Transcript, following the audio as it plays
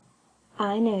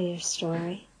I know your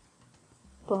story.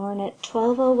 Born at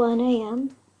 12:01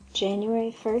 a.m.,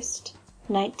 January 1st,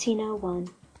 1901.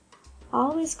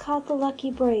 Always caught the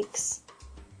lucky breaks.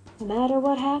 No matter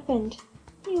what happened,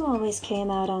 you always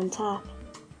came out on top.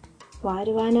 Why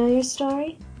do I know your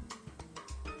story?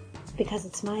 Because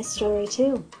it's my story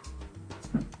too.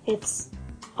 It's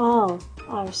all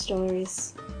our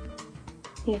stories.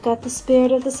 You've got the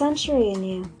spirit of the century in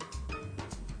you.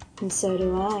 And so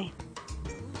do I.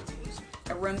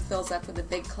 A room fills up with a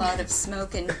big cloud of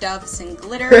smoke and doves and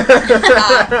glitter.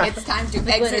 It's time to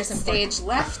exit stage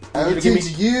left. I'll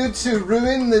teach you to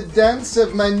ruin the dance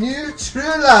of my new true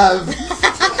love.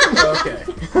 Okay.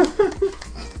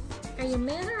 Are you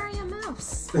man or are you a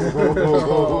mouse?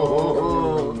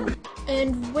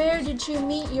 And where did you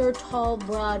meet your tall,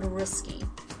 broad Risky?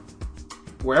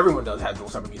 Where everyone does have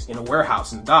those type of music, in a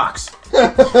warehouse, in docks.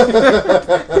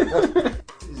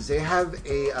 They have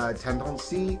a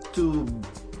tendency to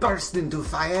burst into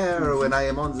fire when I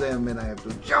am on them, and I have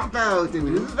to jump out, and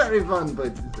it is very fun, but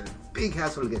it's a big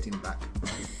hassle getting back.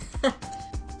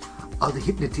 All the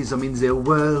hypnotism in the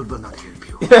world will not help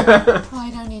you. Oh,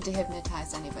 I don't need to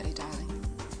hypnotize anybody, darling.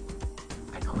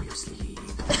 I know you sleep.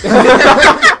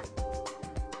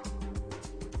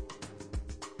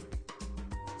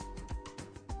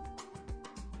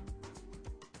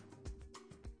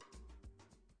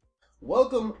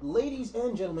 Welcome, ladies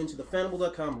and gentlemen, to the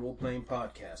Fanable.com role-playing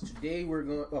podcast. Today we're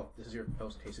going... Oh, this is your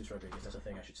host, Jesus Rodriguez. That's a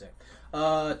thing I should say.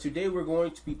 Today we're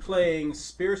going to be playing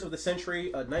Spirits of the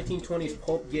Century, a 1920s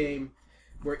pulp game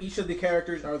where each of the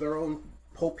characters are their own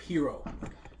pulp hero.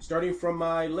 Starting from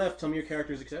my left, tell me your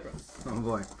characters, etc. Oh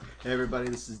boy. Hey everybody,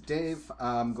 this is Dave.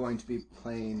 I'm going to be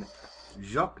playing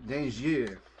Jacques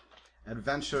Dangier,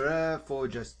 adventurer for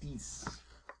justice.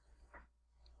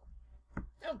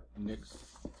 Oh. Next.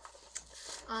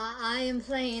 I am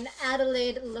playing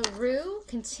Adelaide LaRue,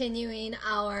 continuing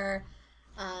our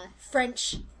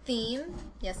French theme.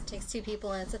 Yes, it takes two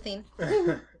people and it's a theme.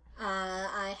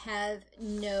 I have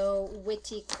no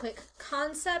witty, quick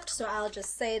concept, so I'll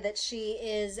just say that she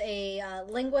is a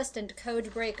linguist and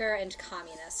code breaker and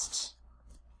communist.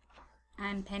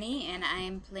 I'm Penny, and I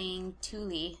am playing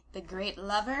Thule, the great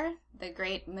lover, the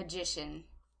great magician.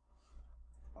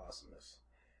 Awesomeness.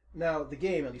 Now, the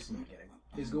game, at least in the beginning,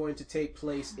 is going to take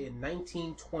place in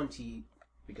 1920,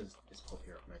 because it's pulp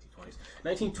hero, 1920s.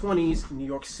 1920s New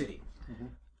York City. Mm-hmm.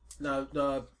 Now,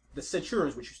 the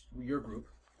Centurions, which is your group,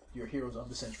 your heroes of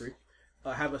the century,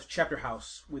 have a chapter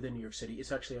house within New York City.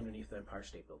 It's actually underneath the Empire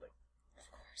State Building.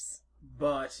 Of course.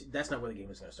 But that's not where the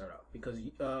game is going to start out, because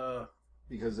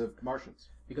of Martians.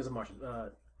 Because of Martians.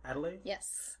 Adelaide?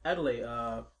 Yes. Adelaide,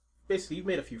 basically, you've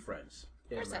made a few friends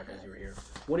in America as you were here.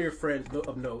 One of your friends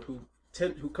of note who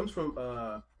comes from,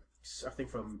 I think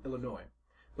from Illinois,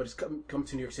 but has come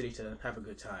to New York City to have a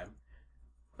good time.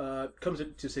 Comes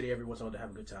to the city every once in a while to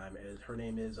have a good time, and her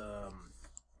name is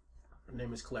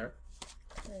Claire.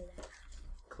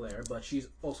 Claire, but she's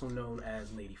also known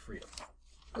as Lady Freedom.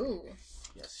 Ooh.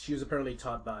 Yes, she was apparently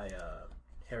taught by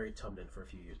Harriet Tubman for a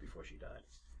few years before she died.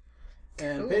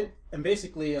 And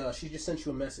basically, she just sent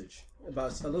you a message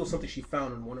about a little something she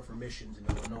found on one of her missions in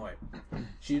Illinois.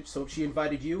 She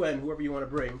invited you and whoever you want to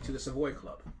bring to the Savoy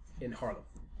Club in Harlem.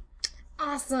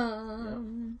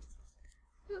 Awesome.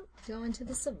 Yep. Going to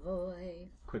the Savoy.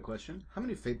 Quick question. How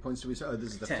many fate points do we say? Oh,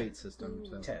 this is the 10. fate system.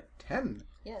 So. 10. 10?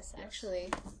 Yes,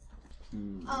 actually.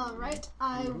 Alright,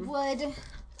 I would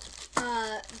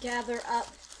gather up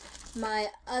my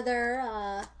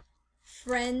other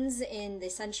friends in the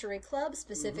Century Club,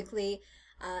 specifically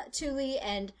Thule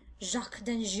and Jacques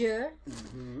Dangier,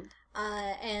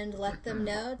 and let them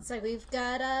know it's like we've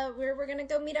got we're gonna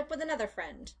go meet up with another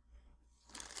friend,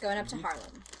 going up to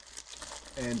Harlem.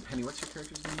 And Penny, what's your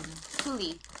character's name again?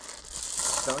 Thule.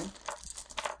 Spelling?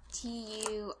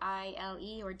 Tuile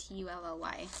or Tully.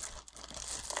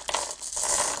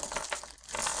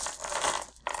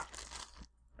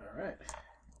 All right.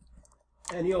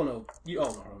 And you all know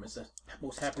Harlem. It's the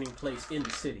most happening place in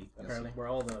the city, apparently, where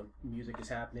all the music is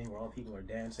happening, where all the people are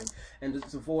dancing. And the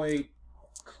Savoy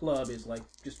Club is like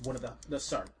just one of the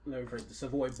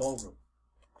Savoy Ballroom.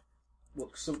 Well,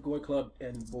 Savoy Club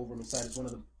and Ballroom inside is one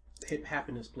of the hip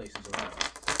happiness places around.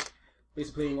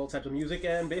 Basically playing all types of music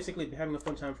and basically having a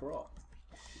fun time for all.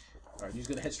 All right, you're just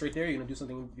going to head straight there? You're going to do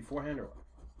something beforehand or what?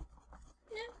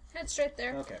 Yeah, head straight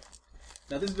there. Okay.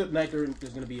 Now, this is the night there's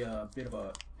going to be a bit of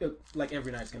a... Like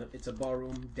every night, it's a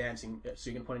ballroom dancing. So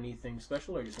you're going to put anything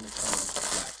special or you're just going to come and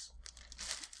relax?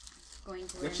 Going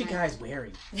to wear What you guys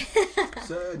wearing?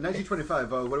 So,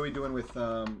 1925, what are we doing with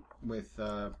the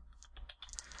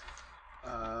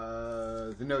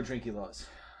no drinking laws?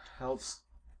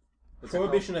 What's that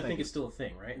Prohibition, called? I think, Thank is still a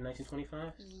thing, right? In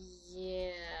 1925.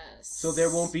 Yes. So there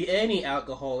won't be any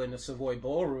alcohol in the Savoy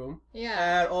Ballroom Yeah.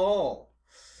 at all.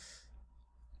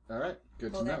 you. All right,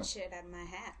 good Pull to know. that shit out of my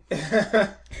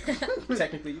hat.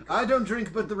 Technically, you I don't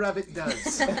drink, but the rabbit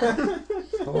does.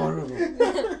 Horrible.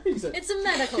 he's a, It's a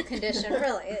medical condition,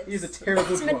 really. he's a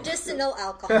terrible It's drunk. medicinal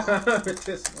alcohol.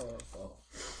 Medicinal alcohol.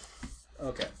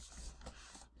 Okay.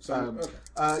 So,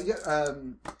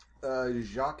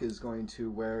 Jacques is going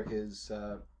to wear his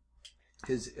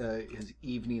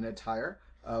evening attire,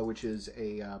 which is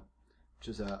a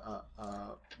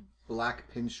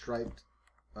black pinstriped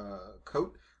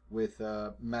coat with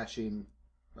matching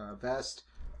vest,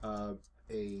 a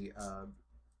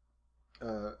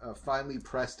finely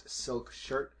pressed silk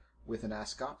shirt with an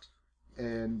ascot,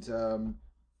 and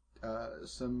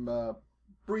some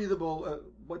breathable.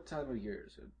 What time of year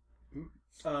is it?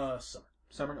 summer.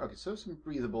 Summer. Okay, so some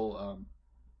breathable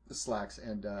slacks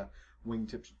and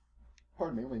wingtip.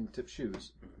 Wingtip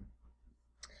shoes.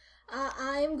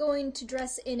 I'm going to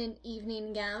dress in an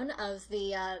evening gown of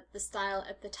the style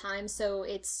at the time, so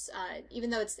it's even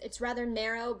though it's rather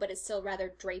narrow, but it's still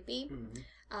rather drapey. Mm-hmm.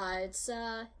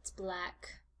 It's black,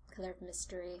 color of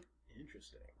mystery,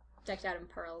 Interesting. decked out in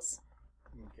pearls.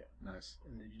 Okay. Nice.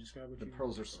 And did you describe what The you...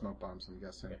 pearls are smoke bombs, I'm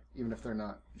guessing. Okay. Even if they're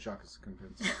not, Jacques is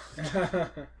convinced.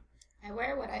 I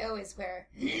wear what I always wear.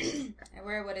 I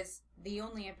wear what is the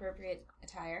only appropriate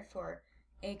attire for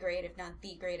a great, if not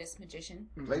the greatest magician,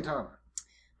 Plate armor.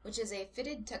 which is a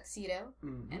fitted tuxedo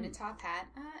Mhm. and a top hat.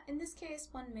 In this case,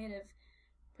 one made of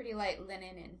pretty light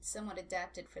linen and somewhat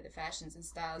adapted for the fashions and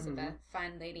styles of a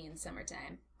fine lady in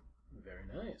summertime. Very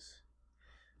nice.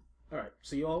 All right,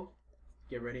 so you all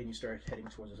get ready and you start heading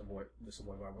towards the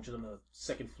Savoy Bar, which is on the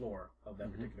second floor of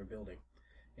that particular building.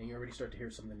 And you already start to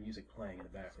hear some of the music playing in the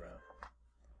background.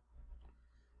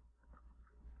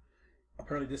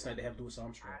 Apparently this night they have Louis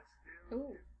Armstrong.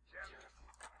 Ooh.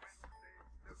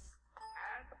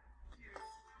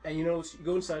 And you know, you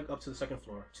go inside up to the second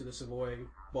floor, to the Savoy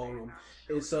Ballroom.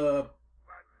 It's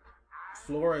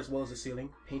floor as well as the ceiling,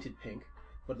 painted pink,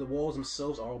 but the walls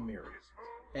themselves are all mirrored.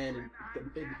 And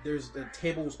there's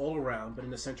tables all around, but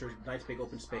in the center is a nice big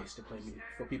open space to play music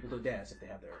for people to dance if they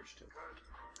have the urge to.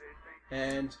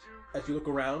 And as you look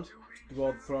around, through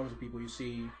all the throngs of people, you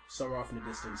see somewhere off in the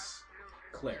distance,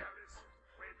 Claire.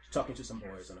 She's talking to some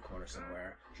boys in a corner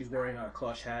somewhere. She's wearing a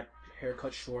clutch hat, hair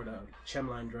cut short, a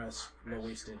chemline dress,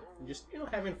 low-waisted, and just,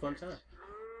 having a fun time.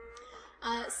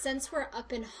 Since we're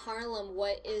up in Harlem,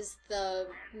 what is the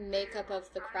makeup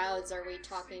of the crowds? Are we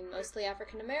talking mostly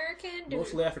African American?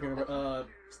 Mostly African,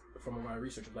 from my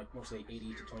research, like mostly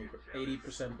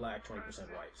 80% black, 20%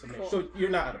 white. So, Cool. so you're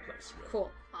not out of place. Really.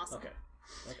 Cool. Awesome. Okay.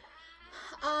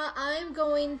 I'm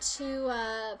going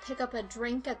to pick up a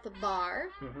drink at the bar,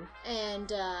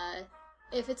 and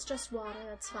if it's just water,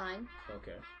 that's fine.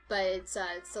 Okay. But it's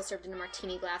still served in a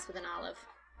martini glass with an olive,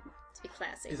 to be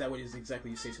classy. Is that what exactly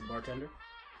you say to the bartender?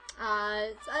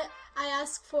 I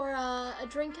ask for a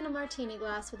drink in a martini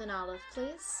glass with an olive,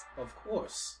 please. Of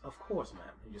course, ma'am.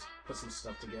 You just put some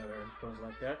stuff together and put it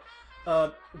like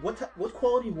that. What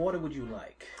quality water would you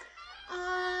like?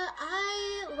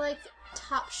 I like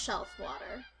top shelf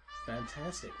water.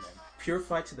 Fantastic, man.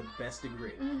 Purified to the best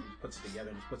degree. He puts it together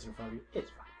and just puts it in front of you. It's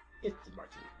fine. It's a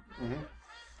martini.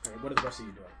 All right, what are the rest of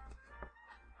you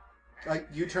doing?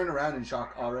 You turn around and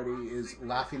Jacques already is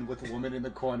laughing with a woman in the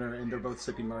corner, and they're both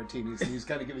sipping martinis, and he just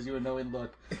kind of gives you a knowing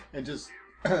look and just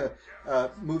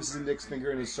moves his index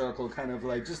finger in a circle, kind of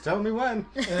like, just tell me when.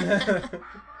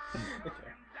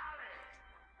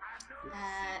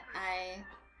 I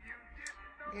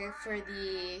go for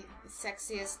the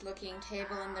sexiest looking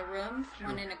table in the room,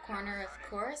 one in a corner, of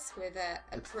course, with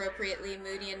appropriately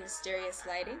moody and mysterious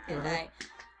lighting, and I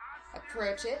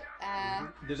approach it.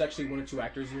 There's actually one or two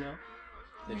actors,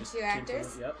 They just Two came from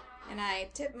actors? Yep. And I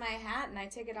tip my hat and I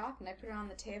take it off and I put it on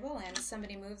the table and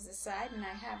somebody moves aside and I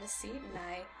have a seat and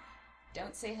I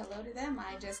don't say hello to them.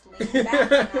 I just lean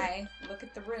back and I look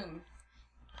at the room.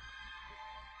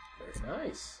 Very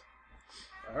nice.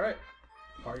 All right.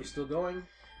 Party's still going.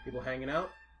 People hanging out.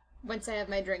 Once I have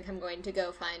my drink, I'm going to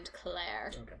go find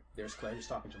Claire. Okay. There's Claire just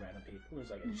talking to random people.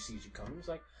 He's like, he sees you coming. He's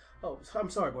like, oh, I'm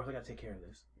sorry, boys. I gotta take care of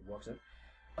this. He walks in.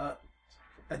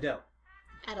 Adele.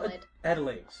 Adelaide.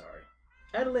 Adelaide, sorry.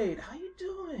 Adelaide, how you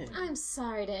doing? I'm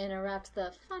sorry to interrupt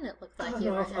the fun it looked like Oh, you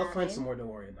no, were I'll having. find some more. Don't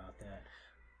worry about that.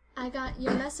 I got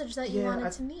your message that you Yeah,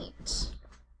 wanted to meet.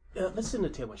 Let's sit in the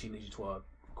table and she leads you to a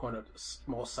corner,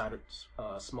 small side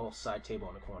table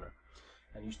on the corner.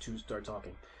 And you two start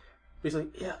talking. He's like,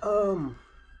 yeah,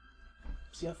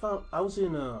 see, I was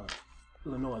in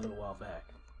Illinois a little while back.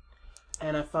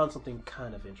 And I found something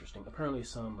kind of interesting. Apparently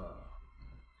some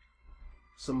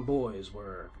boys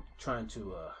were trying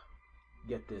to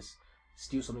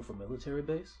steal something from a military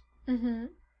base. Mm-hmm.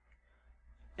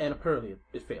 And apparently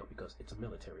it failed because it's a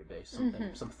military base.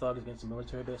 And some thug against a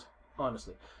military base,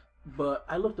 honestly. But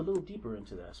I looked a little deeper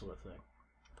into that sort of thing.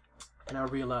 And I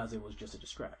realized it was just a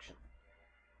distraction.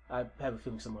 I have a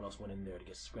feeling someone else went in there to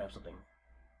grab something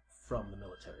from the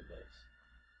military base.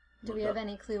 Do we have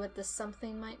any clue what this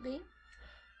something might be?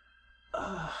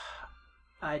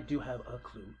 I do have a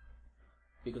clue.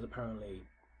 Because apparently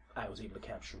I was able to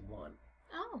capture one.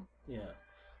 Oh. Yeah.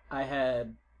 I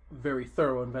had very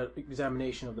thorough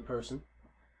examination of the person.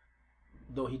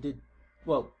 Though he did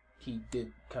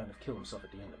kind of kill himself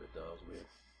at the end of it, though. It was weird.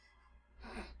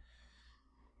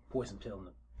 Poison pill in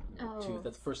the tooth.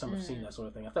 That's the first time I've seen that sort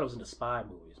of thing. I thought it was in the spy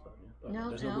movies, but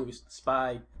there's no movies.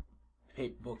 Spy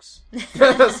books.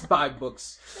 Spy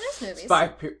books. There's movies.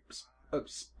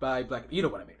 Spy black. You know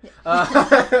what I mean.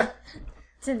 Yeah.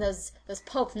 It's in those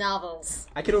pulp novels.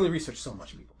 I can only research so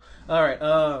much, people. All right.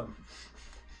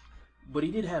 But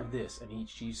he did have this, and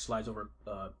she slides over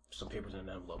some papers in an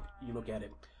envelope. You look at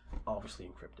it, obviously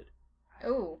encrypted.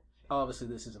 Oh. Obviously,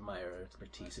 this isn't my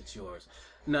expertise; it's yours.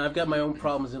 Now, I've got my own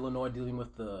problems in Illinois dealing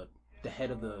with the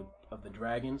head of the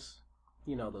dragons.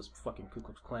 You know, those fucking Ku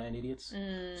Klux Klan idiots.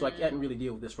 So I can't really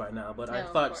deal with this right now. But I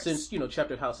thought, since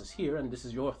Chapter House is here and this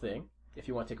is your thing, if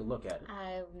you want to take a look at it,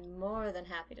 I'm more than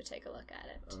happy to take a look at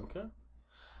it. Okay.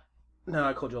 Now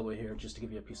I called you all the way here just to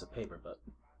give you a piece of paper, but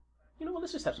you know what?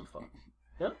 Let's just have some fun.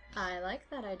 Yeah. I like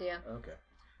that idea. Okay.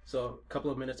 So a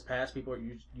couple of minutes pass.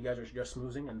 You guys are just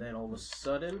smoozing, and then all of a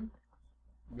sudden,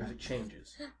 music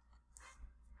changes.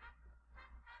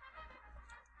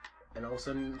 And all of a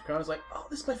sudden, the crowd is like, "Oh,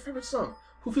 this is my favorite song.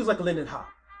 Who feels like a Linden Hop?"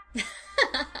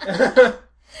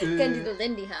 Can do the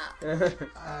Lindy Hop.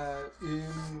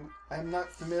 I'm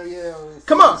not familiar with...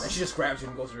 Come on! And she just grabs you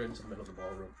and goes right into the middle of the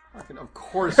ballroom. Of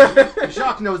course.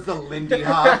 Jacques knows the Lindy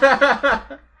Hop.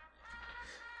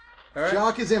 All right.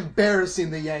 Jacques is embarrassing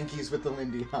the Yankees with the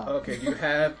Lindy Hop. Okay,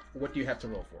 what do you have to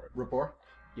roll for it? Rapport?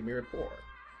 Give me a rapport.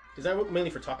 Is that mainly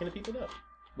for talking to people, though?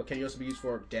 But can you also be used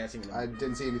for dancing? I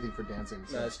didn't see anything for dancing.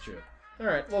 So. No, that's true. All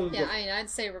right. Well, yeah, I'd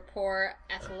say rapport,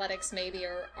 athletics, maybe,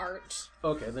 or art.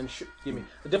 Okay, then give me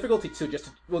the difficulty 2.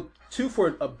 2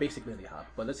 for a basic Lindy Hop,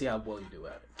 but let's see how well you do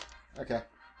at it. Okay.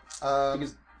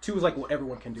 Because 2 is like what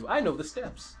everyone can do. I know the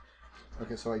steps.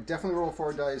 Okay, so I definitely roll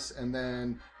 4 dice, and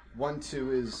then 1,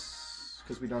 2 is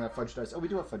because we don't have fudge dice. Oh, we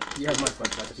do have fudge dice. You have my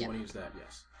fudge dice if you want to use that.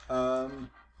 Yes.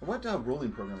 What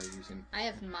rolling program are you using? I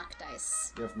have mock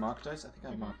dice. You have mock dice? I think I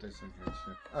have mock dice in here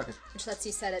too. Okay. Which lets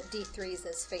you set at D3s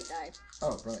as fate die.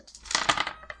 Oh, right.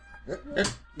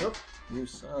 Yep. You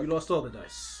suck. You lost all the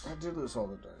dice. I did lose all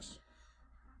the dice.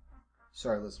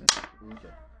 Sorry, listeners. Okay.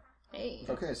 Hey.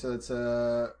 Okay, so it's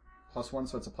 +1,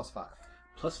 so it's a +5.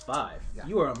 +5. Yeah.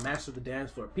 You are a master of the dance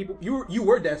floor. People, you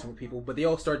were dancing with people, but they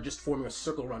all started just forming a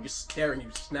circle around, just staring at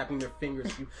you, snapping their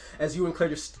fingers. As you and Claire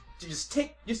just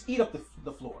eat up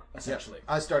the floor, essentially.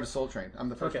 Yeah. I started Soul Train. I'm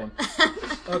the first one.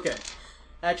 Okay.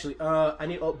 Actually, I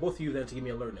need both of you then to give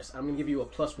me alertness. I'm going to give you a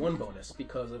 +1 bonus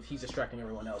because of he's distracting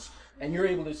everyone else. And you're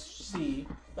able to see...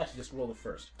 Actually, just roll it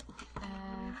first.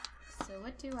 So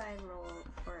what do I roll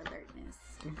for alertness?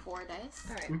 4 dice?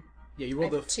 All right. Yeah, you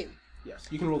roll I have 2. Yes,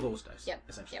 you can roll those dice. Yep.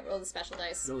 Essentially. Yeah, roll the special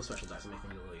dice. Roll the special dice and make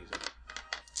things a little easier.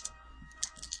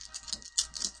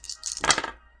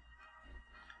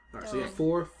 Alright, so you have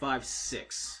 4, 5,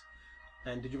 6.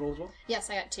 And did you roll as well? Yes,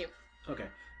 I got 2. Okay.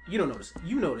 You don't notice.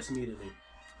 You notice immediately.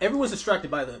 Everyone's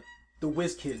distracted by the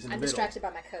whiz kids in the middle. I'm distracted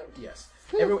by my code. Yes.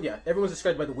 Everyone's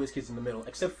distracted by the whiz kids in the middle,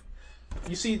 except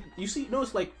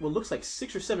notice like what looks like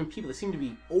 6 or 7 people that seem to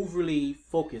be overly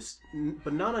focused,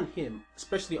 but not on him,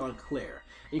 especially on Claire.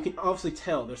 And you can obviously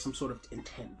tell there's some sort of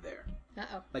intent there.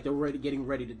 Uh-oh. Like they're getting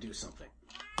ready to do something.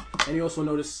 And you also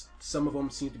notice some of them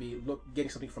seem to be getting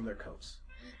something from their coats.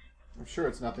 I'm sure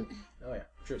it's nothing. Oh yeah,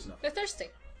 I'm sure it's nothing. They're thirsty.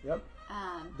 Yep.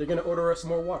 They're gonna order us some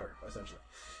more water, essentially.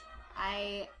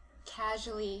 I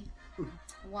casually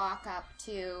walk up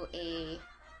to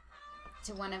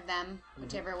one of them,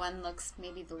 whichever one looks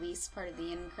maybe the least part of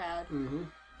the in crowd,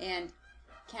 and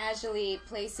casually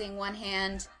placing one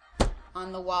hand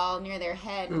on the wall near their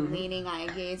head and leaning, I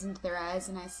gaze into their eyes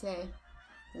and I say,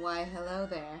 "Why, hello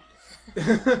there."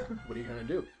 What are you gonna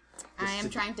do? I am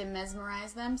trying to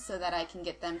mesmerize them so that I can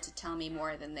get them to tell me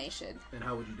more than they should. And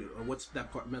how would you do? Or what's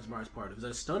that mesmerized part of? Is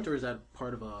that a stunt or is that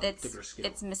part of a particular skill?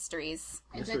 It's mysteries.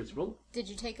 Mysteries. Roll. You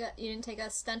didn't take a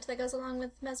stunt that goes along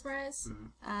with mesmerize?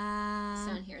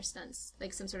 So in here, stunts.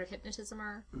 Like some sort of hypnotism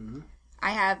or...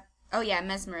 I have Oh yeah,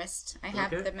 mesmerist. I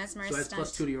have the mesmerist So that's stunt.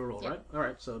 +2 to your roll, right? All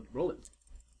right, so roll it.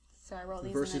 So I roll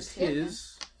these Versus and then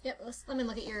his. Yep, let me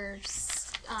look at your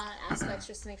aspects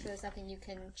just to make sure there's nothing you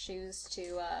can choose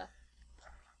to,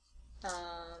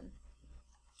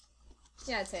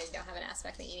 yeah, I'd say you don't have an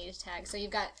aspect that you need to tag. So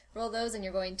you've got, roll those and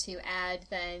you're going to add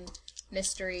then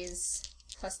mysteries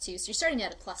 +2. So you're starting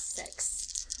at a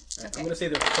 +6. Okay. I'm going to say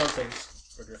they're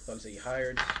thugs or they're thugs that you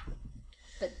hired.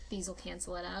 But these will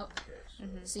cancel it out.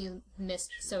 Okay, So you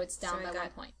missed, so it's down So I by got 1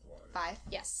 point. 5.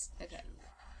 Yes. Okay.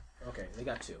 Okay, they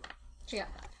got 2. So you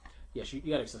got 5. Yes, you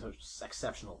got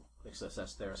exceptional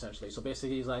success there, essentially. So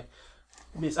basically, he's like,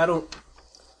 Miss, I don't...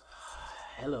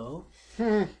 Hello.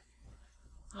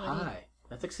 Hi.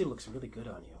 That tuxedo looks really good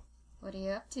on you. What are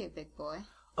you up to, big boy?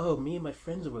 Oh, me and my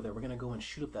friends over there, we're going to go and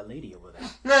shoot up that lady over there.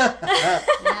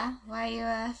 Yeah? Why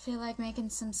you feel like making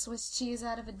some Swiss cheese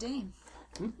out of a dame?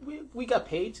 We got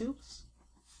paid, too.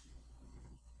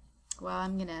 Well,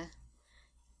 I'm gonna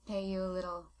pay you a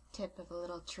little tip of a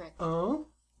little trick. Oh?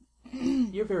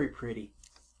 You're very pretty.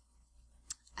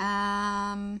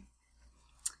 I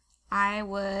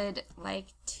would like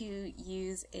to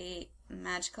use a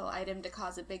magical item to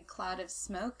cause a big cloud of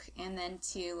smoke, and then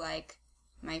to, like,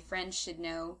 my friends should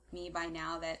know me by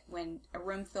now that when a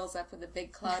room fills up with a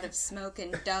big cloud of smoke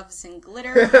and doves and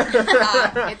glitter,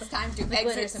 it's time to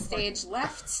exit stage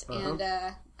left, and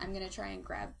I'm gonna try and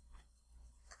grab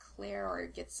Claire, or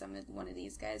get one of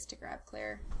these guys to grab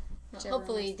Claire. Well,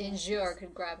 hopefully Dinjour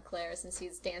could grab Claire since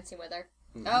he's dancing with her.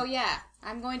 Mm-hmm. Oh yeah,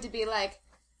 I'm going to be like,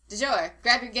 Dinjour,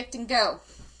 grab your gift and go.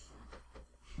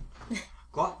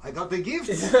 What? I got the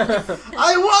gift.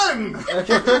 I won.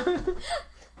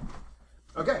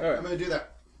 Okay, right. I'm gonna do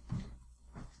that.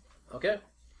 Okay.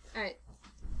 Alright.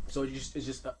 So it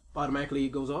just automatically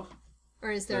goes off?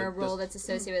 Or is there a role that's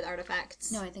associated with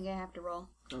artifacts? No, I think I have to roll.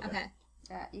 Okay.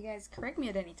 You guys correct me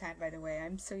at any time, by the way.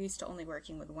 I'm so used to only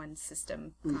working with one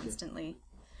system constantly.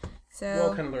 So We're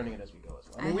all kind of learning it as we go as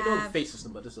well. I mean, we know the fate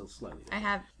system, but this is slightly different. I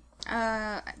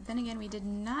have. Then again, we did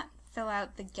not fill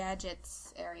out the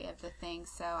gadgets area of the thing,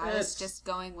 so I was just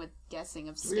going with guessing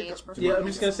of stage performance. Yeah, I'm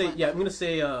just gonna say. Yeah, I'm gonna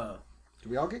say. Do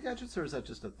we all get gadgets, or is that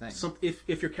just a thing?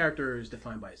 If your character is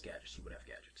defined by his gadgets, you would have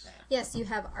gadgets. Yes, you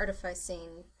have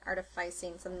artificing,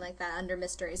 something like that under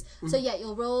mysteries. So yeah,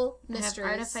 you'll roll mysteries.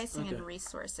 I have artificing and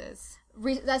resources.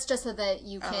 That's just so that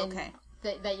you can, okay.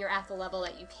 that you're at the level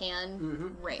that you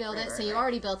can Right, build right, it. right, So you right.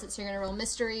 already built it. So you're gonna roll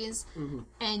mysteries,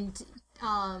 and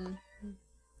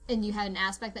you had an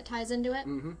aspect that ties into it.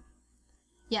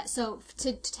 Yeah. So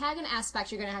to tag an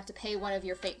aspect, you're gonna have to pay one of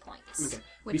your fate points. Okay.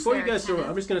 Which Before you there are guys do 10 it, of.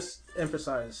 I'm just gonna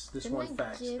emphasize this Didn't one I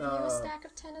fact. give you a stack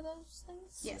of 10 of those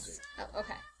things? Yes. Oh,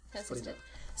 okay. That's just it.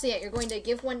 So yeah, you're going to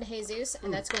give one to Jesus,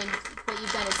 and that's going. What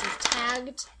you've done is you've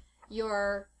tagged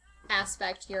your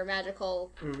aspect, your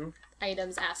magical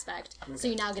items aspect. So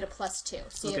you now get a +2.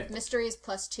 So you have mysteries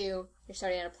 +2. You're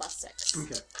starting at a +6.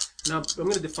 Okay. Now I'm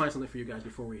gonna define something for you guys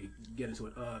before we get into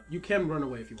it. You can run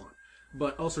away if you want,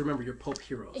 but also remember you're pulp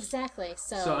heroes. Exactly.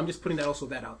 So I'm just putting that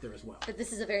out there as well. But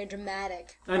this is a very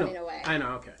dramatic I know. running away. I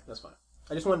know. Okay, that's fine.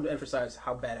 I just wanted to emphasize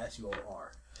how badass you all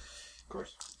are. Of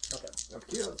course. Okay. Of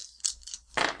course.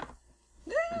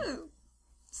 Woo!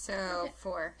 So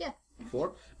 4. Yeah.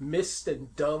 4. Mist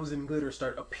and doves and glitter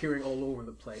start appearing all over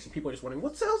the place, and people are just wondering,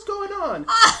 what the hell's going on?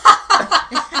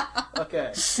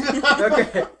 Okay.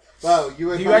 Okay. Wow,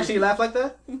 Do you actually laugh like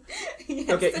that? Yes,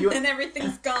 Okay, and you- then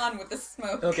everything's gone with the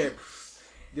smoke. Okay.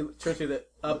 You turn to the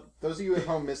up. Those of you at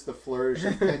home missed the flourish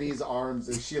of Penny's arms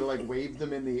as she like waved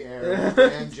them in the air with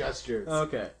grand gestures.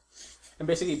 Okay. And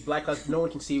basically, black clouds. No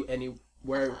one can see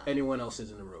where anyone else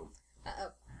is in the room.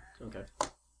 Okay.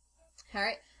 All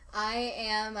right. I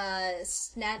am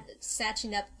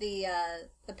snatching up the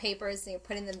papers and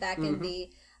putting them back in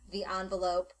the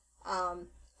envelope.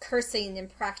 Cursing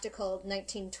impractical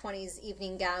 1920s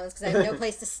evening gowns because I have no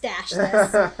place to stash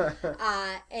this.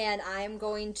 And I'm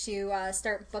going to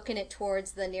start booking it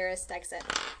towards the nearest exit.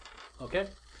 Okay.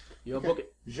 You'll book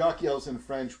it. Jacques yells in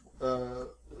French,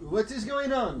 what is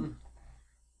going on?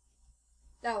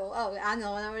 Oh, I'm the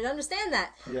one that would understand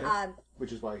that. Yeah.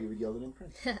 Which is why he would yell it in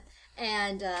French.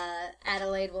 And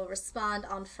Adelaide will respond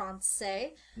en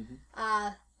français.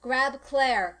 Grab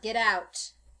Claire, get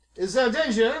out. Is there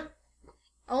danger?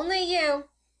 Only you.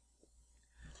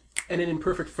 And then in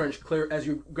perfect French, Claire, as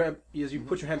you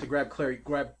put your hand to grab Claire,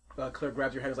 Claire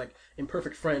grabs your hand. Is like in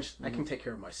perfect French. I can take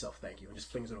care of myself, thank you, and just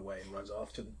flings it away and runs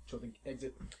off to the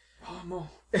exit. Oh,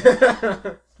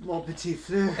 mon petit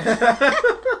fleur.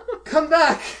 Come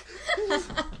back!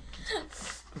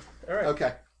 All right.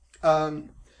 Okay. I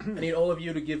need all of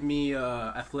you to give me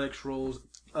athletics rolls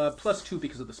 +2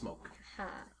 because of the smoke.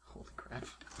 Holy crap. Crap.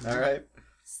 All right.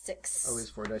 6. Always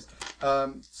 4 dice.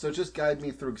 So just guide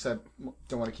me through, because I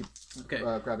don't want to keep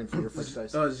grabbing for your first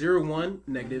dice. 0, 1,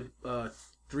 negative.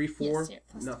 3, 4, Yes, yeah,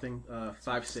 positive. nothing.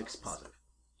 5, 6, positive.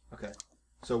 Okay.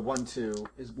 So 1, 2,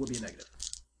 Will be a negative.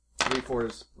 3, 4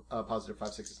 is positive,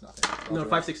 5, 6 is nothing. No,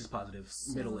 5, 6 is positive.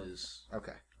 Middle is...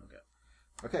 Okay. Okay.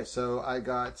 Okay, so I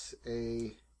got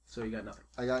a... So you got nothing.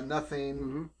 I got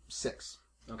nothing, 6.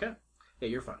 Okay. Yeah,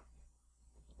 you're fine.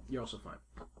 You're also fine.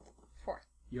 4.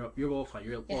 You're all fine.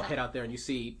 You're all Yeah. head out there, and you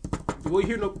see. Well,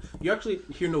 you actually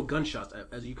hear no gunshots,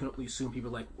 as you can only assume people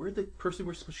are like, where'd the person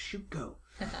we're supposed to shoot go?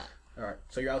 All right,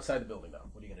 so you're outside the building now.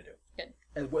 What are you gonna do? Good.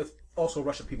 And with also a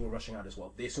rush of people rushing out as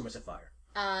well. They assume it's a fire.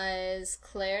 Is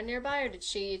Claire nearby, or did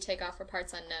she take off for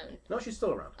parts unknown? No, she's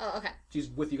still around. Oh, okay. She's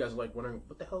with you guys, like wondering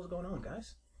what the hell is going on,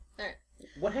 guys. All right.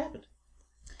 What happened?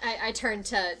 I turned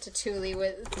to Thule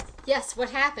with, yes, what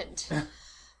happened?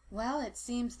 Well, it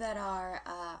seems that our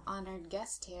honored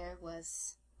guest here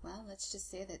was, well, let's just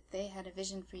say that they had a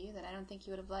vision for you that I don't think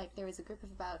you would have liked. There was a group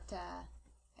of about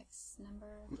X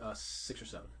number. 6 or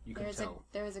 7. You can tell.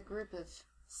 There was a group of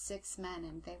 6 men,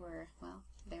 and they were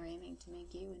aiming to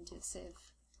make you into a sieve.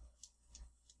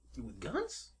 With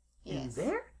guns? Yes. In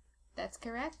there? That's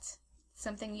correct.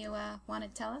 Something you want to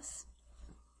tell us?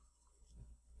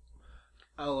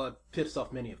 I'll piss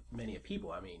off many a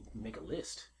people. I mean, make a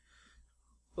list.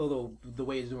 Although the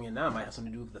way he's doing it now might have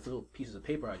something to do with the little pieces of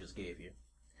paper I just gave you.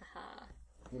 Haha.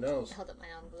 Who knows? I held up my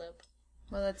envelope.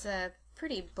 Well, it's a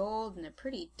pretty bold and a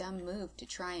pretty dumb move to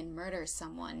try and murder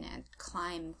someone and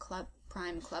climb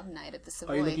prime club night at the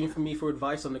Savoy. Are you looking for me for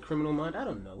advice on the criminal mind? I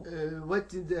don't know. What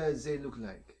did they look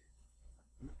like?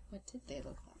 What did they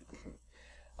look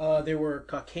like? They were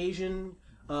Caucasian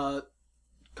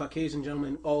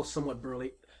gentlemen, all somewhat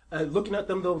burly. Looking at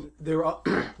them, though, they were all,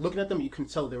 looking at them, you can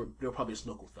tell they were probably just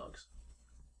local thugs,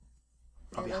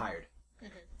 probably hired.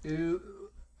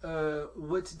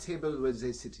 What table was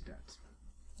they sitting at?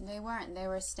 They weren't. They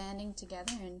were standing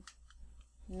together and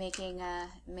making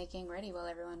ready while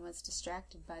everyone was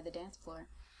distracted by the dance floor.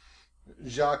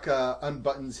 Jacques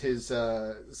unbuttons his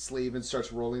sleeve and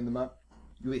starts rolling them up.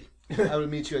 Oui, I will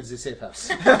meet you at the safe house.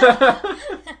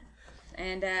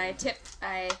 And I tip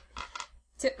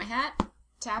my hat,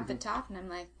 tap the top, and I'm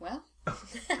like, well.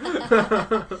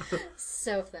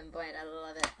 So flamboyant. I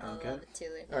love it. I Okay. love it,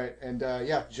 Thule. All right, and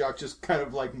Jacques just kind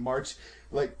of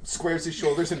squares his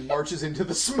shoulders and marches into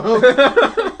the smoke.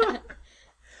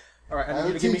 All right, I I need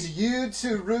you will to give me. teach you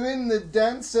to ruin the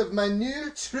dance of my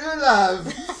new true love.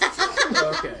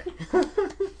 Okay.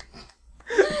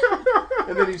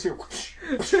 And then he's here.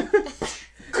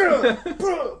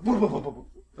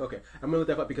 Okay, I'm gonna look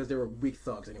that up because they were weak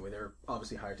thugs anyway. They were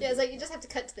obviously hired to. Yeah, do it's like you just have to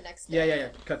cut to the next day. Yeah.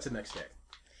 Cut to the next day.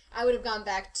 I would have gone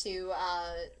back to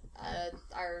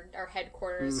our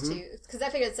headquarters to, because I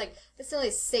figured it's like it's the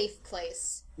only safe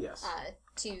place Yes.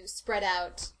 to spread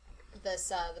out this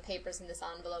the papers in this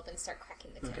envelope and start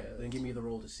cracking the code. Okay, then give me the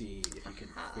roll to see if you can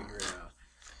figure it out.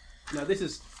 Now this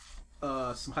is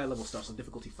some high level stuff, so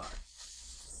difficulty 5.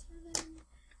 7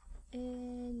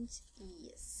 and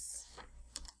yes.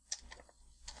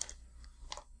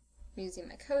 I'm using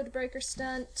my code breaker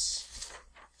stunt.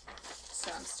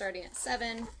 So I'm starting at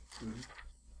 7.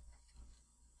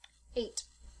 8.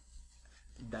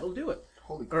 That'll do it.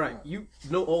 Holy All right, crap. you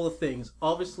know all the things.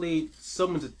 Obviously,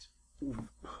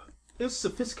 it's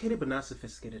sophisticated, but not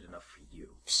sophisticated enough for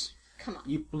you. Come on.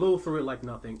 You blow through it like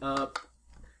nothing.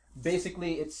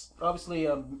 Basically, it's obviously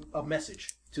a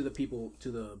message to the people,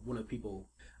 one of the people,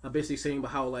 basically saying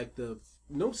about how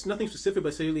nothing specific,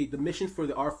 but saying the mission for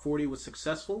the R40 was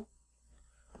successful.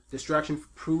 Distraction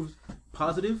proved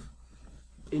positive.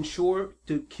 Ensure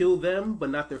to kill them, but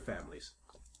not their families,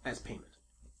 as payment.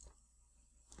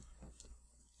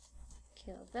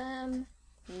 Kill them,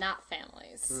 not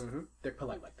families. They're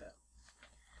polite like that.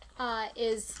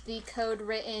 Is the code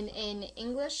written in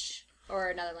English or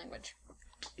another language?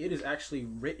 It is actually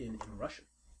written in Russian.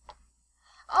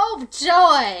 Oh,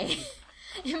 joy!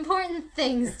 Important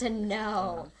things to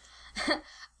know.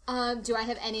 Do I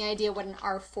have any idea what an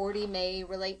R40 may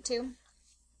relate to?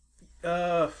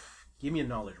 Give me a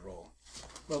knowledge roll.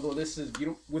 Although this is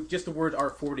with just the word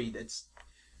R40,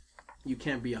 you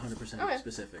can't be 100%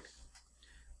 specific.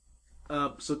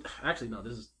 So actually no,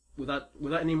 this is without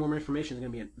any more information, it's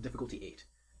gonna be a difficulty 8.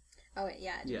 Oh wait,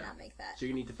 yeah, I did not make that. So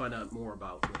you need to find out more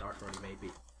about what R40 may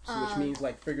be. So which means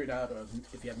figure it out, or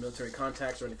if you have military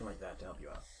contacts or anything like that to help you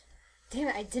out. Damn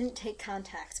it, I didn't take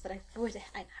contacts, but I would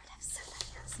have somebody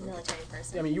else, a military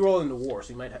person. I mean, you were all in the war,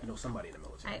 so you might know somebody in the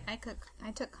military.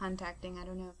 I took contacting. I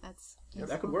don't know if that's Yeah,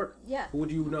 that could work. Yeah. Who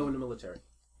would you know in the military?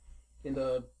 In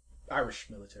the Irish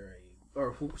military,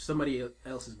 or somebody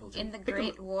else's military. In the Pick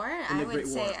Great War, In the Great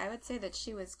War. I would say that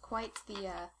she was quite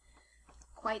the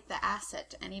asset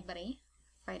to anybody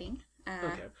fighting.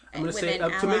 Okay, I'm going to say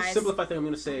within to make allies. simplify thing. I'm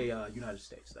going to say United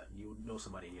States. Then you would know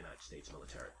somebody in the United States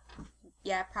military.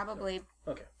 Yeah, probably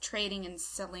Okay. trading and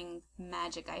selling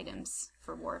magic items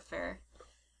for warfare.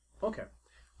 Okay.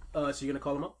 So you're going to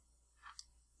call him up?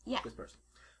 Yeah. This person.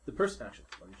 The person. Actually,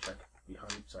 let me check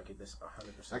behind so I get this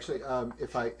 100%. Actually,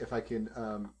 if I can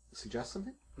suggest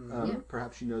something,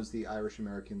 perhaps she knows the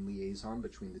Irish-American liaison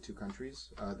between the two countries,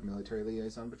 the military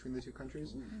liaison between the two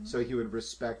countries. So he would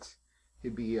respect.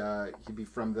 He'd be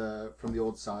from the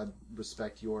old sod,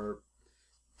 respect your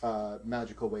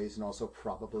magical ways, and also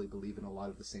probably believe in a lot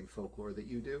of the same folklore that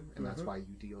you do, and that's why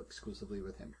you deal exclusively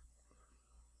with him.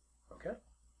 Okay.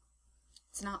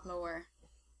 It's not lore.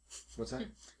 What's that?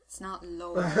 It's not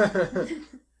lore.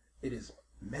 It is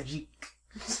magic.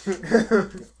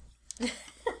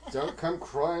 Don't come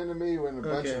crying to me when a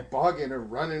bunch Okay. of boggin are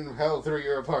running hell through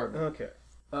your apartment. Okay.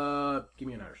 Give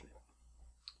me an Irish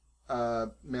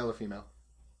name. Male or female?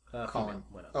 Colin. Colin.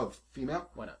 Why not? Oh, female?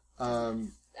 Why not?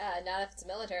 Not if it's a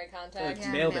military contact. It's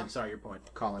Yeah, male male. then. Sorry, your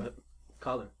point. Colin.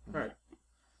 Colin. All right.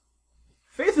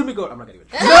 Faith in me, God. I'm not gonna do it.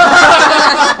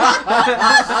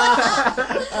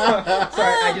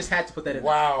 Sorry, I just had to put that in.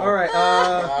 Wow. All right.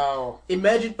 Wow.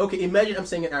 Imagine I'm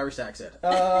saying an Irish accent.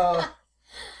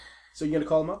 So you're gonna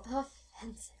call him up?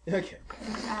 Offensive. Okay.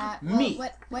 Well, Me.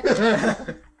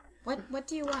 What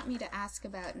do you want me to ask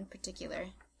about in particular?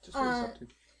 Just what he's up to.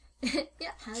 Yeah,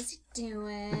 how's he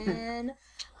doing?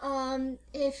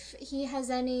 If he has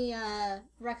any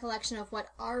recollection of what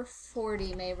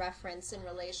R40 may reference in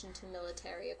relation to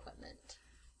military equipment.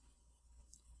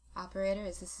 Operator,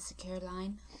 is this a secure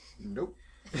line? Nope.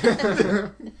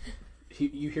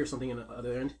 You hear something on the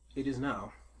other end. It is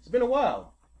now. It's been a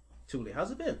while. Thule, how's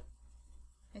it been?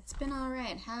 It's been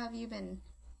alright. How have you been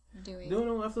doing?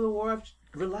 No. After the war, I've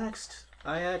relaxed.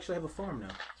 I actually have a farm now.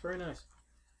 It's very nice.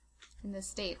 In the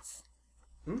States.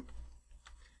 In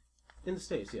the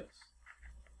States, yes.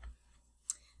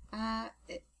 I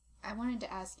wanted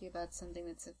to ask you about something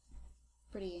that's of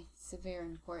pretty severe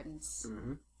importance.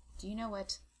 Mm-hmm. Do you know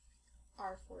what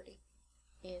R40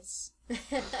 is?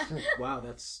 Wow,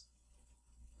 that's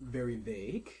very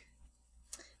vague.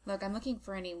 Look, I'm looking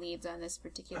for any leads on this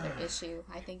particular issue.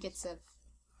 I think it's of...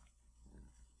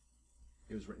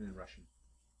 It was written in Russian.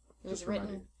 It was Just remind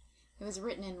you.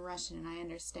 written in Russian, and I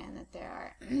understand that there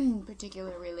are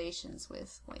particular relations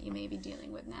with what you may be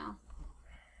dealing with now.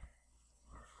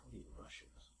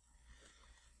 Russians.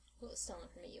 It was stolen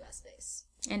from a U.S. base.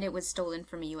 And it was stolen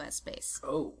from a U.S. base.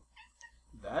 Oh,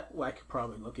 that I could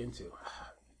probably look into.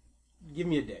 Give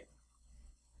me a day.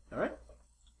 All right.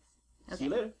 See Okay. you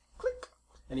later. Click.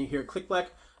 And you hear click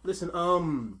back. Listen, I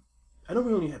know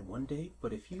we only had one day,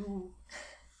 but if you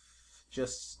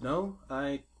just know,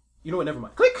 you know what? Never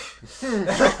mind. Click.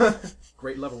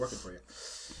 Great level working for you.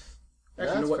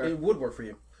 Actually, you know what? fair. It would work for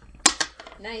you.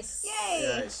 Nice.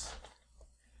 Yay! Nice.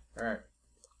 All right.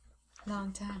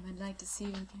 Long time. I'd like to see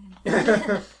you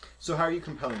again. So how are you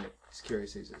compelling it? It's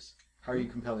curious, Jesus. How are you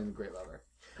compelling the Great Lover?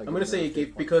 Like, I'm going to say fifth it gave,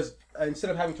 point. because instead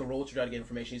of having to roll to try to get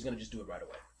information, he's going to just do it right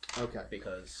away. Okay.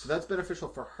 Because So that's beneficial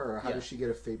for her. How Yeah. does she get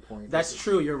a fate point? that's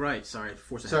true. You're right. Sorry.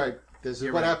 Force ahead. Sorry, this is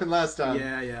You're what right. happened last time.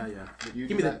 Yeah. You Give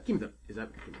do me that. Give me that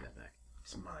back.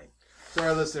 It's mine. For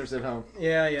our listeners at home,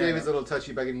 Yeah. David's a little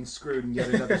touchy by getting screwed in yet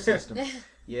another system.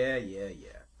 Yeah.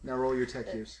 Now roll your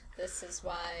tech use. This is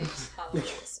why Hollow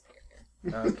is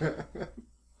superior. Okay.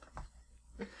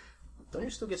 Don't you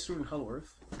still get screwed in Hollow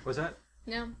Earth? What's that?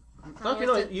 No. Okay,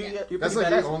 no, you're That's pretty like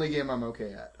badass. the only game I'm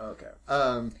okay at.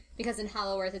 Okay. Because in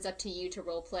Hollow Earth, it's up to you to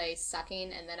roleplay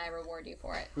sucking, and then I reward you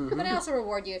for it. But I also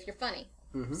reward you if you're funny.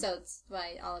 So it's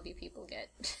why all of you people get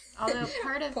Although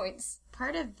part of points.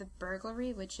 the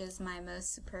burglary, which is my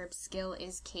most superb skill,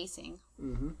 is casing.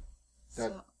 Mm-hmm.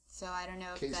 That- So I don't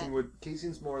know if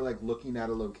Casing's more like looking at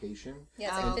a location Yeah,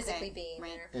 it's Oh, like okay. physically being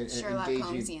Right. there. and Sherlock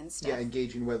engaging. Holmesian stuff. Yeah,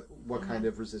 engaging with what kind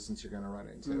of resistance you're going to run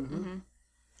into.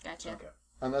 Gotcha. Okay.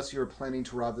 Unless you're planning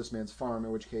to rob this man's farm,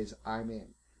 in which case I'm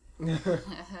in.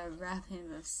 Rob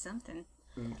him of something.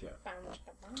 Okay.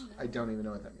 I don't even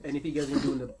know what that means. Anything you guys gonna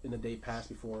do in the day past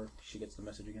before she gets the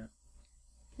message again?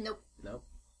 Nope. No.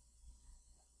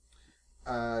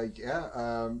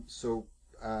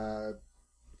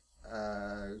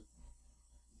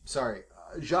 Sorry,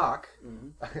 Jacques.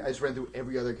 I just ran through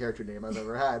every other character name I've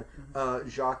ever had.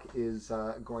 Jacques is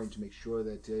going to make sure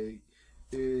that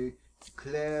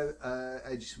Claire.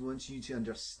 I just want you to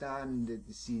understand that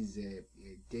this is a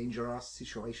dangerous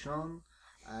situation.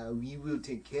 We will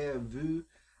take care of you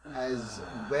as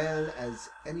well as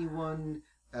anyone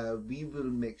we will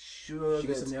make sure She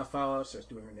gets a that nail file out, starts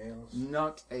doing her nails.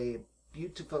 not a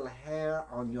beautiful hair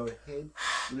on your head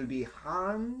will be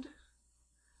harmed.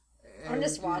 I'm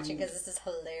just watching because this is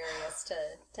hilarious to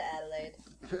Adelaide.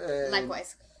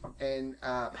 Likewise. And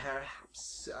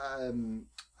perhaps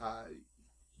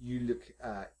you look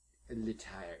a little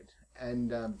tired,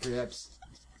 and perhaps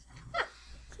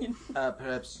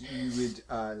perhaps you would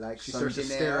like She some starts to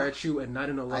dinner. stare at you and not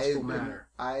in a lustful manner.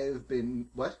 I've been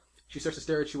what? She starts to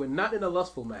stare at you and not in a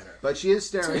lustful manner. But she is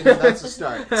staring, and that's a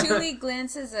start. Tuli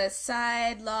glances a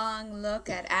sidelong look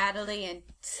at Adelaide and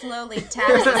slowly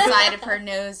taps the side of her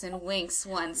nose and winks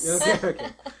once. Okay.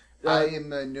 I am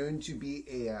known to be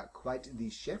quite the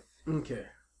chef, Okay.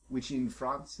 which in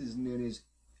France is known as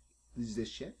the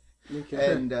chef.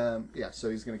 Okay. And so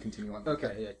he's going to continue on.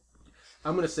 Okay, yeah.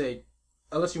 I'm going to say,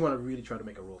 unless you want to really try to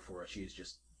make a roll for her, she's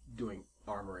just doing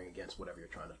armoring against whatever you're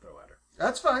trying to throw at her.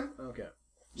 That's fine. Okay.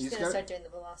 She's He's gonna got- start doing the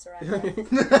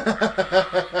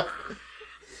velociraptor.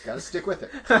 Gotta stick with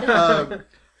it.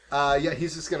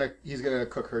 He's gonna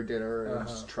cook her dinner and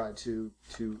just try to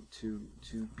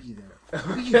be there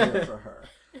for her.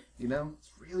 You know, it's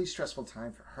a really stressful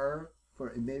time for her,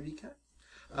 for America.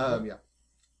 All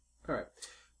right.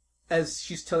 As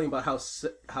she's telling about how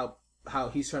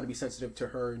he's trying to be sensitive to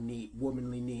her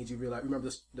womanly needs, you realize.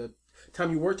 Remember the time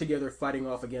you worked together fighting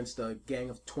off against a gang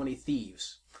of 20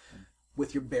 thieves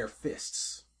with your bare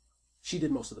fists. She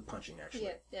did most of the punching, actually.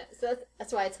 Yeah. So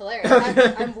that's why it's hilarious.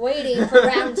 I'm waiting for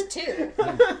round 2.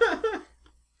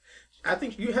 I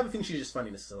think you have a feeling she's just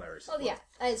finding this hilarious. Well, yeah,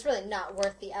 it's really not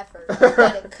worth the effort,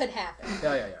 but it could happen.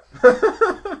 Yeah.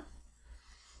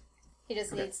 He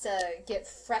just needs to get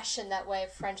fresh in that way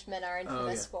Frenchmen are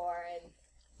infamous for,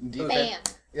 and bam,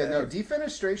 Yeah, no,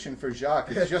 defenestration for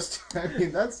Jacques is just, I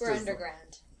mean, that's we're just...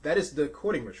 underground. That is the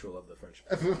courting ritual of the French.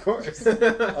 Of course.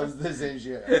 Of the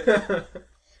Zingia. Of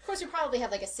course, we probably have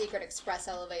like a secret express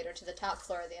elevator to the top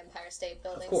floor of the Empire State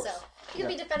Building, course. so you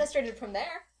can be defenestrated from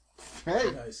there. Hey,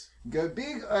 Nice. go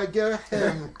big or go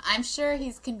home. I'm sure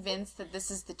he's convinced that this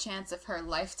is the chance of her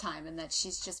lifetime and that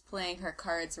she's just playing her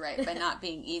cards right by not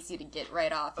being easy to get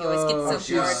right off. He always gets so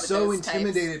She's bored with so those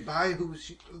intimidated by who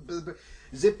she...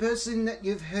 The person that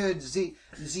you've heard, the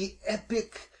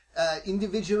epic...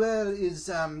 individual is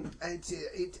I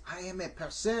am a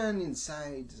person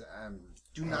inside.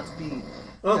 Do not be.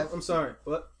 Oh, I'm sorry.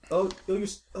 What? I'm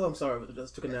sorry. I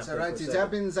just took a nap. It's alright. It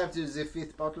happens after the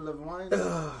 5th bottle of wine.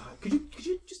 Could you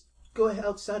just go ahead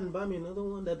outside and buy me another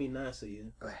one? That'd be nice of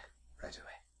you. Right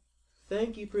away.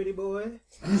 Thank you, pretty boy.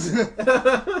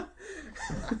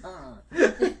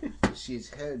 She's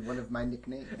heard one of my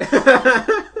nicknames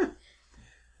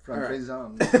from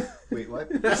prison. Wait, what?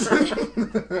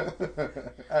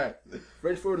 Alright.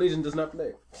 French Foreign Legion does not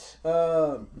play.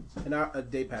 And a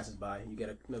day passes by. You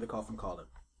get another call from Colin.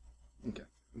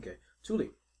 Okay. Tuli.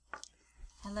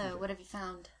 Hello, what have you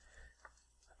found?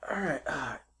 All right.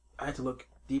 I had to look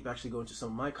deep. Actually, go into some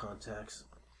of my contacts.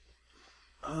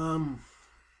 Have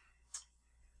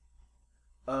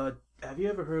you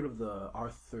ever heard of the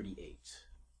R-38?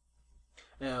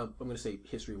 Now, I'm going to say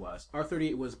history-wise.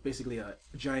 R-38 was basically a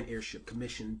giant airship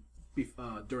commissioned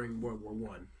during World War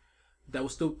One. That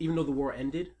was still, even though the war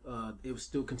ended, it was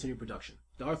still continued production.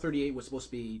 The R-38 was supposed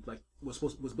to be was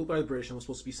built by the British and was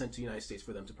supposed to be sent to the United States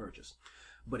for them to purchase,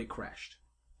 but it crashed.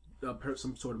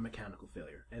 Some sort of mechanical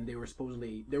failure, and there were supposed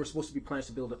to be plans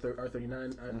to build a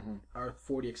R-39,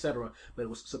 R-40, etc., but it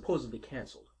was supposedly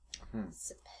canceled.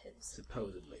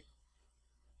 Supposedly.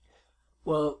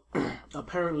 Well,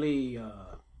 apparently,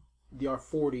 the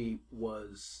R-40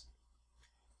 was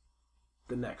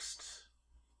the next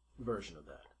version of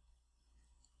that,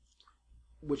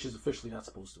 which is officially not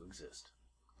supposed to exist,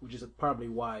 which is probably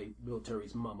why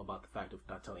militaries mum about the fact of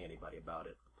not telling anybody about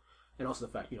it, and also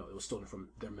the fact, it was stolen from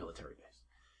their military base.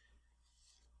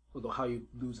 Although how you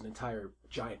lose an entire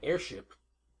giant airship,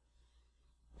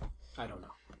 I don't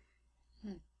know.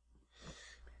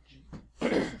 I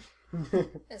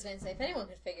was going to say, if anyone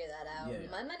could figure that out, Yeah.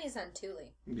 my money's on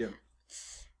Tuli. Yeah.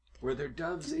 Were there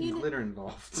doves and glitter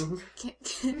involved?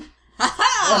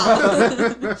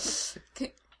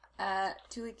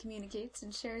 Tuli communicates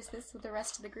and shares this with the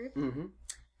rest of the group. Mm-hmm.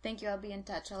 Thank you, I'll be in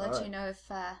touch. I'll let you know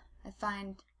if I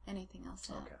find anything else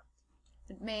out. Okay.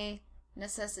 It may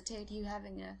necessitate you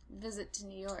having a visit to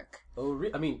New York. Oh,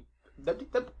 I mean, that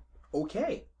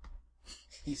okay.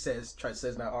 He says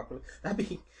now awkwardly. That'd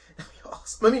be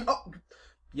awesome. I mean,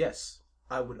 yes,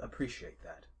 I would appreciate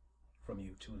that from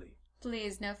you, Tuli.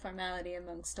 Please, no formality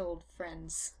amongst old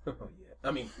friends. Oh yeah. I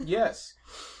mean, yes.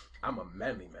 I'm a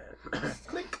manly man.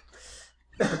 Click.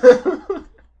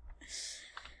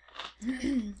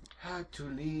 To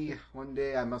Lee, one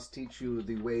day I must teach you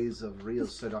the ways of real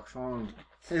seduction.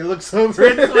 He looks over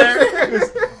at Claire,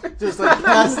 just like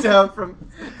passed out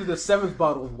from To the 7th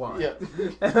bottle of wine. Yeah.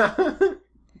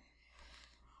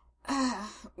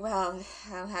 Well,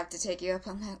 I'll have to take you up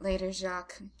on that later,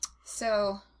 Jacques.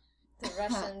 So, The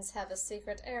Russians have a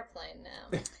secret airplane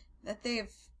now. that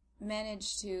they've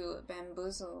managed to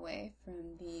bamboozle away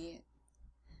from the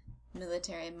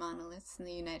military monoliths in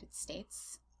the United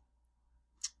States.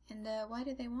 And why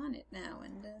do they want it now?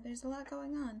 And there's a lot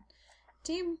going on.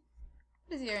 Team,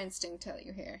 what does your instinct tell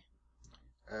you here?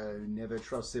 Never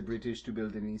trust the British to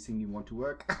build anything you want to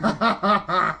work.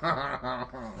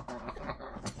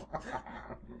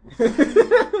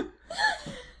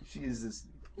 She is this.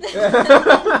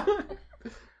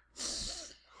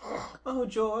 Oh,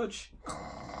 George.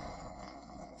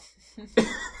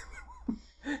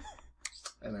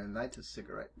 And I light a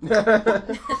cigarette.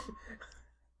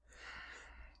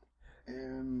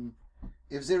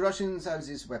 If the Russians have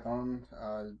this weapon,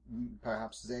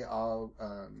 perhaps they are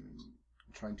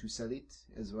trying to sell it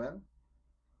as well.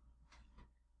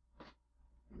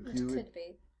 It could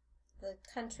be. The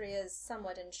country is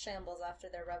somewhat in shambles after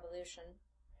their revolution.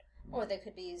 Or they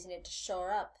could be using it to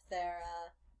shore up their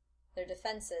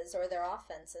defenses or their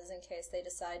offenses in case they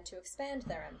decide to expand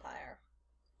their empire.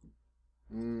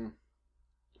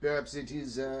 Perhaps it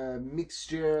is a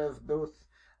mixture of both,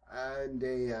 and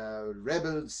a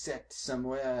rebel sect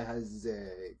somewhere has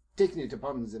taken it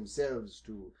upon themselves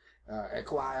to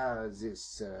acquire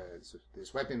this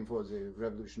weapon for the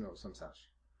revolution or some such.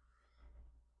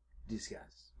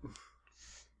 Disguise.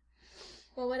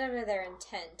 Well, whatever their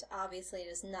intent, obviously it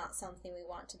is not something we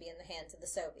want to be in the hands of the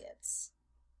Soviets.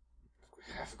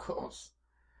 Of course.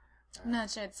 I'm not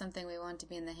sure it's something we want to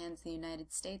be in the hands of the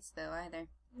United States, though, either.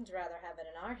 I'd rather have it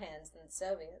in our hands than the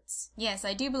Soviets. Yes,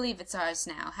 I do believe it's ours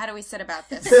now. How do we set about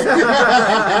this? It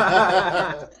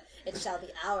shall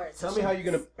be ours. Tell me how you're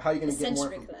gonna The get more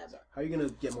Century information. Club. How are you gonna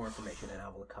get more information, and I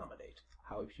will accommodate.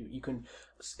 How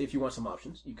if you want some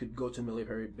options, you could go to a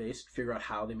military base, figure out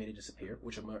how they made it disappear,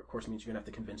 which of course means you're gonna have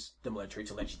to convince the military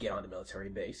to let you get on the military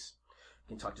base.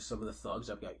 You can talk to some of the thugs.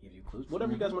 I've got to give you clues.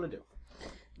 Whatever you guys want to do.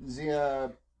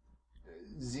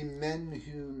 The men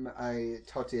whom I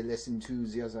taught a lesson to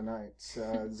the other night,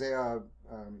 they are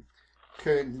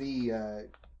currently,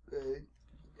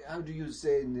 how do you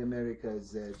say in America,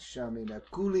 that charming,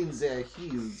 cooling their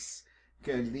heels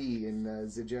currently in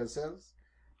the jail cells.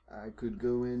 I could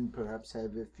go in, perhaps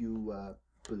have a few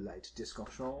polite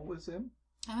discussions with them.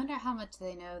 I wonder how much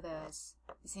they know those.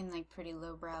 They seem like pretty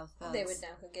lowbrow thugs. They would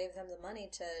know who gave them the money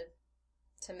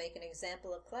to make an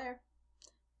example of Claire.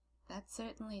 That's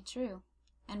certainly true.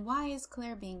 And why is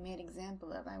Claire being made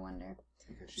example of, I wonder?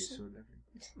 Because she's so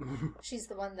lovely. She's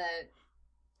the one that...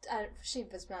 she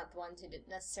was not the one who didn't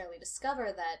necessarily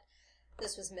discover that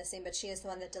this was missing, but she is the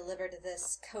one that delivered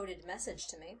this coded message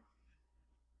to me.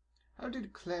 How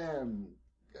did Claire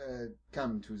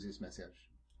come to this message?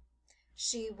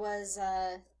 She was,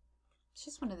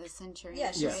 She's one of the Century.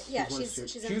 Yeah, She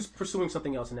was pursuing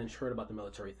something else and then heard about the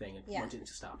military thing and wanted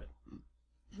to stop it.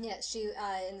 Yeah, she,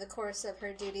 in the course of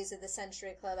her duties at the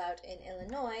Century Club out in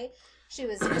Illinois, she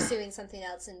was pursuing something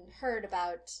else and heard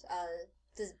about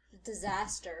the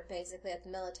disaster, basically, at the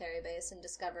military base and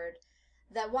discovered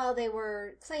that while they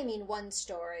were claiming one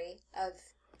story of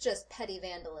just petty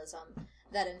vandalism,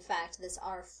 that in fact this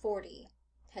R-40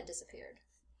 had disappeared.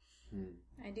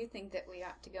 I do think that we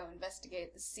ought to go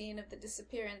investigate the scene of the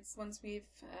disappearance once we've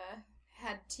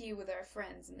had tea with our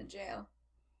friends in the jail.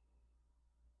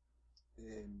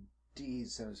 Tea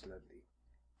sounds lovely.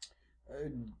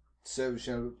 So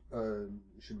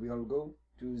should we all go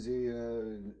to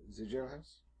the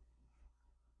jailhouse?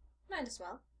 Might as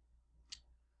well.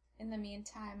 In the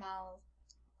meantime, I'll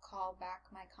call back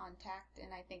my contact,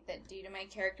 and I think that due to my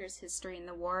character's history in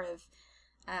the war of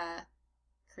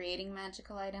creating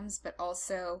magical items, but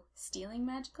also stealing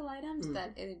magical items,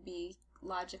 that it would be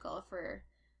logical for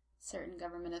certain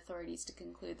government authorities to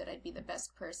conclude that I'd be the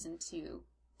best person to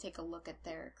take a look at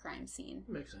their crime scene.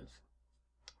 Makes sense.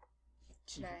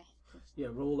 Should I? Yeah,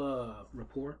 roll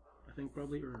rapport, I think,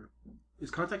 probably. Or is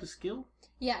contact a skill?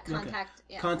 Yeah, contact.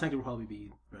 Okay. Yeah. Contact would probably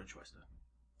be a better choice, though.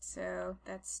 So,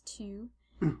 that's 2.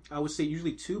 I would say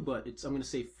usually 2, but I'm going to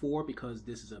say 4 because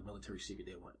this is a military secret.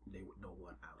 They would know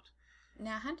one out.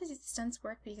 Now, how does its stunts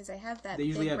work? Because I have that They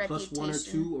usually big add plus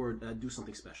reputation. 1 or 2 or do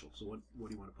something special. So what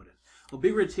do you want to put in? Well,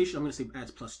 big reputation, I'm going to say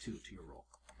adds plus 2 to your roll.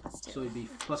 Plus 2. So it'd be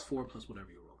plus 4 plus whatever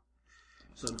you roll.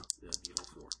 So no, it'd be all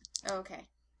 4. Oh, okay.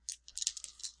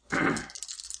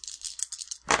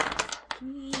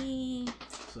 3.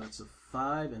 So that's a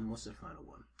 5, and what's the final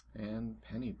one? And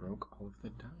Penny broke all of the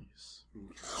dice.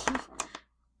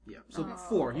 Yeah. So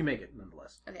 4, you make it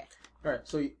nonetheless. Okay. All right.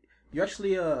 So you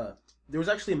actually there was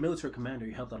actually a military commander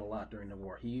you helped out a lot during the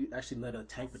war. He actually led a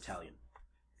tank battalion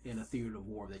in a theater of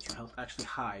war that you helped actually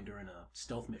hide during a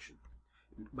stealth mission.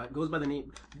 But goes by the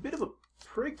name, a bit of a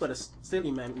prick, but a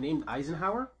stately man named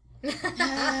Eisenhower.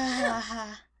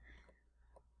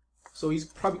 So he's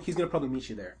gonna probably meet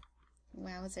you there.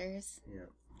 Wowzers. Yeah.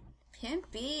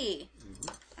 Pimpy.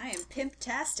 I am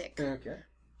pimptastic. Okay.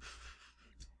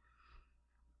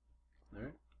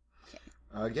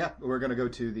 All right. Yeah, we're gonna go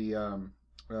to the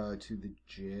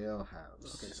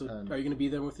jailhouse. Okay. So are you gonna be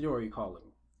there with you, or are you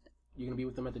calling? You gonna be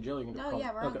with them at the jail? Or are you gonna Oh, call?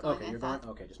 yeah, we're all okay. going, Okay, I you're thought.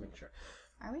 going. Okay, just making sure.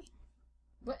 Are we?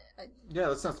 What? Yeah,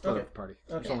 let's not split Okay. up the party.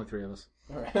 Okay. There's only 3 of us.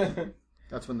 All right.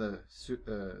 That's when the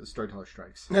storyteller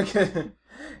strikes. Okay.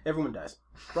 Everyone dies.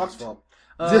 Brock's fault.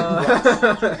 All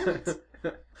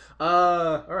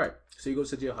right. So you go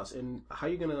to the jailhouse, and how are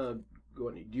you gonna go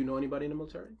in? Do you know anybody in the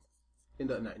military? In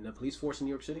the police force in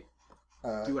New York City?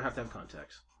 You would have to have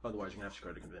contacts. Otherwise, you're gonna have to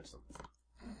try to convince them.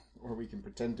 Or we can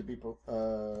pretend to be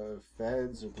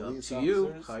feds or Up police to officers.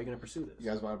 you. How are you gonna pursue this? You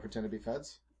guys want to pretend to be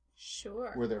feds?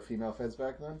 Sure. Were there female feds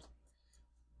back then?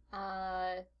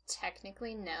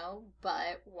 Technically no,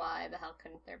 but why the hell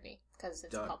couldn't there be? Because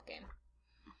it's Done. a pulp game.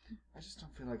 I just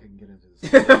don't feel like I can get into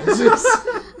this.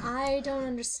 I don't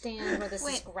understand where this is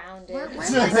Wait, grounded. We're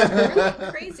like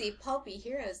really crazy pulpy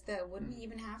heroes, though. Would we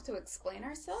even have to explain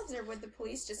ourselves, or would the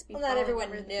police just be? Well, not following everyone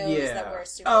over knows the- Yeah. that we're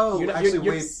super. Oh, You're not- actually,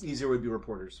 you're- way easier would be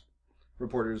reporters.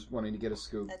 Reporters wanting to get a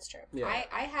scoop. That's true. Yeah.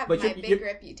 I have But my you're- big you're-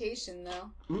 reputation,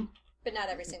 though. But not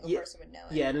every single Yeah. person would know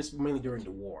it. Yeah, and it's mainly during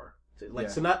the war.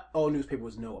 So not all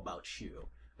newspapers know about you,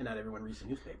 and not everyone reads the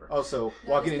newspaper. Also, That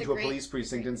walking was the into a great- police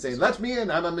precinct great and saying, mystery. "Let me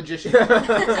in! I'm a magician."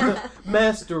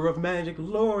 Master of magic,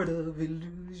 lord of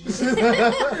illusion.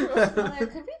 Well,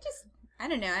 could we just? I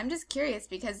don't know. I'm just curious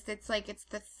because it's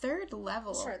the third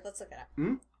level Sure, let's look it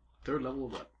up. Third level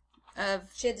of what? of.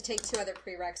 She had to take 2 other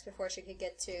prereqs before she could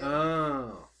get to.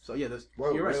 Oh, so yeah,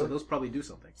 Whoa, you're right. So really? those probably do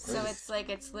something. So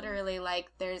it's literally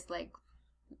there's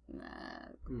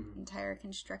entire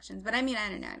constructions. But I mean, I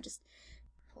don't know. I'm just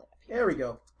pull it up here. There we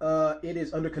go. It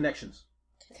is under connections.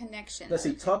 Connection. Let's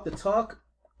see. Talk the talk.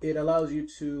 It allows you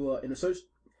to in a search.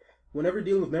 Whenever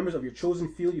dealing with members of your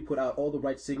chosen field, you put out all the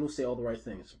right signals, say all the right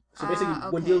things. So basically,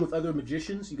 when okay. dealing with other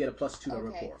magicians, you get a +2 to Okay,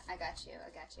 rapport. I got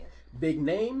you. Big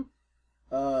name.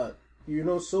 You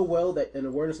know so well that an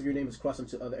awareness of your name has crossed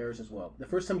into other areas as well. The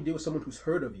first time you deal with someone who's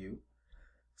heard of you,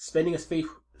 spending a fate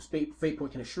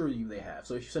point can assure you they have.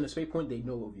 So if you send a fate point, they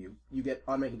know of you. You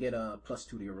automatically get a +2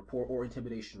 to your rapport or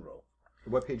intimidation roll.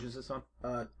 What page is this on?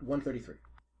 133.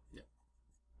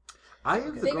 I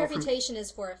have the Big girl from... reputation is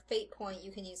for a fate point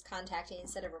you can use contacting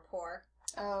instead of rapport.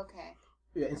 Oh, okay.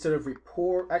 Yeah, instead of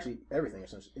rapport, actually everything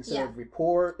essentially. Instead Yeah. of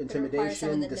rapport, requires someone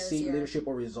intimidation, that knows deceit, your- leadership,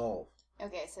 or resolve.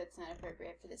 Okay, so it's not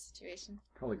appropriate for this situation.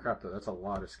 Holy crap, though. That's a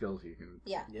lot of skills you can...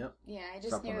 Yeah. Yep. Yeah, I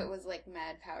just Supplement. knew it was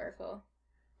mad powerful.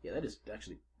 Yeah, that is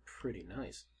actually pretty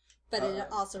nice. But it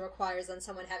also requires then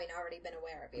someone having already been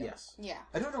aware of you. Yes. Yeah.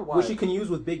 I don't know why. Which you can use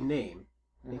with big name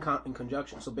in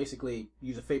conjunction. So basically,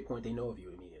 use a fate point, they know of you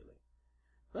immediately.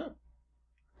 Oh.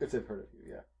 If they've heard of you,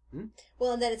 yeah.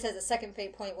 Well, and then it says a second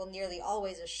fate point will nearly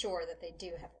always assure that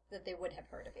they would have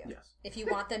heard of you. Yes. If you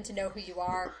want them to know who you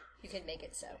are, you can make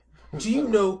it so. Do you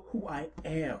know who I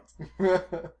am?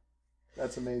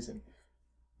 That's amazing.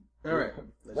 All right.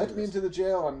 Let me into the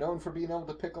jail. I'm known for being able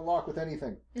to pick a lock with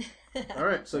anything. All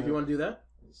right. So if you want to do that,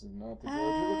 This is not the jail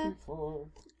you're looking for.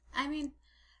 I mean,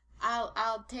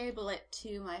 I'll table it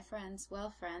to my friends.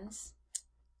 Well, friends,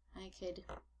 I could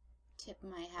tip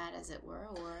my hat, as it were,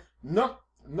 or No,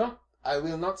 I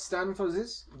will not stand for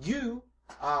this. You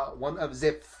are one of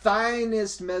the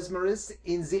finest mesmerists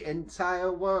in the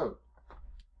entire world.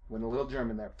 Went a little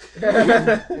German there.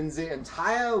 In the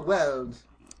entire world.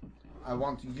 I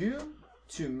want you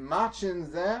to march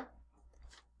in there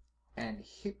and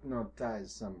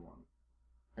hypnotize someone.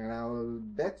 And I will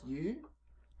bet you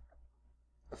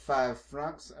 5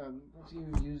 francs, what do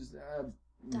you use,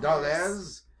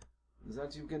 dollars,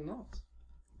 that you cannot.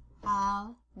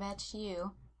 I'll bet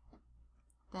you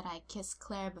that I kiss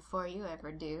Claire before you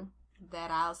ever do,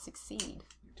 that I'll succeed.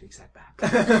 You takes that back.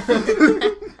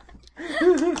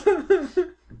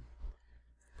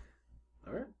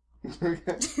 all right.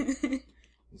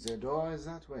 The door is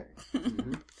that way.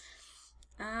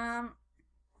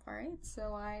 Alright,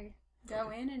 so I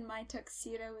go in my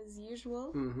tuxedo as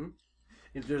usual. Mm-hmm.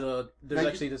 If there's Now,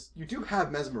 actually this. You do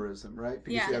have mesmerism, right?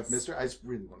 Because Yeah. you have Mr. I just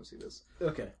really want to see this.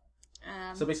 Okay.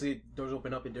 So basically, doors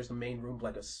open up and there's the main room,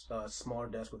 like a smaller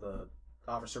desk with a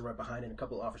officer right behind, and a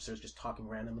couple of officers just talking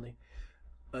randomly.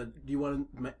 Do you want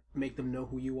to make them know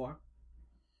who you are?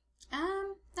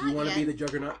 Not Do you want yet. to be the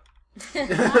Juggernaut?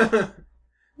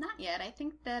 Not yet. I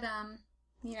think that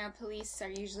police are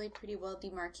usually pretty well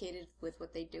demarcated with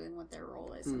what they do and what their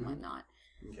role is and whatnot.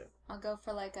 Okay. I'll go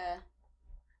for like a,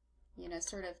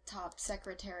 sort of top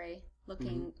secretary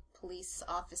looking police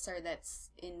officer that's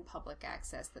in public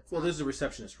access. That's Well, not... this is a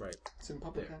receptionist, right? It's in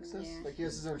public access. Yeah. Like he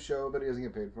has his own show, but he doesn't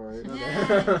get paid for it.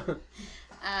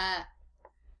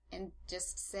 And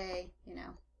just say,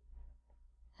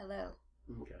 hello.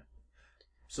 Okay.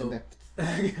 So,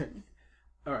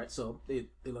 all right. So they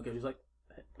look at you like,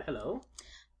 "Hello."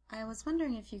 I was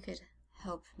wondering if you could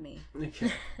help me.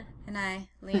 Okay. And I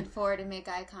lean forward and make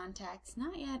eye contact.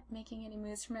 Not yet making any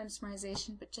moves for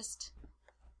mesmerization, but just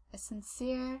a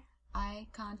sincere eye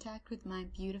contact with my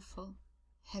beautiful,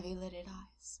 heavy-lidded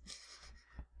eyes.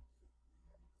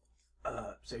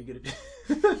 So you're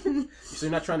gonna. So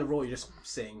you're not trying to roll. You're just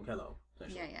saying hello.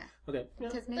 Yeah. Okay.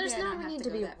 Because maybe There's I no don't have need to to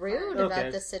go be that rude far. Okay.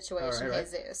 about this situation, All right.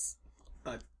 Jesus.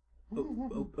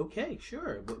 Okay,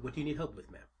 sure. What do you need help with,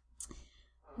 ma'am?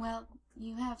 Well,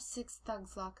 you have 6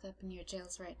 thugs locked up in your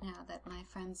jails right now that my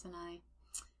friends and I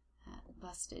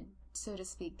busted, so to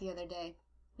speak, the other day.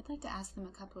 We'd like to ask them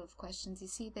a couple of questions. You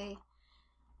see, they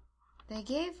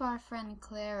gave our friend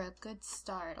Claire a good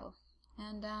startle,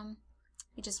 and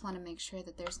we just want to make sure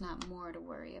that there's not more to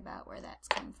worry about where that's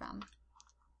come from.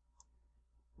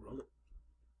 Roll it.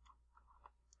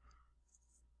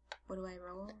 What do I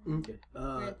roll? Okay.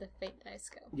 Where'd the fate dice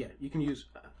go? Yeah, you can use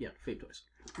fate dice.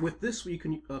 With this, you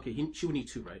can she would need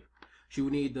 2, right? She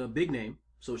would need the big name,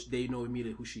 so they know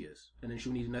immediately who she is, and then she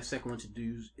would need the next second one to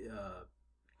do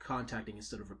contacting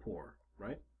instead of rapport,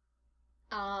 right?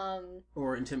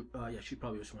 Or she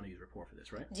probably just want to use rapport for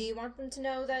this, right? Do you want them to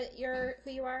know that you're who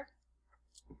you are?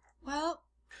 Well,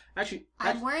 Actually,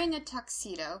 I'm wearing a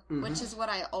tuxedo, which is what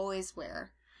I always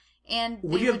wear. And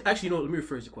let me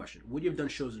rephrase the question. Would you have done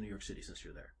shows in New York City since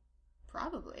you're there?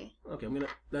 Probably. Okay, I'm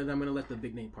gonna let the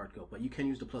big name part go, but you can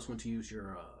use the +1 to use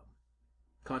your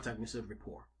contact instead of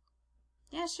rapport.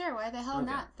 Yeah, sure. Why the hell Okay.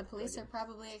 not? The police are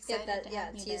probably excited to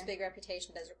have me to there. use big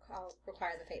reputation does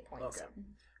require the fate points. Okay.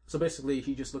 So basically,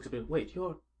 he just looks up and wait,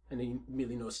 and then he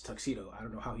immediately noticed tuxedo. I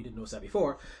don't know how he didn't notice that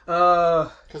before.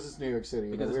 Because it's New York City.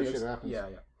 Because Weird it's shit happens. Yeah.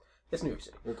 It's New York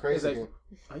City. We're crazy. It's like,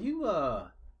 are you,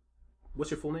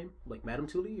 what's your full name? Like Madame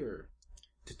Tully or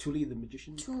Tully the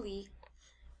Magician? Tully,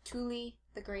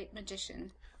 the great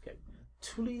magician. Okay.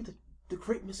 Tully the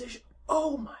Great Magician.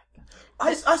 Oh my god.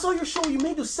 I saw your show. You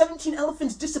made those 17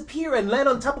 elephants disappear and land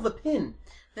on top of a pin.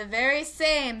 The very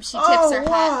same. She tips her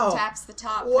hat, taps the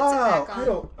top, puts it back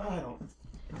on. I don't.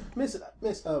 Miss,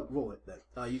 roll it then.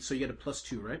 So you get a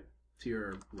 +2, right? To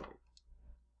your roll.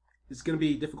 It's going to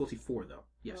be difficulty 4, though.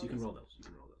 Yes, you can roll those.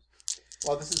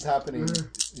 While this is happening,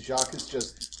 Jacques is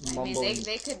just I mumbling. mean,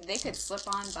 they could slip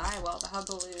on by while the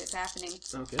hullabaloo is happening.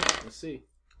 Okay, let's see.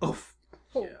 Oh,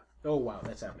 yeah. Oh, wow,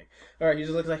 that's happening. All right, he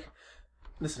just looks like,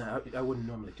 listen, I wouldn't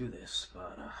normally do this,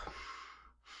 but,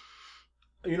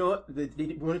 you know what?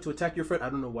 They wanted to attack your friend. I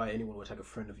don't know why anyone would attack a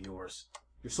friend of yours.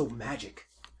 You're so magic.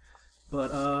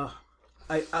 But,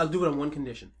 I'll do it on one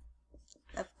condition.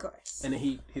 Of course. And then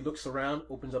he looks around,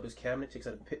 opens up his cabinet, takes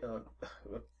out a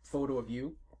photo of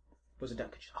you, puts it down.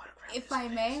 Could you autograph If this, I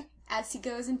please? may, as he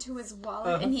goes into his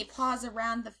wallet and he paws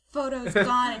around, the photo's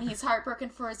gone and he's heartbroken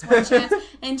for his one chance.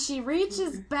 And she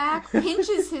reaches back,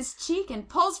 pinches his cheek, and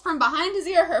pulls from behind his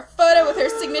ear her photo with her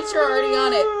signature already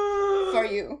on it for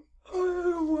you.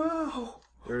 Oh, wow.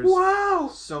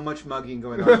 There's so much mugging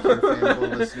going on here,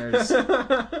 fanboy listeners.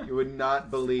 You would not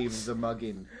believe the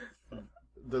mugging.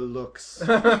 The looks.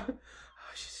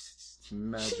 She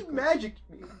magic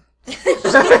me.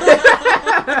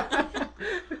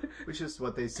 Which is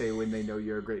what they say when they know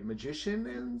you're a great magician,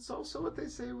 and it's also what they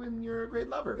say when you're a great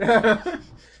lover.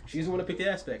 She's the one to pick the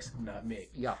aspects, not me.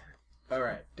 Yeah. All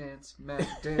right. Dance, magic,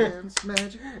 dance,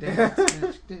 magic,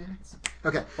 magic, dance.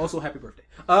 Okay. Also, happy birthday.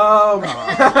 Oh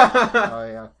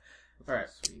yeah. All right.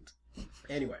 Sweet.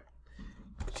 Anyway,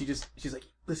 she's like,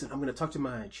 listen, I'm gonna talk to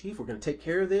my chief. We're gonna take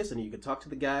care of this, and you can talk to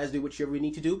the guys, do whatever you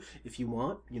need to do. If you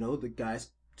want, the guys,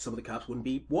 some of the cops wouldn't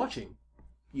be watching.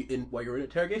 While you're in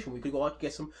interrogation, we could go out and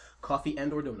get some coffee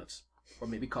and/or donuts, or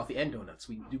maybe coffee and donuts.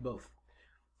 We do both.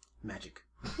 Magic.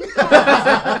 You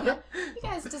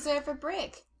guys deserve a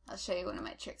break. I'll show you one of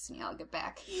my tricks when y'all get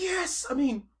back. Yes, I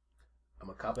mean, I'm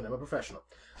a cop and I'm a professional.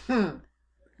 And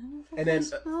then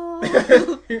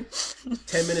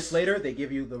 10 minutes later, they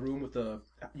give you the room with the.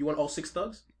 You want all 6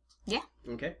 thugs? Yeah.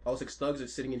 Okay. All 6 thugs are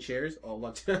sitting in chairs, all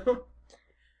locked down,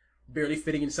 barely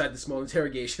fitting inside the small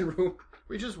interrogation room.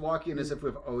 We just walk in as if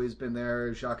we've always been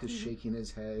there. Jacques is shaking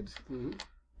his head. Mm-hmm.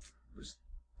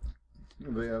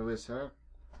 With her.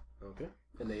 Okay.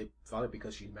 And they thought it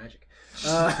because she's magic.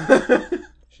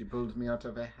 She pulled me out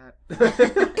of a hat.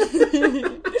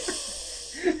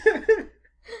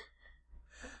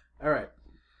 All right.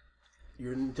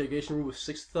 You're in an interrogation room with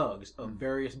 6 thugs of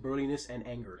various burliness and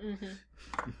anger.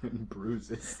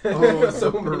 Bruises. Oh, so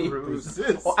many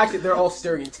bruises. Oh, actually, they're all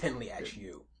staring intently at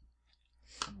you.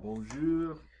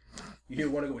 Bonjour. You hear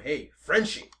one go, "Hey,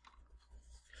 Frenchie,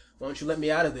 why don't you let me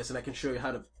out of this and I can show you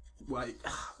how to..." Why?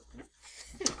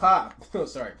 Oh,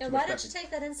 sorry. And why don't you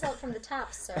take that insult from the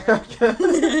top, sir? And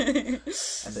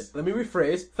then, let me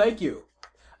rephrase. Thank you.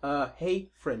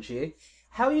 Hey, Frenchie.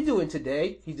 How you doing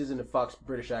today? He does in a Fox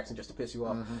British accent just to piss you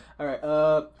off. Mm-hmm. All right.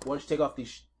 Why don't you take off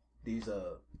these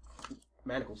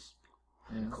manacles?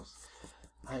 Manacles.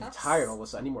 I'm tired all of a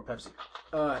sudden. I need more Pepsi.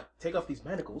 Take off these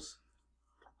manacles.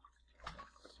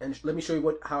 And let me show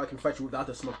you how I can fight you without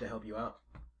the smoke to help you out.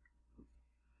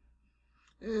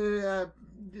 The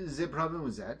problem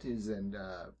with that is, and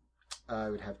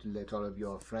I would have to let all of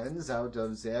your friends out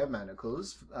of their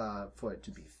manacles for it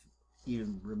to be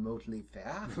even remotely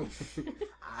fair.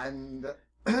 And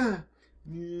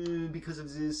because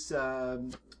of this,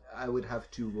 I would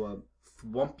have to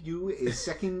thwomp you a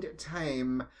second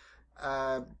time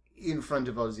in front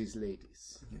of all these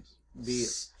ladies. Be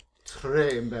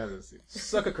très embarrassing.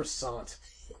 Suck a croissant.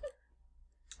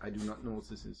 I do not know what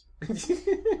this is.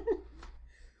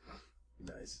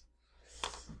 Nice.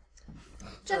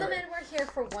 Gentlemen, we're here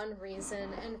for one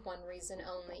reason and one reason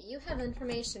only. You have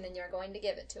information and you're going to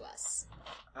give it to us.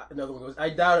 Another one goes, "I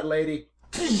doubt it, lady."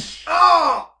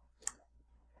 Oh!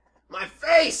 My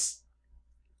face!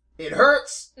 It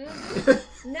hurts!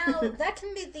 Now, that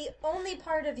can be the only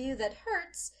part of you that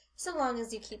hurts, so long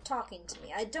as you keep talking to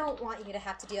me. I don't want you to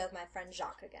have to deal with my friend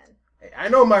Jacques again. Hey, I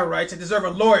know my rights. I deserve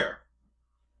a lawyer.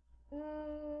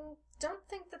 Don't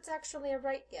think that's actually a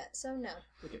right yet, so no.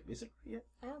 Okay, is it yet?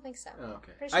 I don't think so. Oh,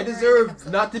 okay. Pretty sure I we're deserve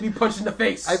in not to be punched in the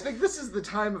face. I think this is the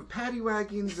time of paddy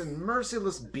waggings and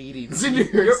merciless beatings in New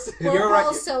York City. We're right.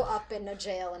 also up in a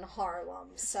jail in Harlem,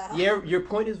 so... Yeah, your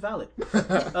point is valid.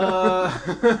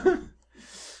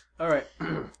 All right.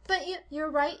 But you're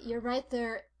right. You're right.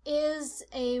 There is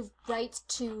a right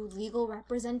to legal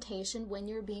representation when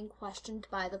you're being questioned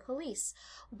by the police.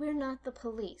 We're not the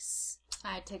police.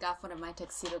 I take off one of my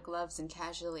tuxedo gloves and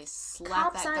casually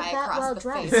slap Cops that aren't guy that across well the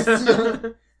dressed.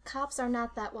 face. Cops are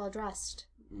not that well dressed.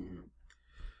 Mm-hmm.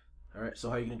 All right, so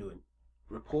how are you going to do it?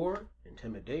 Rapport?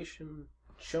 Intimidation?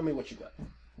 Show me what you got.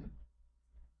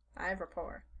 I have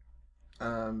rapport.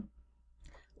 Yeah,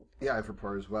 I have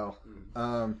rapport as well.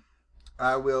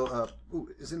 I will,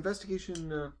 is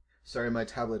investigation, sorry, my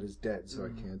tablet is dead, so I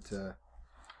can't,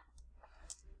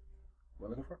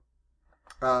 What looking for?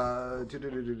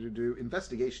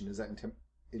 Investigation, is that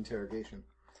interrogation?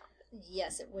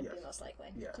 Yes, it would be most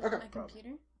likely. Yeah. Close my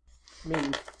computer. I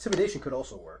mean, intimidation could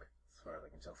also work, as far as I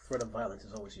can tell. Threat of violence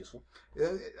is always useful.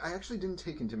 I actually didn't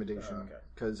take intimidation,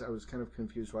 because I was kind of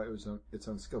confused why it's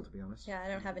on skill, to be honest. Yeah, I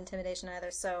don't have intimidation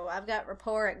either, so I've got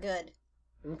rapport at good.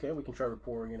 Okay, we can try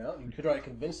rapporting it out. You could try to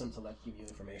convince them to give you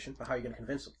information, but how are you going to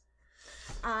convince them?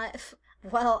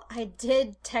 Well, I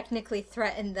did technically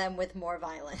threaten them with more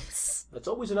violence. That's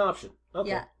always an option. Okay.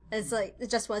 Yeah, it's like, it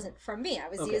just wasn't from me. I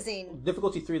was using...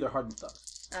 Difficulty 3, they're hardened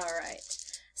thugs. Alright.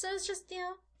 So it's just,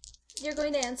 you're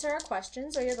going to answer our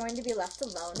questions, or you're going to be left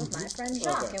alone with my friend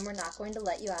Jacques, and we're not going to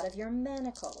let you out of your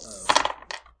manacles.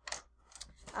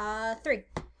 3.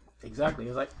 Exactly.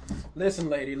 It's like, listen,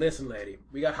 lady.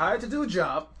 We got hired to do a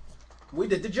job. We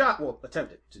did the job. Well,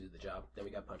 attempted to do the job. Then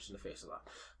we got punched in the face a lot.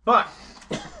 But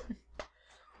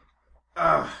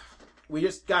we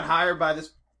just got hired by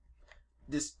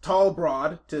this tall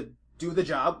broad to do the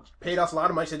job. Paid us a lot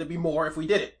of money. Said there'd be more if we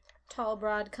did it. Tall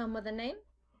broad come with a name?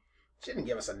 She didn't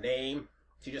give us a name.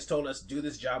 She just told us do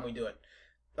this job and we do it.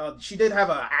 She did have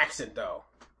an accent though.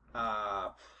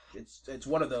 It's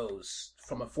one of those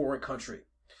from a foreign country.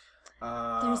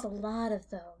 There's a lot of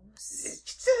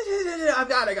those. I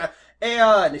got.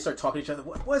 And they start talking to each other.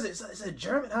 What was it? Is it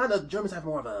German? Huh? The Germans have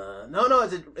more of a. No.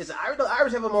 It's Irish. The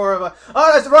Irish have a more of a.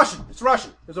 Oh, it's Russian. It's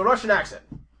Russian. There's a Russian accent.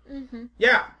 Mm-hmm.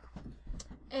 Yeah.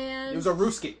 And it was a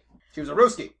Ruski. She was a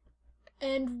Ruski.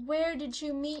 And where did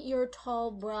you meet your tall,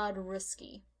 broad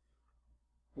Ruski?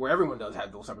 Where everyone does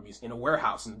have those type of music, in a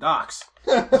warehouse in the docks.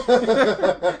 That's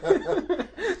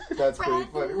pretty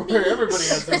funny. Where everybody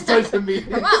has those types of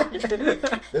meetings.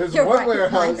 There's You're one right,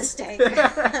 warehouse. my mistake.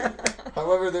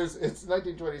 However, it's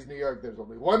 1920s New York. There's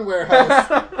only one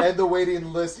warehouse, and the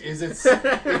waiting list is it's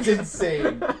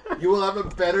insane. You will have a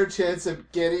better chance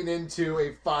of getting into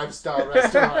a 5-star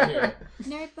restaurant here.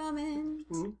 Nerd moment.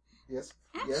 Yes.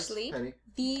 Actually, yes, Penny.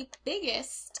 the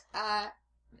biggest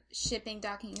shipping,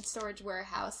 docking, and storage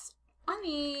warehouse on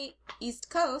the East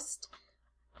Coast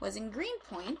was in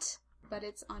Greenpoint, but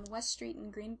it's on West Street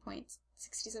in Greenpoint,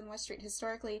 67 West Street.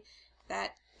 Historically,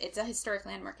 it's a historic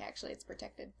landmark, actually. It's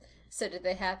protected. So did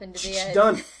they happen to be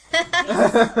Done.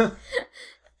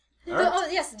 Oh,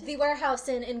 yes, the warehouse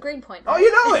in Greenpoint. Oh,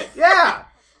 you know it. Yeah.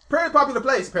 Very popular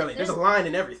place, apparently. There's a line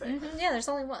and everything. Mm-hmm, yeah, there's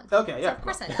only one. Okay, yeah. So of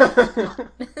course I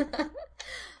know.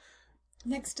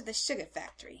 Next to the sugar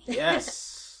factory.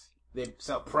 Yes. They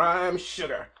sell prime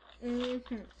sugar.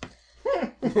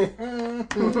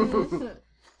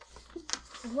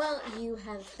 Well, you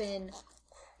have been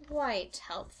quite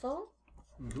helpful,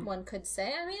 one could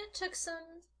say. I mean, it took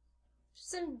some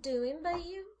doing, but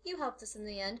you helped us in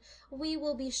the end. We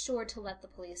will be sure to let the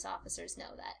police officers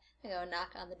know that. I go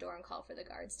knock on the door and call for the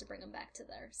guards to bring them back to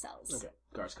their cells. Okay,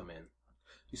 guards come in.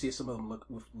 You see some of them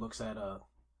looks at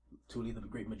Thule, the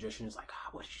great magician, is like,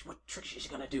 what trick is she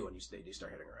gonna do? And they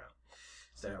start heading around,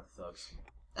 setting out the thugs.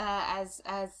 As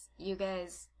you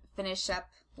guys finish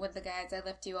up with the guides, I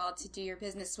left you all to do your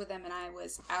business with them, and I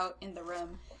was out in the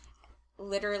room,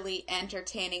 literally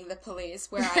entertaining the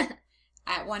police, where I,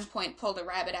 at one point, pulled a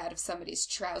rabbit out of somebody's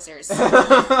trousers.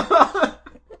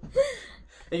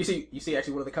 And you see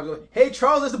actually one of the cops go, "Hey,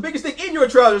 Charles, that's the biggest thing in your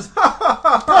trousers."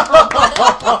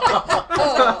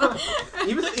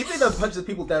 Even a bunch of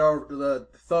people that are the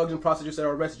thugs and prostitutes that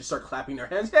are arrested just start clapping their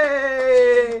hands,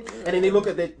 "Hey!" And then they look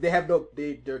at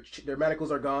their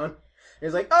manacles are gone. And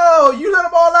it's like, "Oh, you let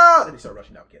them all out!" And they start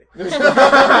rushing out. Kidding. Fuck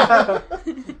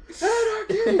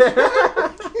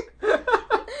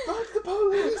the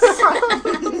police!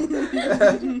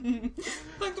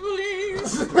 Fuck the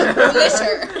police!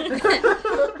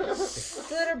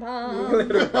 Glitter bomb.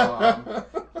 Glitter bomb.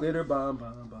 Glitter bomb,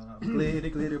 bomb, bomb. Glitter,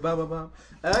 glitter, bomb, bomb, bomb.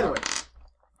 Anyway.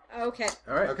 Okay.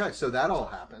 All right. Okay, so that all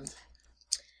happened.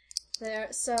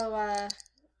 We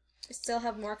still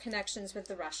have more connections with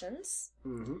the Russians.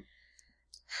 Mm-hmm.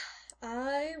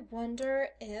 I wonder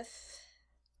if...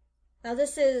 Now,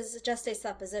 this is just a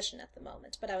supposition at the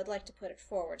moment, but I would like to put it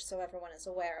forward so everyone is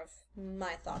aware of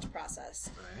my thought process.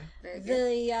 Right.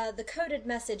 The coded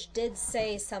message did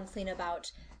say something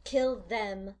about kill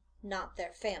them, not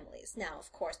their families. Now,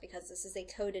 of course, because this is a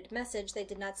coded message, they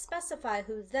did not specify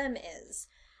who them is.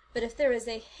 But if there is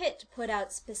a hit put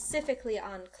out specifically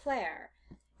on Claire,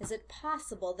 is it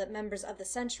possible that members of the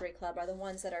Century Club are the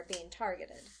ones that are being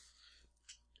targeted?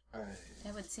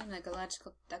 That would seem like a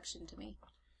logical deduction to me.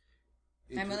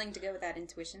 I'm willing to go with that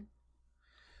intuition.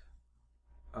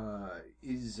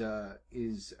 Is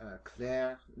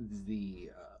Claire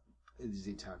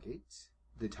the target?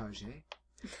 The target?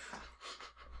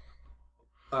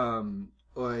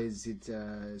 Or is it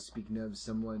speaking of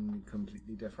someone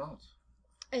completely different?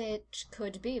 It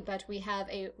could be, but we have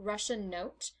a Russian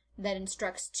note that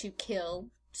instructs to kill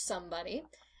somebody,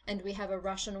 and we have a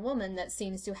Russian woman that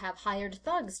seems to have hired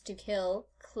thugs to kill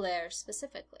Claire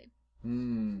specifically.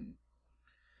 Well,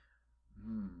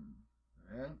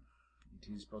 it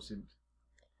is possible.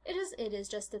 It is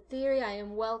just a theory. I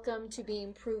am welcome to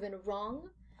being proven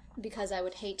wrong, because I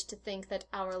would hate to think that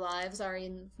our lives are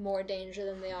in more danger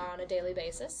than they are on a daily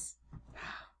basis.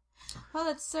 Well,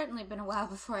 it's certainly been a while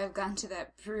before I've gone to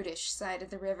that brutish side of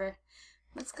the river.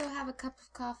 Let's go have a cup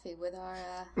of coffee with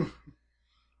our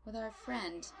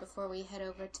friend before we head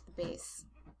over to the base.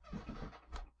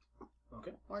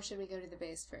 Okay. Or should we go to the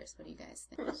base first? What do you guys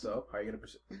think? So, how are you gonna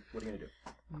what are you gonna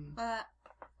do?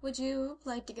 Would you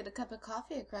like to get a cup of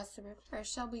coffee across the river, or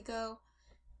shall we go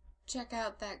check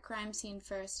out that crime scene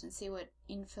first and see what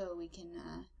info we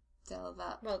can delve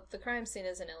up? Well, the crime scene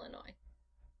is in Illinois.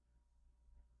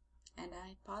 And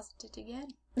I paused it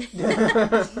again.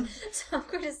 So I'm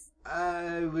going to...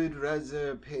 I would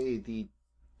rather pay the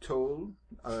toll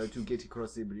to get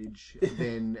across the bridge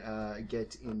than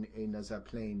get in another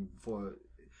plane. For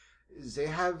they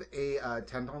have a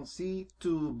tendency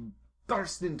to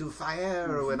burst into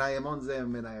fire when I am on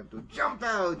them, and I have to jump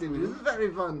out. And it's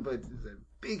very fun, but it's a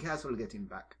big hassle getting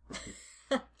back.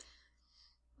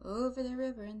 Over the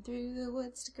river and through the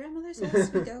woods to grandmother's house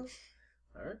we go.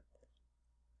 All right.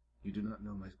 You do not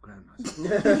know my grandma.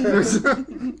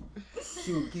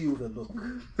 She'll give the look.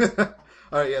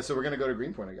 All right, yeah. So we're gonna go to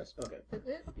Greenpoint, I guess. Okay.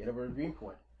 Get over to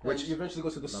Greenpoint. Which you eventually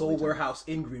go to the Soul Warehouse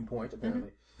in Greenpoint,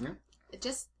 apparently. Yeah.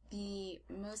 Just the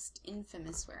most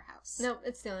infamous warehouse. No,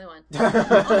 it's the only one.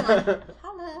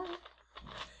 Hello.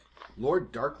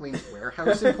 Lord Darkling's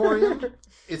Warehouse Emporium?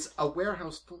 It's a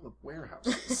warehouse full of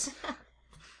warehouses.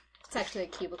 It's actually a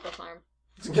cubicle farm.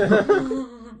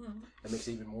 That makes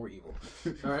it even more evil.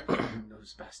 All right.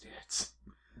 Those bastards.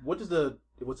 What's it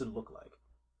look like?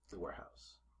 The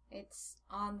warehouse. It's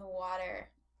on the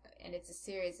water, and it's a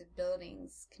series of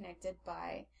buildings connected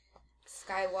by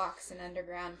skywalks and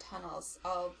underground tunnels,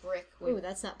 all brick with Ooh,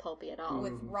 that's not pulpy at all.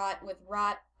 with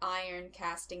wrought iron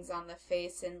castings on the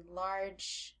face and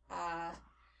large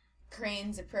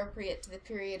cranes appropriate to the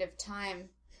period of time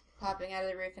popping out of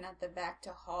the roof and at the back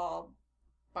to haul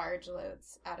barge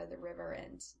loads out of the river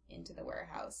and into the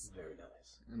warehouse. Very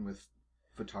nice. And with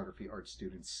photography art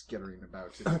students skittering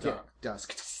about in the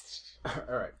dusk.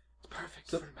 All right. Perfect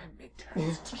So- for my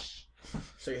midterms.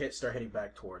 So you start heading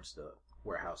back towards the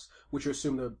warehouse, which you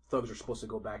assume the thugs are supposed to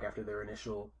go back after their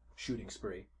initial shooting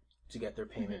spree to get their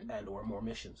payment and or more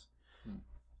missions.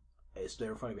 It's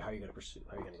there in front of you. How are you going to pursue?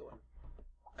 How are you going to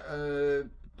go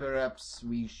in? Perhaps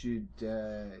we should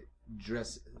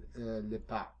dress le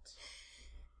part.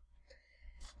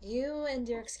 You and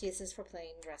your excuses for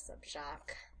playing dress up,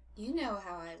 Jacques. You know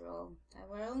how I roll. I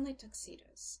wear only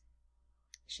tuxedos.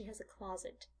 She has a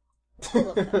closet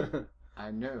full of them.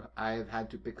 I know. I've had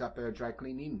to pick up a dry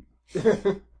cleaning.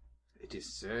 It is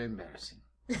so embarrassing.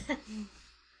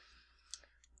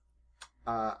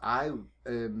 I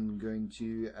am going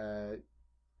to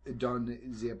don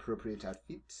the appropriate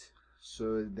outfit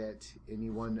so that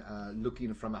anyone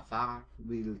looking from afar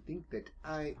will think that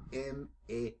I am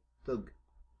a thug.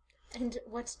 And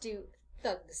what do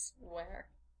thugs wear?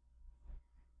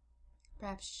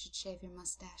 Perhaps you should shave your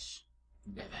mustache.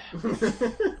 Never.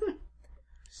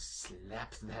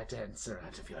 Slap that answer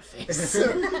out of your face.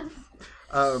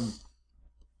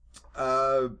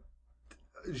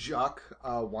 Jacques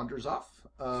wanders off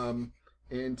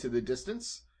into the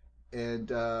distance and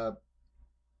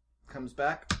comes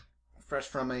back fresh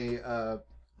from a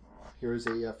here's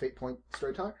a Fate Point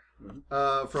storyteller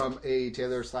from a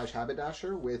tailor /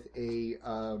 haberdasher with a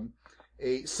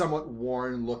somewhat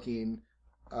worn looking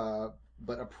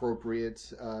but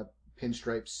appropriate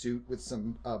pinstripe suit with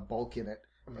some bulk in it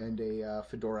and a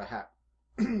fedora hat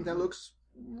that looks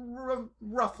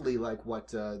roughly like what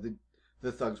the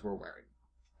thugs were wearing.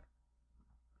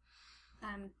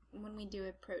 When we do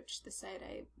approach the site,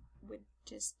 I would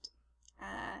just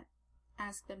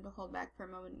ask them to hold back for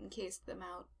a moment and case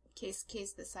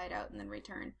the site out, and then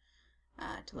return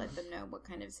to let them know what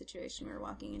kind of situation we're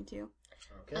walking into.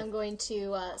 Okay. I'm going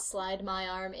to slide my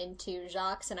arm into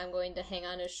Jacques, and I'm going to hang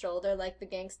on his shoulder like the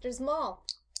gangster's maul.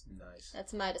 Nice.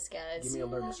 That's my disguise. Give me a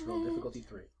alertness roll, difficulty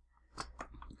 3.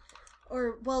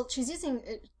 Or, well, she's using...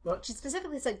 What? She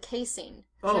specifically said casing.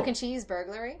 Oh. So can she use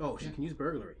burglary? Oh, she can use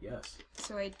burglary. Yes.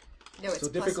 So it's So plus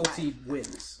difficulty 5.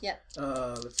 wins. Yep.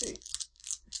 Let's see.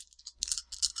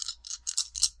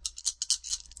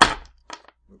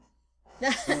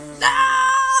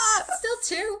 Still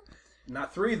 2.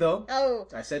 Not 3 though. Oh.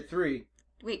 I said 3.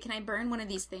 Wait, can I burn one of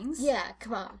these things? Yeah,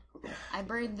 come on. I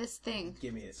burned this thing.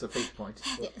 Give me it. It's a Fate Point.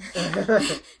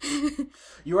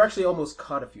 You were actually almost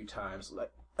caught a few times.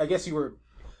 Like, I guess you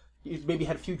maybe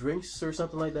had a few drinks or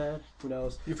something like that. Who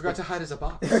knows? You forgot to hide as a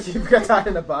box. You forgot to hide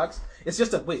in a box. It's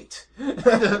just a wait.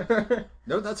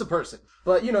 No, that's a person.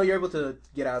 But you're able to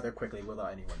get out of there quickly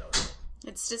without anyone noticing.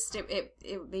 It's just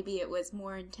maybe it was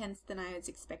more intense than I was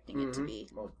expecting it to be.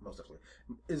 Most definitely.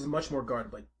 It's much more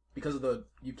guarded, but because of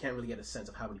you can't really get a sense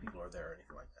of how many people are there or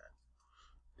anything like that.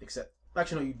 Except,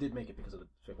 actually, no, you did make it because of the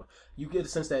fake one. You get a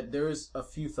sense that there is a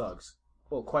few thugs.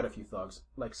 Well, quite a few thugs.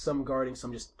 Like, some guarding,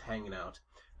 some just hanging out.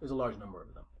 There's a large number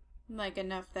of them. Like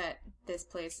enough that this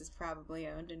place is probably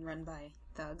owned and run by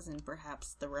thugs and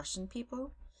perhaps the Russian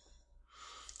people.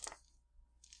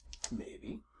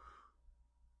 Maybe.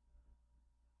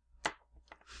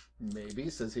 Maybe,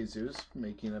 says Jesus,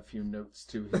 making a few notes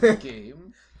to his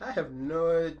game. I have no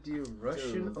idea.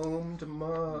 Russian-owned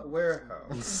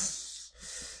warehouse.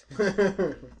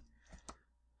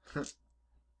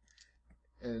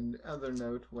 And other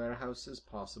note, warehouse is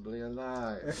possibly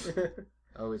alive.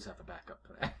 Always have a backup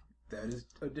plan. That is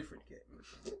a different game.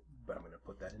 But I'm going to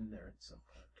put that in there at some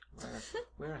point.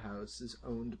 Warehouse is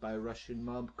owned by Russian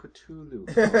mob Cthulhu.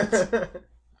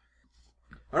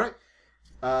 All right.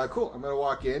 Cool. I'm going to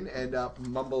walk in and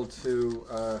mumble to,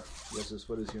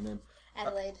 what is your name?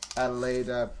 Adelaide.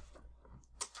 Adelaide,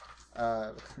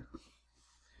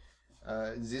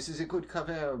 this is a good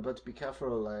cover, but be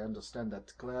careful. I understand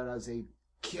that Claire has a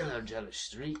killer jealous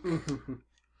streak.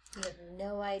 You have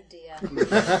no idea.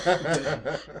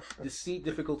 Deceit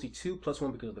difficulty 2 plus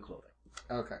 1 because of the clothing.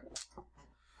 Okay.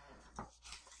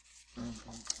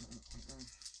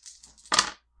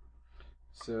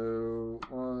 So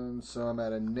I'm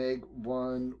at a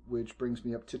 -1, which brings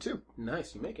me up to 2.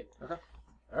 Nice, you make it. Okay.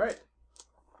 All right.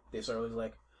 Dave Sarley's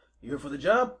like, "You here for the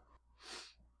job?"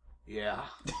 Yeah.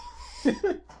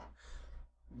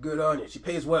 Good on you. She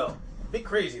pays well. Bit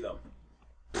crazy though.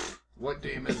 What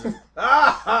team is it?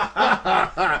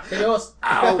 Hey, yours.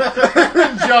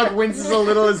 Ow! Jug winces a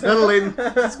little as Hiddling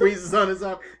squeezes on his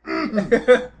arm.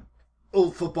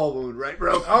 Old football wound, right,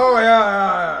 bro? Oh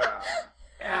yeah.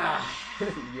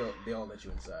 They all let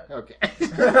you inside. Okay.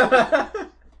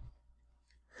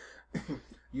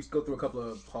 You go through a couple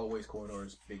of hallways,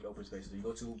 corridors, big open spaces. You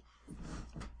go to,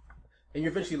 and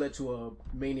you're eventually led to a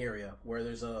main area where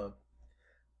there's a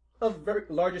very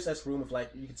largest room of,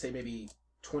 like, you could say maybe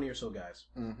 20 or so guys.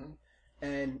 Mm-hmm.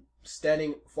 And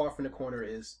standing far from the corner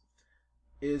is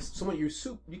someone you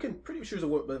can pretty sure is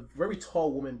a very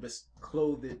tall woman, but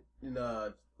clothed in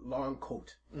a long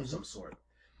coat of some sort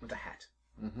with a hat.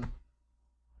 Mm-hmm.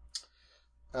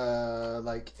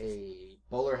 Like a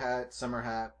bowler hat, summer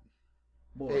hat.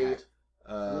 Bowler hat.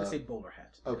 I'm gonna say bowler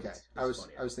hat. Okay, It's I was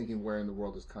funnier. thinking where in the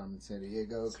world is Carmen San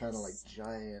Diego? Kind of like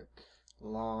giant,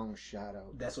 long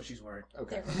shadow. That's what she's wearing.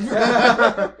 Okay.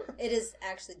 It is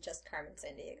actually just Carmen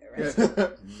San Diego, right?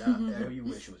 Nah, you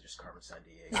wish it was just Carmen San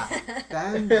Diego.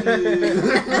 Thank you.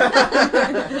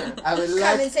 I would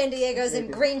Carmen San Diego's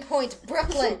in Greenpoint,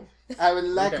 Brooklyn. I would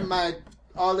like Okay. my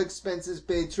all expenses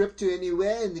paid trip to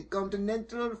anywhere in the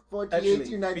continental 48 Actually,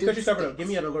 United because you're stubborn, States. give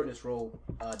me an alertness roll.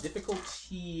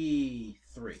 Difficulty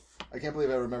 3. I can't believe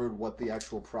I remembered what the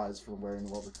actual prize for Where in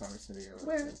the World of Carmen San Diego was.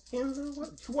 Where in the what?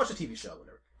 You watch the TV show,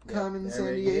 whatever. Carmen There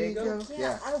San you Diego? go.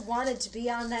 Yeah, I wanted to be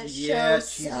on that show Yeah,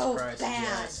 so Jesus Christ, bad.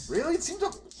 yes. Really? It seemed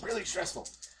really stressful.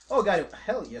 Oh god,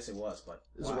 hell yes it was, but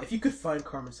Wow. if you could find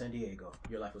Carmen San Diego,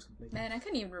 your life was complete. Man, I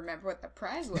couldn't even remember what the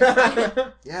prize was.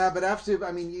 Yeah, but after,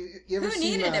 I mean, you ever Who seen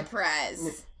needed that? a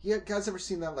prize? You guys ever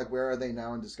seen that, like, Where Are They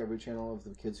Now on Discovery Channel of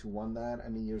the kids who won that? I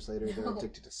mean, years later, they're No.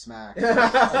 addicted to smack.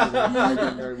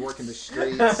 They're working the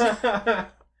streets.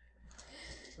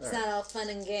 It's not all fun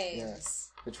and games.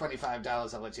 For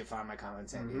 $25, I'll let you find my Carmen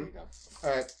San Diego.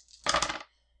 Alright.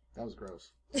 That was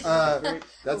gross.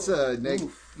 That's a neg.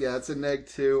 Yeah, that's a neg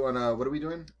 2 on what are we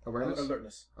doing? Awareness?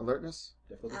 Alertness. Alertness?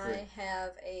 Difficulty I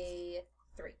have a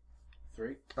 3.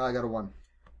 3. I got a 1.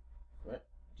 What?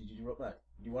 Did you roll that?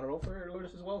 Do you want to roll for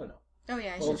alertness as well or no? Oh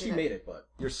yeah, I Well, should she do that. made it, but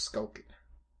You're skulking.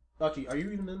 actually, are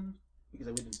you even in? Because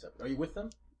we didn't step. Are you with them?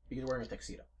 Because you're wearing a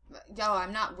tuxedo, Yo,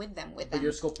 I'm not with them. but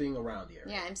you're scoping around the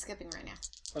area. Yeah, I'm skipping right now.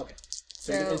 Okay.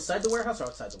 So you're inside the warehouse or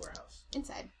outside the warehouse?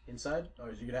 Inside. Inside,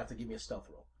 or you're gonna have to give me a stealth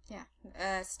roll.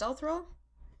 Yeah. Stealth roll?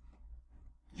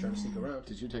 Trying to sneak around.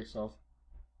 Did you take stealth?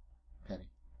 Penny.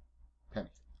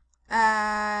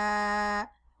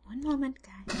 One moment,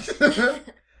 guys.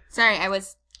 Sorry, I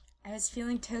was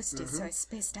feeling toasted, so I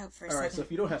spaced out for a All right. second. So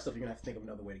if you don't have stuff, you're gonna have to think of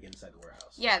another way to get inside the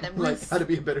warehouse. Yeah, the Like, roof. how to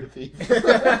be a better thief.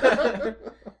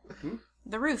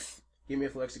 The roof. Give me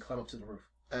athletics to climb up to the roof.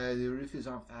 The roof is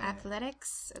on fire.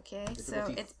 Athletics. Okay, so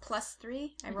Difficulty- it's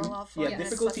 +3. I roll all 4. Yeah, and it's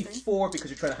difficulty +3. 4 because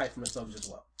you're trying to hide from the subs as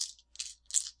well.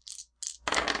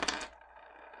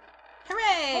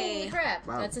 Hooray! Holy crap,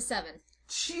 Wow. that's a 7.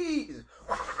 Jeez.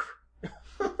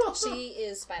 She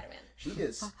is Spider-Man. She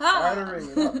is firing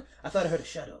it up. I thought I heard a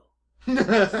shadow.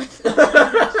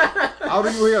 How do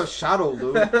you hear a shadow,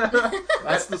 Lou?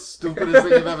 That's the stupidest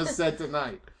thing you've ever said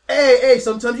tonight. Hey,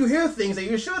 sometimes you hear things that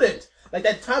you shouldn't. Like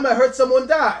that time I heard someone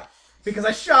die because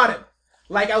I shot him.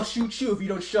 Like I'll shoot you if you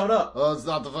don't shut up. Oh, it's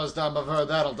not the first time I've heard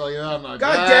that, I'll tell you that much.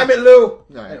 God damn it, Lou! All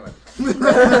right. Anyway.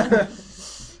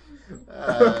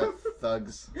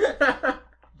 Thugs.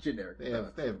 Generic. They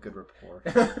have good rapport.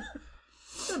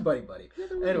 buddy.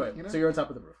 Anyway, you know? so you're on top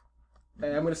of the roof.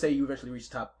 And I'm going to say you eventually reach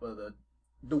the top of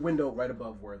the window right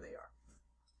above where they are.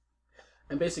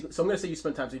 And basically, so I'm going to say you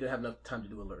spent time, so you didn't have enough time to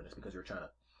do alertness because you were trying to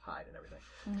hide and everything.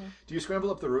 Do you scramble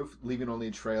up the roof, leaving only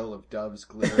a trail of doves,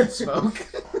 glitter, and smoke?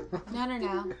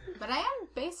 No. But I am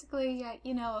basically,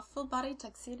 a full-body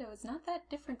tuxedo is not that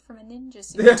different from a ninja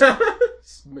suit.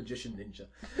 Magician ninja.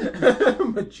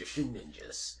 Magician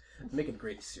ninjas. Making a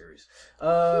great series.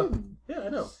 Yeah, I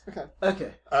know. Okay.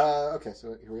 Okay. Okay,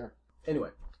 so here we are. Anyway.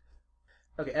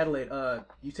 Okay, Adelaide,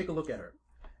 you take a look at her.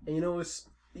 And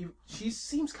she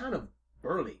seems kind of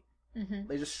burly. Mm-hmm.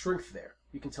 There's a strength there.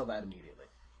 You can tell that immediately.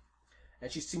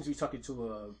 And she seems to be talking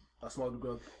to a small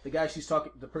girl. The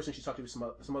person she's talking to is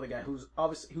some other guy who's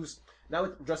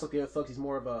not dressed like the other thugs. He's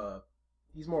more a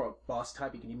boss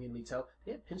type. You can immediately tell.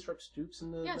 They had pinstripe suits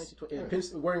in the Yes.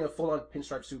 1920s. Wearing a full-on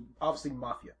pinstripe suit, obviously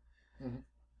mafia. Mm-hmm.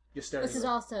 Just staring. This is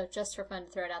also just for fun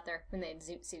to throw it out there when they had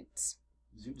zoot suits.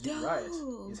 Zoot Riot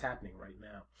is happening right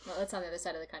now. Well, that's on the other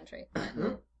side of the country.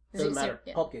 Doesn't Zoot matter. suit,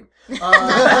 yeah. Pulp game.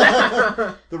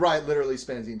 The riot literally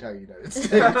spans the entire United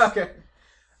States. Okay.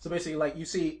 So basically, like, you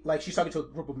see, like, she's talking to a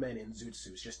group of men in zoot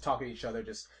suits, just talking to each other,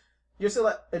 you're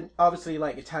still, and obviously,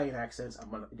 like, Italian accents.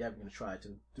 I'm definitely going to try to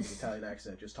do the Italian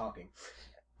accent, just talking.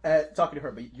 Talking to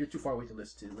her, but you're too far away to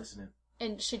listen in.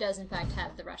 And she does, in fact,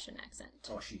 have the Russian accent.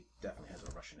 Oh, she definitely has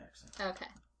a Russian accent.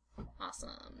 Okay.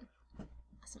 Awesome.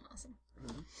 Awesome.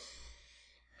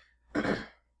 Mm-hmm.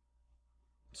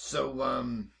 So,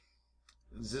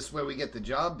 is this where we get the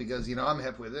job? Because, I'm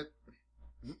hip with it.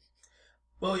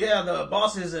 Well, yeah, the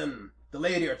bosses and the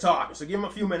lady are talking, so give them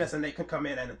a few minutes and they can come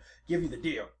in and give you the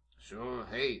deal. Sure.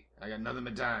 Hey, I got nothing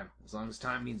but time. As long as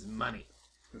time means money.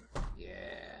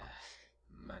 Yeah.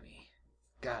 Money.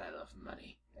 God, I love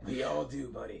money. We all do,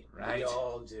 buddy. Right. We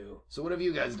all do. So what have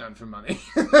you guys done for money?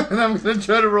 And I'm going to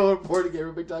try to roll a report and get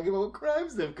everybody talking about what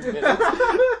crimes they've committed.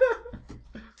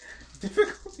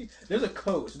 Difficulty. There's a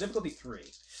code. So difficulty 3.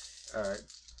 All right.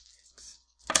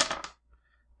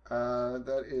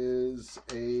 That is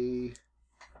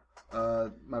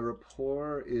my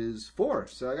rapport is 4,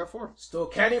 so I got 4. Stole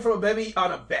candy from a baby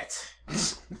on a bet.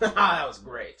 That was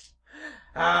great.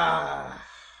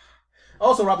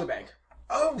 Also robbed the bank.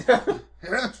 Oh! Tell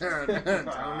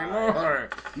me more.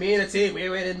 Me and the team, we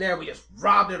went in there, we just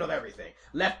robbed it of everything.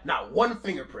 Left not one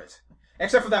fingerprint.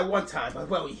 Except for that one time, but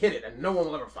well, we hid it and no one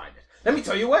will ever find it. Let me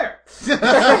tell you where.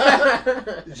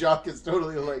 Jacques is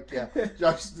totally like, yeah.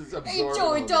 Jacques is absorbed. Hey,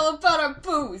 Joey, tell about our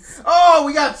booze. Oh,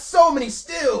 we got so many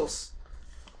stills.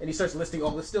 And he starts listing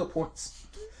all the still points.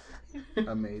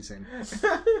 Amazing.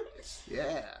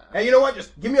 Yeah. Hey, you know what?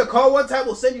 Just give me a call one time.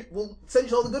 We'll send you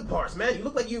all the good parts, man. You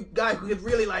look like you guy who could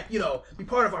really, like, be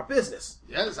part of our business.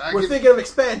 Yes, We're thinking of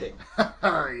expanding.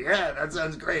 Yeah, that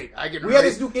sounds great. I can We had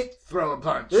this new throw a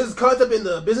punch. This is concept in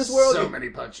the business world. So many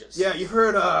punches. Yeah, you've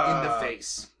heard in the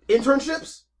face.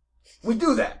 Internships? We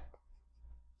do that.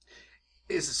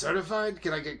 Is it certified?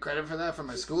 Can I get credit for that from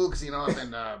my school? Because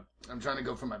I'm trying to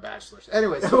go for my bachelor's.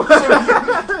 Anyways.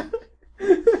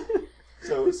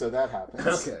 So that happens.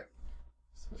 Okay.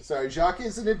 So Jacques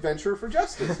is an adventurer for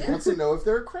justice. He wants to know if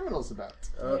there are criminals about.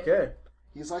 Okay.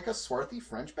 He's like a swarthy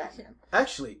French Batman.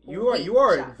 Actually, you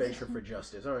are an adventurer for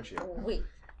justice, aren't you? Wait.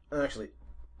 Actually,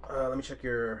 let me check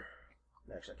your.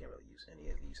 Actually, I can't really use any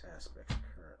of these aspects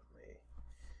currently.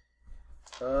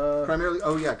 Primarily,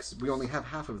 because we only have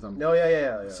half of them. No,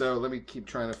 yeah. So let me keep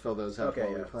trying to fill those out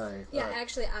while we play. Yeah,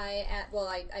 actually,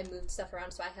 I moved stuff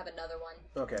around, so I have another one.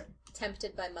 Okay.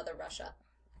 Tempted by Mother Russia.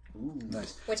 Ooh,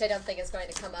 nice. Which I don't think is going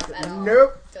to come up at all.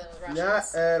 Nope. To the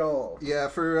Not at all. Yeah,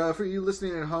 for you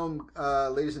listening at home,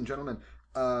 ladies and gentlemen,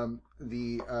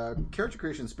 the character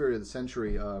creation spirit of the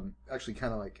century actually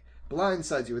kind of like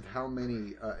blindsides you with how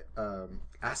many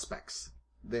aspects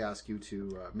they ask you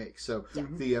to make. So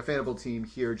the Fanable team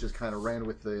here just kind of ran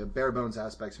with the bare bones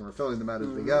aspects and we're filling them out as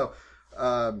we go.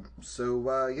 So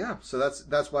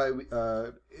that's why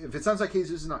if it sounds like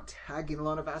Jesus is not tagging a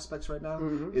lot of aspects right now,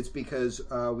 it's because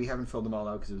we haven't filled them all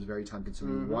out because it was very time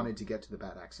consuming. We wanted to get to the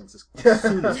bad accents as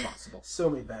soon as possible. So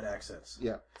many bad accents.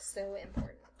 Yeah. So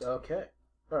important. Okay.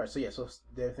 All right. So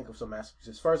they think of some aspects.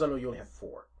 As far as I know, you only have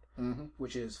 4,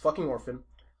 which is fucking orphan,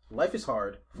 life is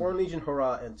hard, Foreign Legion,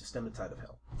 hurrah, and to stem the tide of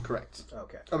hell. Correct.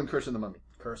 Okay. And Curse of the Mummy.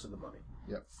 Curse of the Mummy.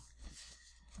 Yep.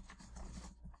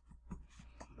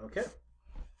 Okay.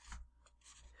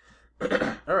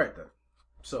 All right, then.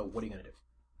 So, what are you going to do?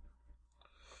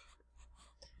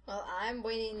 Well, I'm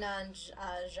waiting on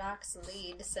Jacques'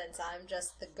 lead since I'm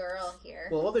just the girl here.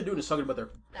 Well, all they're doing is talking about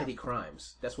their petty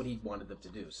crimes. That's what he wanted them to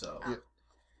do, so.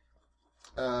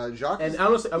 Jacques. And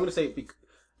honestly, I'm going to say,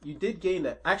 you did gain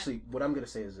that. Actually, what I'm going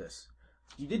to say is this.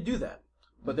 You did do that,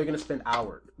 but they're going to spend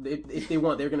hours. If they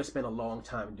want, they're going to spend a long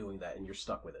time doing that, and you're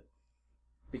stuck with it.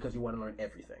 Because you want to learn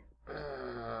everything.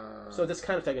 So that's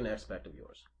kind of taking an aspect of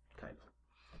yours. Kind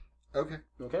of.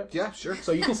 Okay? Yeah, sure.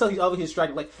 So you can tell he's obviously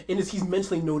distracted. Like, he's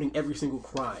mentally noting every single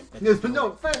crime. Yes, but no,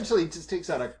 eventually he just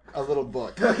takes out a little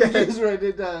book. Okay. Just write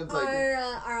it down. It's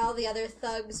Are all the other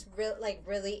thugs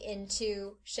really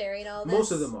into sharing all this?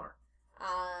 Most of them are.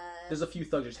 There's a few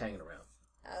thugs just hanging around.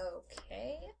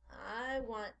 Okay. I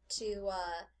want to,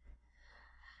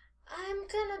 I'm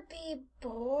gonna be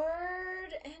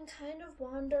bored and kind of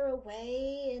wander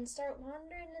away and start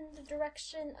wandering in the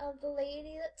direction of the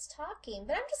lady that's talking.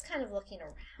 But I'm just kind of looking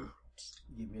around.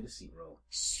 Give me a deceit roll.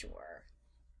 Sure.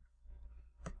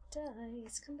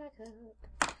 Dice, come back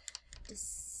up.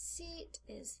 Deceit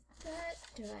is that.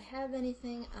 Do I have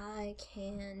anything I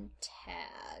can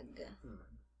tag?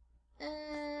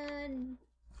 And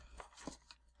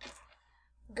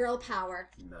girl power.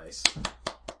 Nice.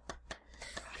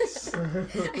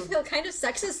 I feel kind of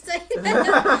sexist saying that.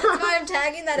 That's why I'm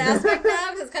tagging that aspect now,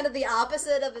 because it's kind of the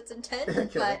opposite of its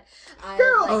intent. But I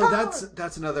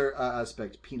That's another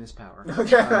aspect. Penis power.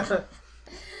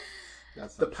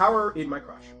 That's The power in my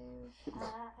crotch.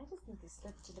 I just need to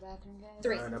slip to the bathroom, guys.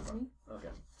 3. No problem. Okay.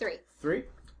 3. 3? I'm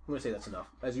gonna say that's enough.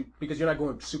 Because you're not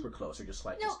going super close. You're just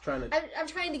like No, just trying to. I'm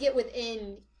trying to get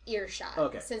within earshot.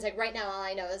 Okay. Since like right now all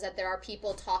I know is that there are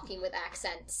people talking with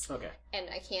accents. Okay. And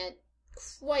I can't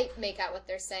quite make out what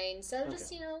they're saying. So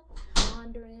just,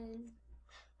 wandering.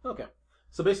 Okay.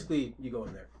 So basically, you go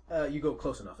in there. You go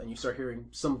close enough, and you start hearing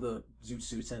some of the Zoot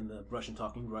Suits and the Russian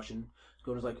talking Russian.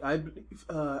 Going like, I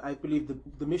believe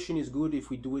the mission is good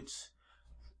if we do it.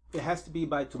 It has to be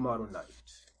by tomorrow night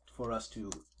for us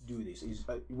to do this.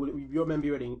 Your men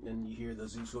be ready, and you hear the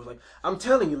Zoot Suits like, I'm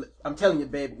telling you,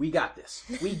 babe, we got this.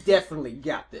 We definitely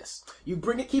got this. You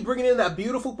keep bringing in that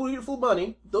beautiful, beautiful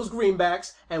money, those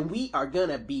greenbacks, and we are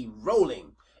gonna be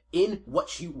rolling in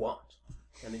what you want.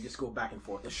 And they just go back and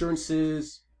forth.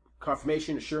 Assurances,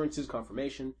 confirmation, assurances,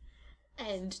 confirmation.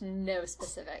 And no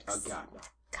specifics. Oh, God, no.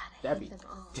 God, I That'd hate be... them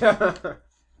all.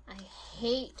 I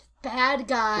hate bad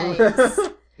guys.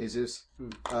 Jesus.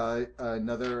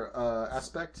 Another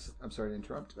aspect, I'm sorry to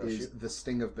interrupt, is the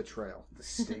sting of betrayal. The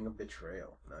sting of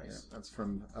betrayal. Nice. Yeah, that's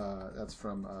from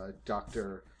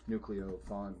Dr. Nucleo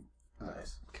von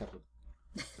Nice. Kepler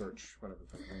Birch, whatever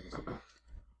the name is.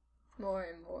 More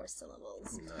and more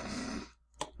syllables. Nice.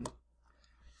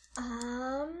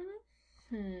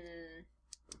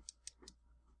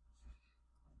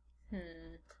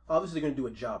 Obviously, they're going to do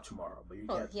a job tomorrow, but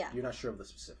you're not sure of the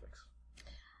specifics.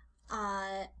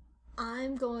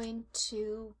 I'm going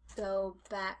to go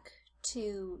back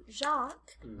to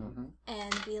Jacques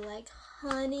and be like,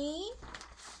 honey,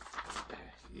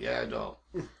 Yeah, doll.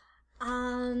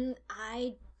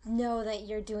 I know that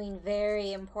you're doing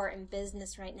very important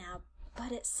business right now,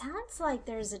 but it sounds like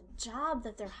there's a job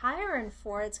that they're hiring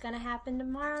for. It's going to happen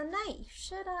tomorrow night. You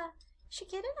should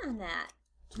get in on that.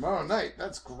 Tomorrow night?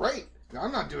 That's great.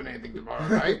 I'm not doing anything tomorrow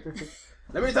night.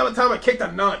 Let me tell the time I kicked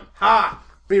a nun. Ha!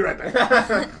 Be right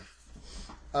back.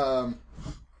 How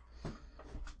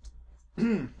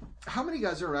many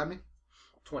guys are around me?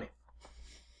 20.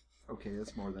 Okay,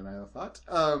 that's more than I thought.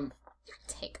 Come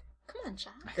on,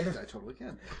 Jacques. I totally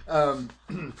can. Are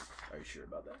you sure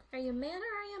about that? Are you a man or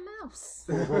are you a mouse?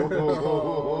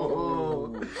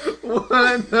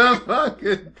 What the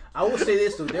fucking... I will say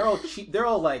this, though. They're all cheap. They're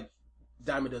all like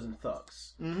dime a dozen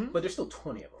thugs. But there's still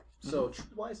 20 of them. So choose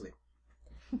wisely.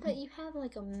 But you have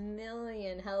like 1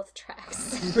 million health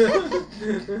tracks.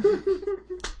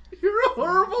 You're a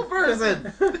horrible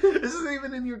person. This isn't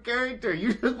even in your character.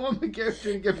 You just want the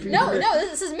character to get beat. No,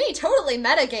 this is me totally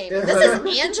metagaming. This is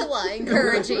Angela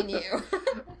encouraging you.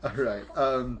 All right.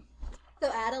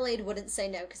 Though Adelaide wouldn't say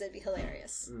no because it'd be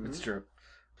hilarious. It's true.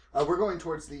 We're going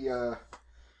towards the...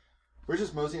 we're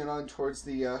just moseying on towards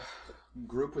the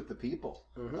group with the people.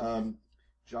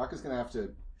 Jacques is going to have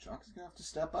to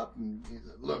step up and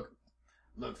look,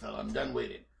 fella, I'm done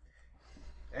waiting.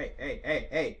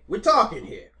 Hey, we're talking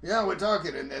here. Yeah, we're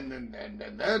talking, and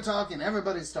they're talking,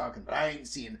 everybody's talking, but I ain't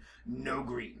seeing no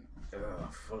green.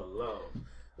 Full of love.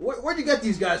 Where'd you get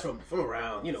these guys from? From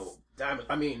around,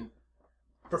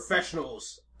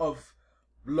 professionals of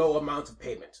low amounts of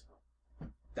payment.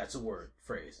 That's a word,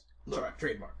 phrase,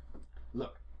 trademark.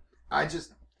 Look, I'm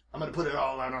going to put it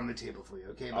all out on the table for you,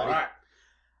 okay, buddy? All right.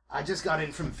 I just got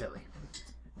in from Philly.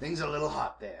 Things are a little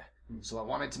hot there, so I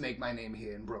wanted to make my name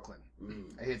here in Brooklyn.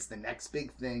 It's the next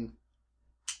big thing.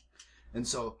 And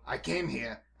so I came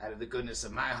here out of the goodness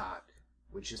of my heart,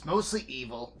 which is mostly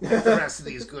evil, like the rest of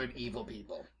these good evil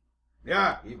people.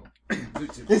 Yeah, evil. One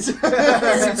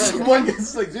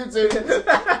gets like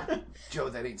Zoot. Joe,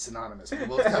 that ain't synonymous.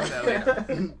 We'll cover that later.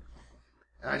 And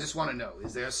I just want to know,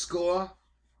 is there a score?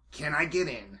 Can I get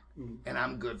in? And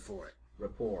I'm good for it.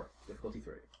 Rapport. Difficulty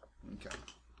 3. Okay.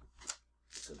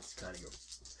 So this is kind of your...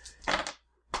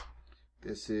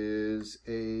 This is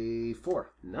a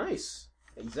 4. Nice.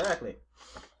 Exactly.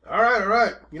 All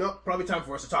right. Probably time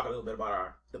for us to talk a little bit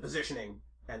about the positioning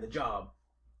and the job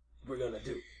we're going to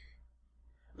do.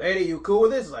 Lady, you cool with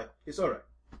this? He's like, it's all right.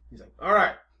 He's like, all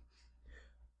right.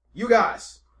 You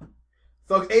guys.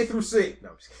 Thugs A through C. No,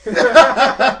 I'm just kidding.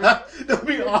 That'd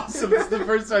be awesome. It's the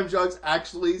first time Jacques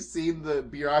actually seen the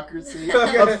bureaucracy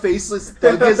of faceless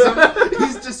thugism.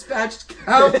 He's dispatched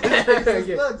countless faceless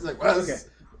thugs. Like, well,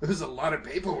 there's a lot of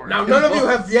paperwork. Now, none of you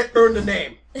have yet earned a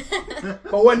name.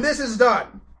 But when this is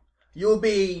done, you'll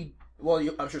be... Well,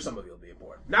 I'm sure some of you will be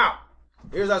important. Now,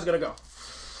 here's how it's going to go.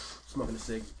 Smoking a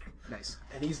cig. Nice.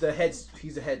 And he's the head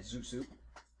Zoot Suit.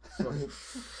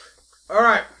 All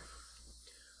right.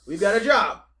 we've got a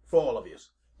job for all of you.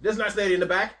 This nice lady in the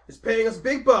back is paying us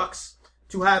big bucks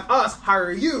to have us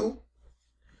hire you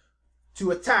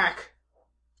to attack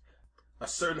a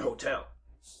certain hotel.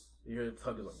 You're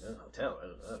talking like, hotel? I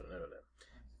don't know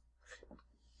that.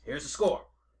 Here's the score.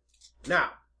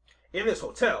 Now, in this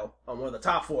hotel, on one of the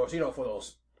top floors, for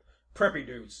those preppy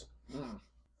dudes,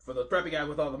 for the preppy guy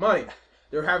with all the money,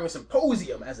 they're having a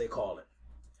symposium, as they call it,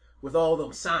 with all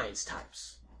them science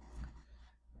types.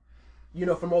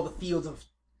 From all the fields of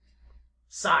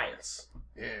science.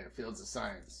 Yeah, fields of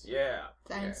science. Yeah.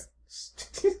 Science.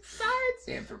 Yeah. Science.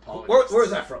 Anthropology.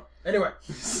 Where's that from? Anyway.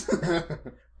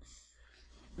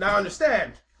 Now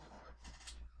understand,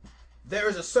 there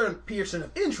is a certain person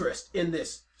of interest in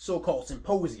this so-called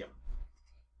symposium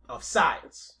of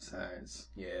science. Science.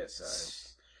 Yeah,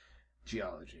 science.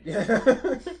 Geology.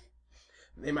 Yeah.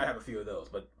 They might have a few of those,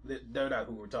 but they're not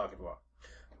who we're talking about.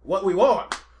 What we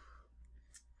want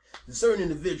is a certain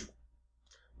individual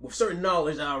with certain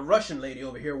knowledge that our Russian lady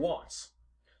over here wants.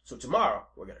 So tomorrow,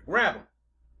 we're going to grab him.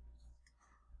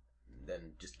 And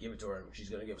then just give it to her, and she's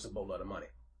going to give us a boatload of money.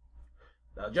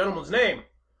 Now, the gentleman's name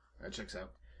That checks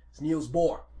out. is Niels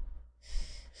Bohr.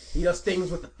 He does things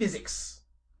with the physics.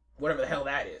 Whatever the hell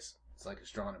that is. It's like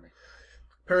astronomy.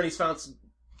 Apparently he's found some...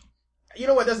 You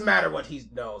know what? Doesn't matter what he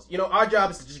knows. Our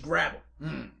job is to just grab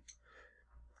him.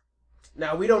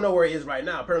 Now, we don't know where he is right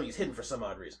now. Apparently he's hidden for some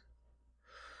odd reason.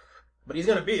 But he's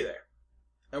going to be there.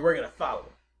 And we're going to follow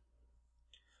him.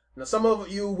 Now, some of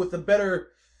you with the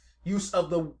better use of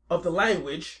the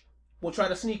language will try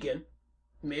to sneak in.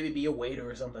 Maybe be a waiter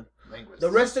or something. Linguist.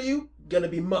 The rest of you, going to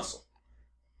be muscle.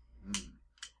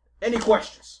 Any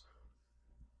questions?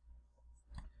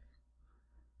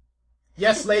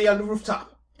 Yes, lady on the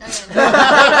rooftop. Okay. I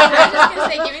was just going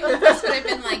to say, given that this would have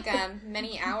been like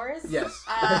many hours. Yes.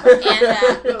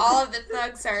 And all of the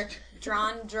thugs are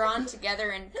drawn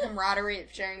together in camaraderie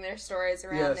of sharing their stories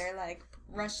around their like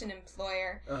Russian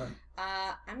employer.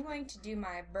 I'm going to do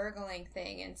my burgling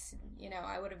thing, and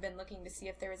I would have been looking to see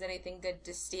if there was anything good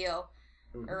to steal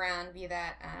around, be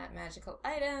that magical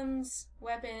items,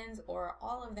 weapons, or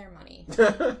all of their money.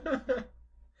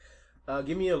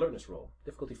 Give me an alertness roll.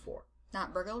 Difficulty 4.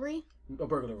 Not burglary? A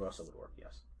burglary also would work,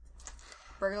 yes.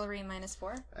 Burglary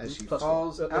 -4? As she Plus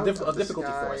falls four. out of the difficulty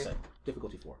sky, 4, I said.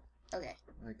 Difficulty 4. Okay.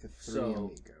 like a 3 So-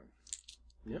 amigo.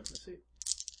 Yep, that's it.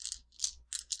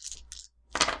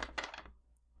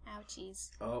 Ouchies.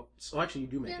 Oh, so actually you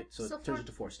do make Yeah, it. So still it turns 4.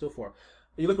 into 4. Still 4.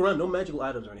 You look around, no magical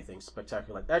items or anything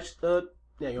spectacular. Actually,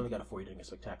 yeah, you only got a 4. You didn't get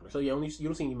spectacular. So yeah, you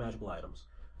don't see any magical items.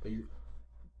 But you...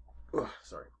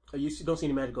 sorry. Don't see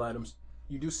any magical items.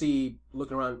 You do see,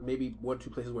 looking around, maybe 1 or 2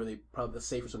 places where probably the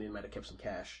safe or something, they might have kept some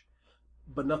cash.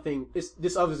 But nothing...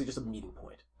 This obviously just a meeting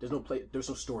point. There's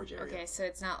no storage area. Okay, so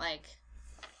it's not like...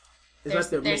 It's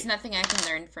There's nothing I can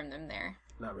learn from them there.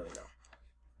 Not really, no.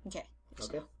 Okay.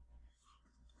 Okay.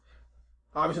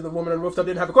 Obviously, the woman on the rooftop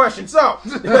didn't have a question, so...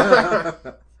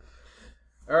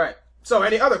 All right. So,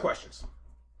 any other questions?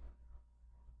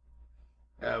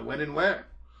 When and where?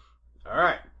 All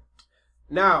right.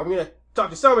 Now, I'm going to talk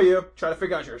to some of you, try to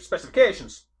figure out your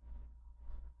specifications.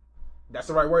 That's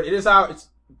the right word. It is out. It's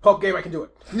a pub game. I can do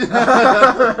it.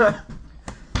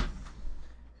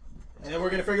 And then we're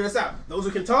going to figure this out. Those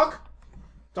who can talk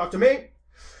to me.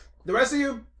 The rest of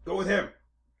you, go with him.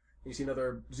 You see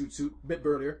another zoot suit, a bit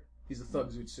burlier. He's the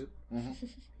thug zoot suit.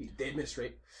 They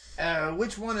administrate.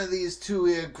 Which one of these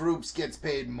two groups gets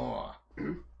paid more?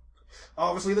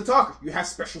 Obviously the talker. You have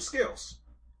special skills.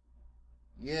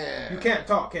 Yeah. You can't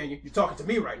talk, can you? You're talking to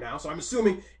me right now, so I'm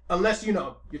assuming, unless,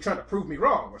 you're trying to prove me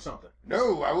wrong or something.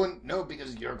 No, I wouldn't know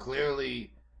because you're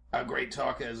clearly a great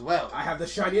talker as well. I have the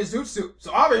shiniest zoot suit,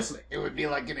 so obviously. It would be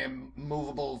like an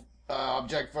immovable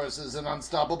object versus an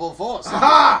unstoppable force.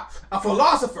 Aha! A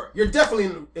philosopher! You're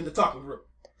definitely in the talking group.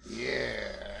 Yeah.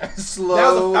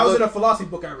 That was in a philosophy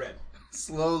book I read.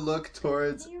 Slow look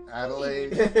towards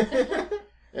Adelaide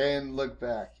and look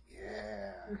back.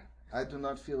 Yeah. I do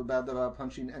not feel bad about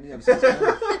punching any of these men.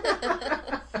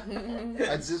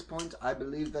 At this point, I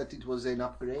believe that it was an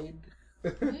upgrade.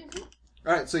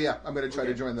 Alright, so yeah, I'm going to try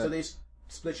to join that. So they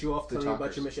split you off, The tell you about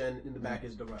talkers. your mission, and in the back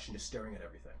is the Russian just staring at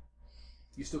everything.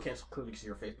 You still can't clearly see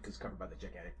your face because it's covered by the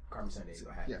gigantic Carmen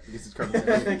Sandiego hat. Yeah, because it's Carmen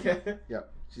Sandiego. Okay. Yeah,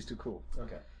 she's too cool.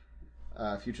 Okay.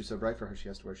 Future's so bright for her, she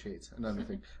has to wear shades. Another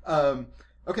thing.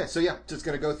 Okay, so yeah, just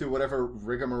gonna go through whatever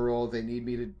rigmarole they need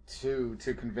me to do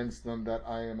to convince them that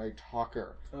I am a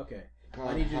talker. Okay. God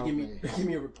I need you to help give me. give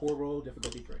me a rapport roll,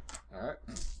 difficulty 3. Alright.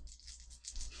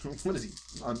 What is he,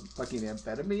 on fucking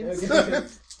amphetamines?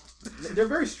 They're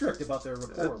very strict about their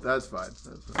rapport. That's fine.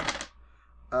 That's fine.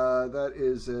 That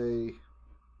is a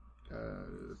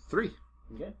 3.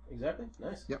 Okay, exactly.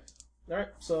 Nice. Yep. All right.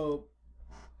 So,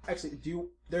 actually,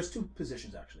 there's two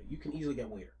positions. Actually, you can easily get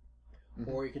waiter,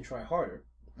 or you can try harder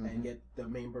and get the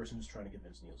main person who's trying to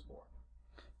convince Niels Bohr.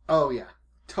 Oh yeah,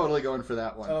 totally going for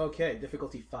that one. Okay,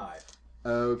 difficulty 5.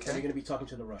 Okay. And you're going to be talking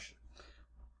to the Russian.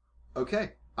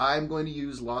 Okay. I'm going to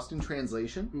use Lost in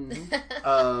Translation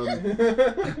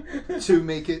Mm-hmm. to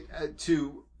make it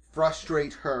to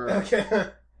frustrate her Okay.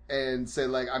 and say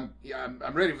like I'm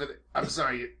ready for the. I'm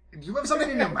sorry. Do you have something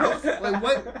in your mouth? Like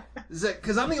what is that?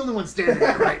 Because I'm the only one standing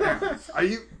here right now. Are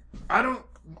you? I don't.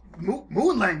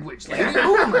 Moon language, lady.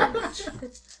 Moon language.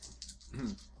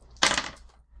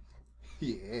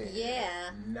 Yeah. Yeah.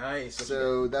 Nice.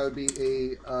 So that would be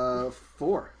a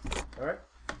 4. All right.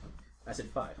 I said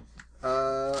 5.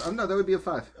 No, that would be a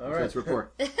 5. All if right. That's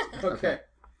rapport. Okay.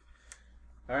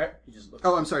 All right. You just look.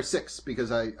 Oh, I'm sorry, 6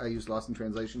 because I used Lost in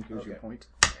Translation. Here's your Okay. point.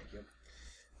 Thank you.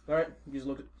 All right. You just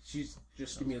look at. She's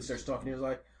just immediately starts talking. He was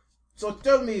like, "So talk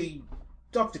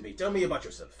to me. Tell me about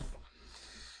yourself."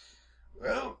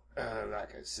 Well,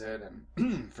 like I said,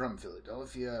 I'm from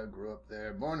Philadelphia. I grew up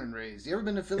there, born and raised. You ever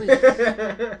been to Philly?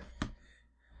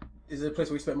 Is it a place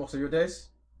where you spend most of your days?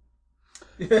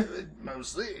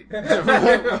 Mostly.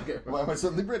 Why am I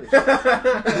suddenly British?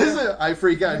 I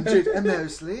freak out and change. And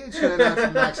mostly, chilling out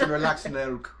and relaxing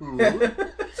and all cool.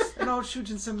 And all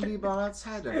shooting some b-ball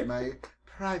outside of my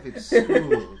private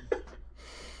school.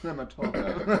 I'm a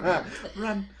talker.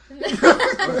 Run.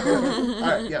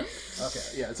 Alright, yeah. Okay.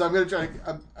 Yeah, so I'm gonna try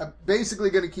to. I'm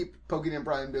basically gonna keep poking and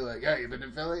prying and be like, "Yeah, you been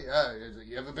to Philly?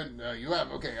 You ever been? You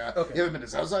have? Okay. Okay. You ever been to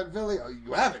Southside Philly? Oh,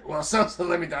 you haven't. Well, Southside.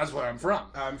 Let me. That's where I'm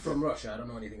from. I'm from Russia. I don't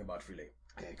know anything about Philly.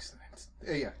 Excellent.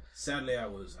 Yeah. Sadly, I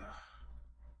was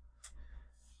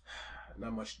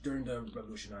not much during the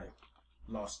revolution. I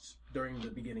lost during the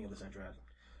beginning of the century.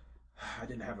 I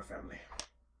didn't have a family.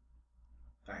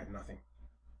 I had nothing.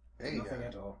 Hey, Nothing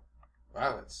at all.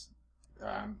 wow, it's.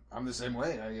 I'm the same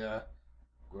way. I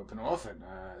grew up an orphan.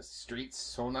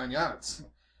 Streets, whole 9 yards.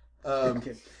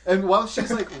 Okay. And while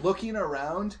she's like looking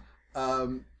around,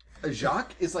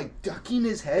 Jacques is like ducking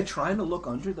his head, trying to look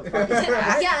under the fucking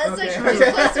hat. Yeah, it's Okay. like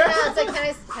she's closer now. It's like, can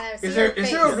I see Is your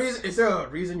there face? is there a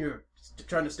reason you're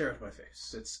trying to stare at my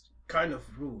face? It's kind of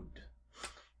rude.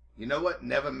 You know what?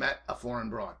 Never met a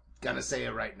foreign broad. Gonna say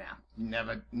it right now.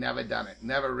 Never done it.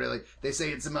 Never really. They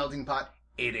say it's a melting pot.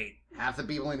 It ain't. Half the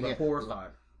people in here. Rapport 5.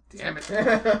 Damn it.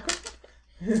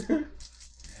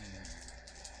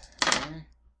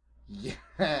 Yeah.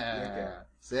 Okay.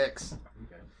 6.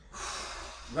 Okay.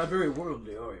 Not very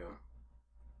worldly, are you?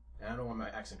 And I don't want my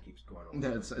accent keeps going over.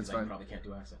 No, it's because I fine. probably can't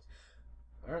do accents.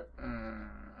 All right.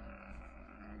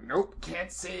 Nope.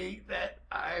 Can't say that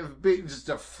I've been just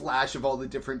a flash of all the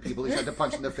different people he tried to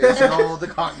punch in the face in all the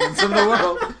continents of the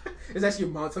world. Is that your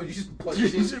motto? You just punch You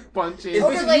it. just punch it. It's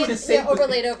basically you in the same-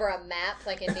 Overlaid over a map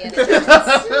like Indiana Jones.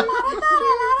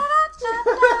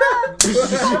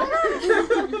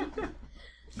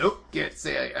 Nope. Can't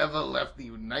say I ever left the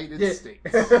United Yeah.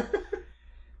 States.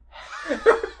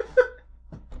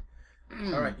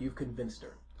 All right, you've convinced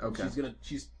her. Okay.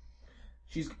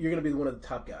 You're gonna be one of the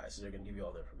top guys, so they're gonna give you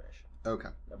all the information Okay.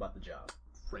 about the job.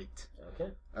 Great.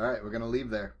 Okay. All right, we're gonna leave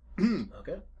there.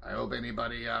 Okay. I hope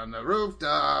anybody on the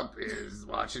rooftop is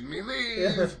watching me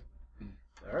leave.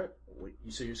 All right. Wait,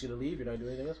 so you're just gonna leave? You're not doing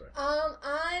anything else, right?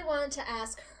 I wanted to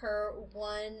ask her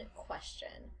one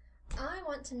question. I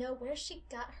want to know where she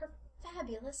got her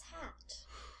fabulous hat.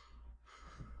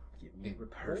 Give me In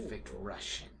perfect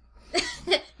Russian.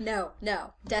 No,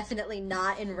 definitely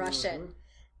not in Russian.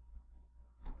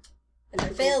 If I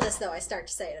fail this, though, I start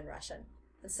to say it in Russian.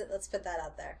 Let's put that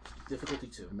out there. Difficulty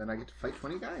 2. And then I get to fight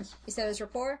 20 guys. You said it was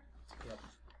rapport? Yep.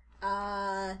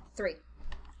 3.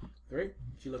 3.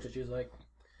 She looked at you, like,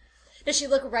 Does she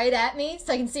look right at me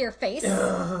so I can see her face?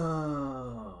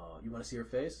 oh, you want to see her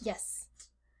face? Yes.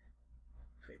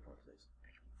 Fate point, please.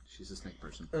 She's a snake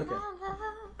person. Okay.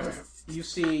 You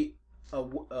see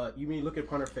you look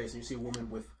upon her face and you see a woman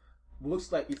with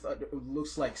looks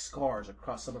like scars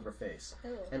across some of her face,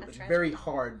 Ooh, and that's tragic. very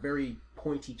hard, very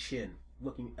pointy chin,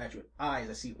 looking at you. Eyes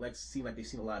that seem like they've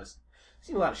seen a lot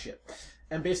of shit,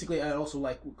 and basically I also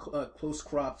like close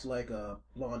cropped like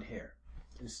blonde hair,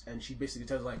 and she basically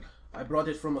tells like, I brought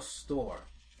it from a store.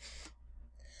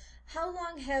 How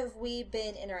long have we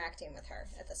been interacting with her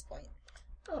at this point?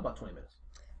 About 20 minutes.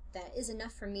 That is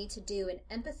enough for me to do an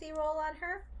empathy roll on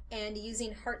her. And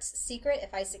using Heart's Secret,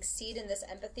 if I succeed in this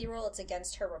empathy roll, it's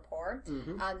against her rapport.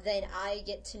 Mm-hmm. Then I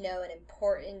get to know an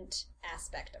important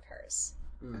aspect of hers.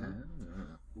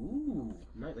 Mm-hmm. Ooh,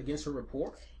 nice. Against her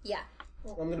rapport? Yeah.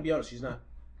 Well, I'm going to be honest, she's not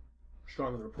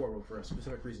strong in the rapport roll for a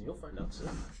specific reason. You'll find out soon.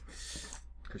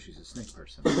 Because she's a snake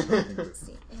person. Let's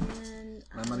see. And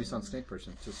My money's on snake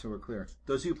person, just so we're clear.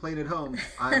 Those of you playing at home,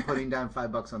 I'm putting down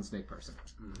 $5 on snake person.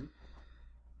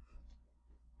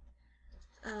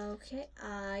 okay,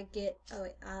 I get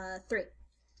 3.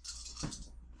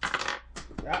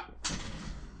 Yeah.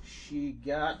 She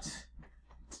got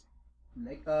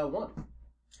 1.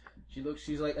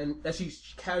 She's like, and as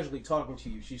she's casually talking to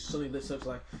you, she suddenly lifts up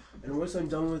like, and once I'm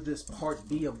done with this part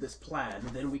B of this plan,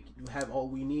 then we have all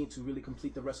we need to really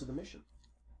complete the rest of the mission.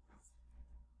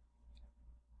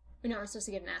 No, we're supposed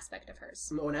to get an aspect of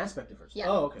hers. Oh, an aspect of hers. Yeah.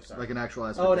 Oh, okay, sorry. Like an actual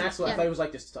aspect. Oh, an actual. Yeah. I thought it was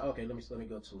like this. Okay, let me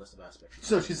go to the list of aspects.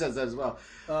 So she says that as well.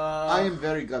 I am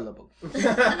very gullible.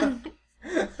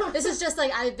 This is just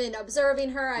like I've been observing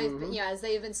her. As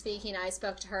they've been speaking, I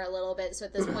spoke to her a little bit. So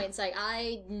at this point, it's like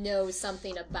I know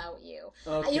something about you.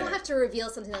 Okay. You don't have to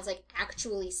reveal something that's like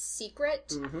actually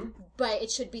secret, but it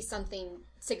should be something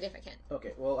significant.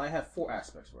 Okay, well, I have 4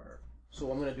 aspects for her. So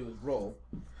what I'm going to do is roll.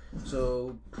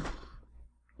 So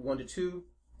 1 to 2,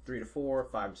 3 to 4,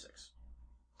 5 to 6.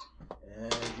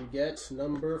 And we get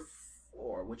number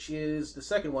 4, which is the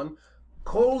second one,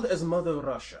 Cold as Mother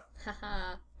Russia.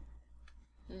 Haha.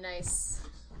 Nice.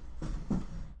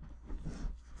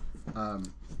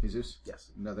 Jesus?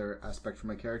 Yes, Another aspect for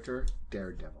my character,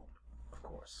 Daredevil. of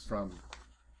course. From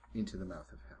Into the Mouth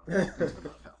of Hell. Into the Mouth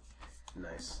of Hell.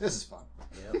 Nice. This is fun.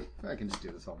 Yep. I can just do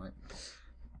this all night.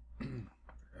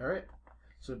 All right.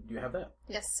 So do you have that?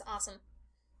 Yes, awesome.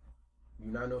 You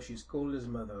now know she's cold as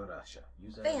Mother Russia.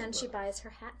 Use that as And she well. buys her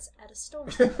hats at a store.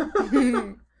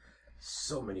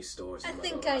 So many stores. I in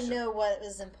think Mother I Russia. know what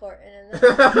was important in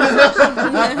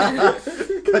that.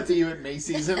 Cut to you at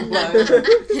Macy's and line.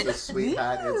 It's a sweet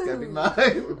hat. It's gonna be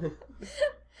mine.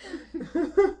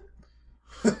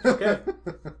 Okay.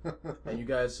 And you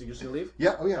guys are just gonna leave?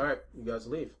 Yeah. Oh yeah. All right. You guys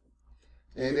leave.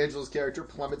 And Angela's character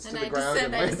plummets And to the I ground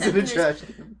and descend, I lands in a descend. trash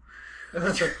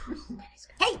can.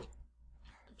 Hey!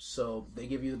 So they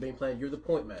give you the main plan. You're the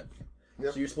point man.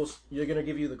 Yep. So you're gonna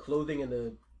give you the clothing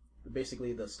and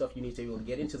basically the stuff you need to be able to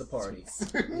get into the party.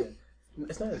 Yeah.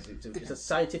 It's not a zoot suit. It's a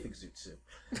scientific zoot suit.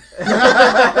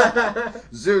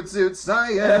 Zoot zoot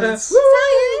science.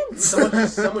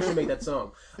 Someone should make that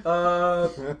song.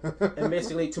 And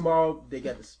basically tomorrow they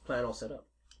get this plan all set up.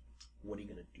 What are you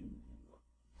gonna do?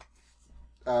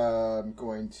 I'm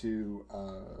going to.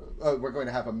 We're going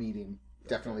to have a meeting.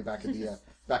 Definitely back at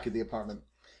the apartment.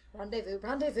 Rendezvous.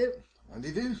 Rendezvous.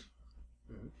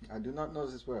 I do not know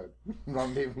this word.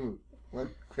 Rendezvous. What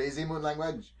crazy moon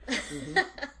language?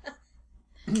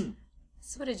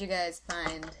 So what did you guys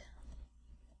find?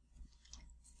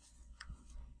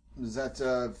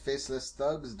 That faceless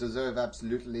thugs deserve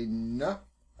absolutely none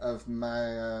of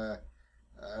my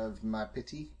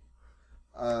pity.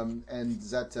 And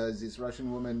that this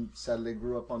Russian woman sadly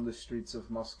grew up on the streets of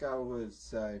Moscow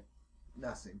was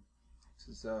nothing.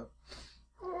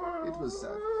 It was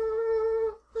sad.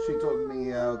 She told me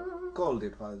how cold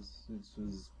it was. It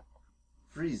was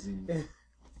freezing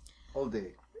all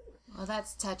day. Well,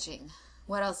 that's touching.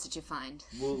 What else did you find?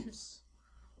 Wolves.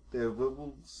 There were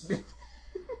wolves.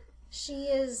 She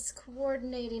is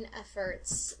coordinating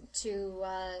efforts to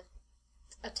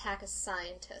attack a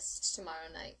scientist tomorrow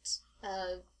night.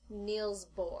 Niels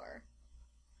Bohr.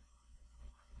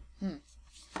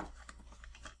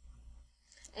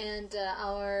 And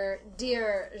our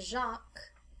dear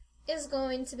Jacques is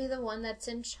going to be the one that's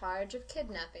in charge of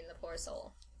kidnapping the poor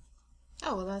soul.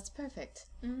 Oh, well, that's perfect.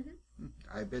 Mm-hmm.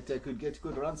 I bet I could get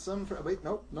good ransom for... Wait,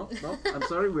 no. I'm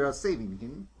sorry, we are saving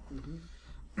him.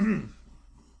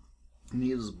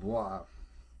 Niels Bohr.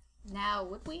 Now,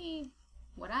 would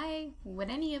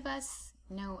any of us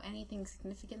know anything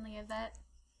significantly of that?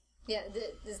 Yeah,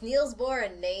 is Niels Bohr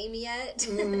a name yet?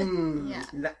 Yeah.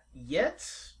 Not yet.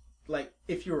 Like,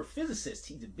 if you're a physicist,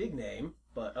 he's a big name,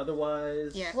 but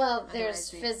otherwise... Yeah. Well, there's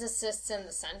Otherwise we- physicists in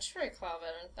the Century Club,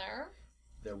 isn't there?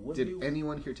 There would Did be...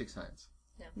 anyone here take science?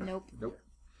 Nope. Nope.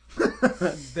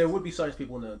 There would be science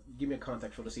people in the... Give me a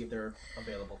contact roll to see if they're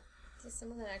available. Is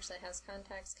someone that actually has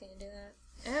contacts, can you do that?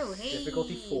 Oh, hey.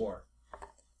 Difficulty 4.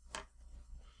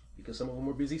 Because some of them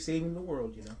were busy saving the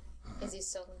world, you know. Is he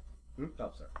still...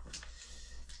 Oh, sorry.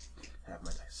 Have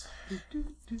my dice.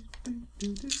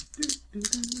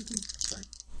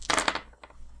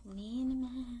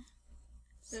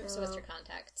 So what's your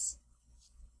contacts?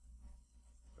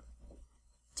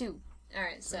 2.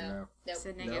 Alright, so... no. Nope.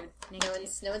 So No. No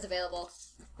one's available.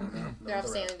 They're off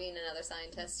around. saving another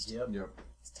scientist. Yep.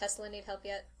 Does Tesla need help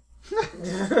yet?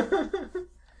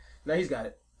 No, he's got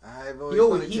it. I've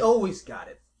always He always got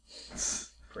it.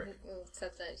 Prick.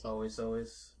 Except that... Always,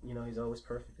 you know, he's always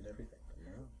perfect in everything.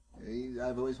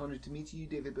 I've always wanted to meet you,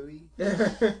 David Bowie.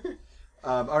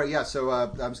 All right, yeah. So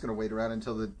I'm just gonna wait around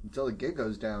until the gig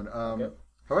goes down. Okay.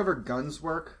 However, guns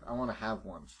work. I want to have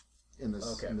one in this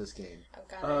Okay. in this game. I've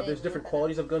got There's different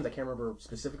qualities of guns. I can't remember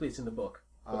specifically. It's in the book.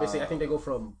 But basically, I think they go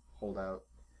from... Hold out.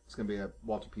 It's gonna be a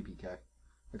Walter PPK,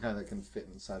 the kind that can fit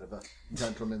inside of a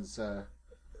gentleman's.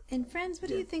 And friends, what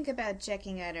do you think about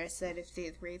checking out our side of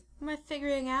Thievery? Am I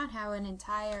figuring out how an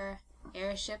entire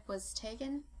airship was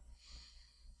taken?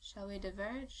 Shall we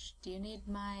diverge? Do you need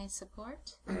my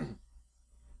support?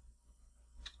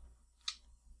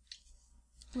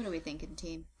 What are we thinking,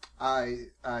 team? I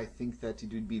think that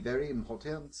it would be very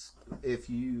important if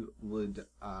you would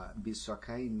be so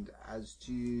kind as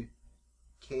to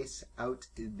case out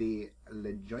the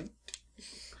joint,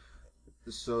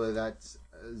 so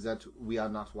that we are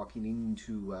not walking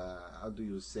into how do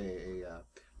you say a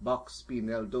box being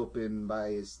held open by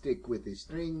a stick with a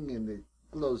string and it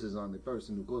closes on the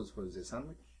person who goes for the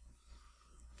sandwich.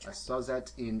 I saw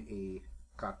that in a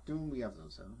cartoon. We have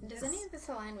those. Does any of this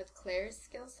align with Claire's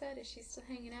skill set? Is she still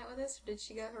hanging out with us, or did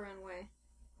she go her own way?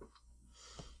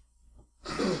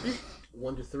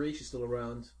 1 to 3, she's still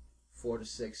around. 4 to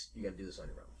 6, you gotta do this on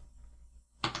your own.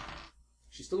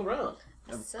 She's still around.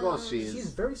 Of course she is.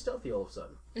 She's very stealthy all of a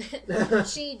sudden.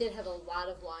 She did have a lot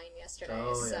of wine yesterday,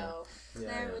 Oh, yeah. so...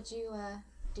 Claire, would you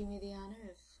do me the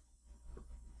honor of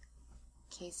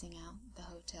casing out the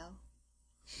hotel?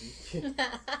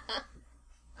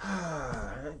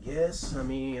 I guess. I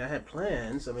mean, I had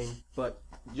plans. I mean, but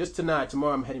just tonight.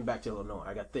 Tomorrow I'm heading back to Illinois.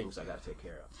 I got things I gotta take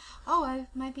care of. Oh, I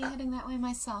might be heading that way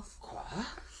myself.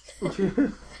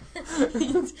 Tuli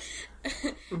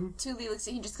looks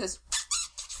at you and just goes,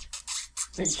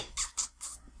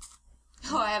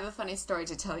 oh, I have a funny story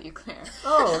to tell you, Claire.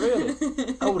 Oh, really?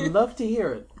 I would love to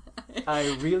hear it.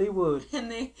 I really would. And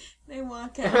they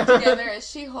walk out together as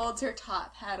she holds her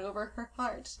top hat over her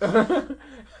heart.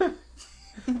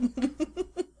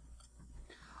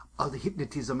 All the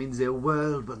hypnotism in the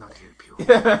world will not help you.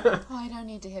 Oh, I don't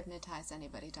need to hypnotize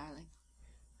anybody, darling.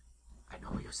 I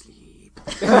know you sleep.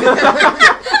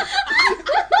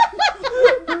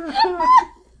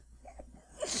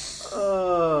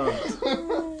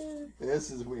 Oh,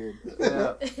 This is weird.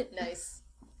 yeah. Nice.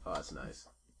 Oh, that's nice.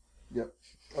 Yep.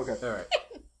 Okay. All right.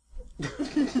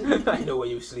 I know where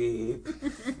you sleep.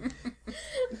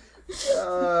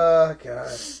 Oh,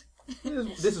 God.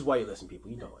 This is why you listen, people.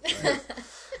 You know it. Right?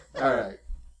 All right.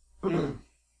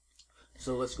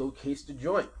 So let's go case the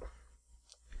joint.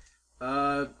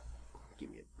 Give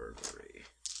me a burglary.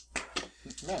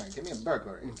 Man, give me a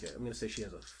burglary. Okay, I'm gonna say she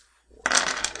has a 4.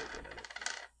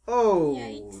 Oh,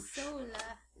 Yikes, Sola.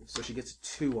 so she gets a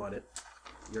 2 on it.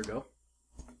 Your go.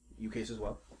 You case as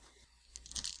well.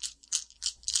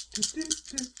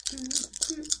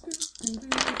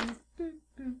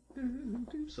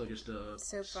 So just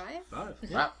So 5? 5.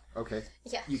 Yeah. Wow. Okay.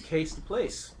 Yeah. You case the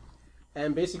place,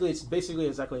 and basically it's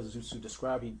exactly as Zusu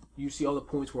described. You see all the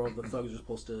points where all the thugs are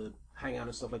supposed to hang out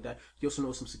and stuff like that. You also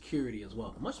know some security as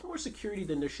well. Much more security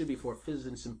than there should be for a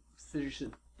physicist.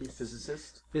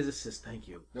 Thank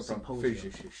you. No problem.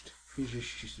 Symposium.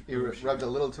 Physicist. You rubbed a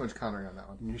little too much Connery on that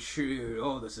one. Sure.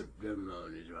 Oh, that's a good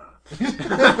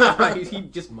He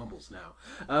just mumbles now.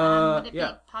 Would it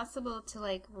Yeah. be possible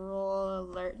to, roll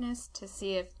alertness to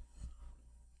see if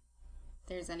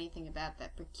there's anything about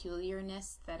that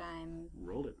peculiarness that I'm...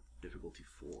 Roll it. Difficulty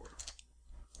 4.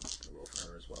 I'll roll for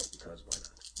her as well, because why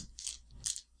not?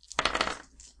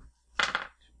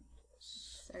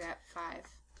 So I got 5.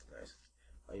 Nice.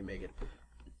 Oh, you make it.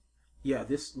 Yeah,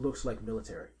 this looks like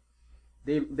military.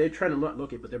 They're trying to not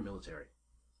look it, but they're military.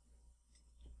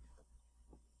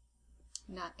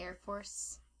 Not Air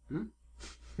Force? Hmm?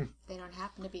 They don't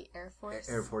happen to be Air Force?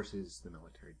 Air Force is the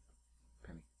military.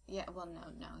 Penny. Yeah, well, no.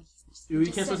 You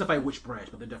can't specify which branch,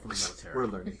 but they're definitely military. We're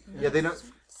learning. Yeah, they don't.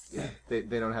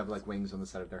 They don't have wings on the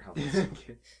side of their helmets.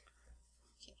 Okay.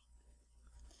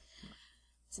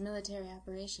 It's a military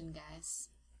operation, guys.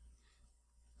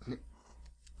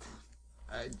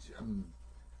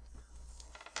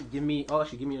 Give me. Oh,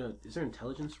 actually, give me a. Is there an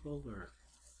intelligence roll or?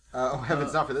 Oh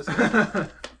heavens, not for this. Probably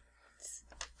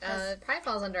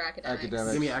falls under academics.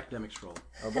 Academics. Give me an academics roll.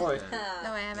 Oh boy.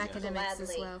 No, I have academics as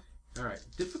Gladly. well. All right.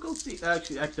 Difficulty.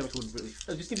 Actually, academics would really.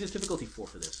 Just give me this difficulty 4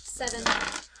 for this. 7.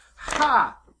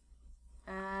 Ha!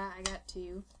 I got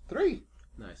 2. 3.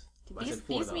 Nice. Well, I said These,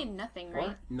 4 these though. mean nothing,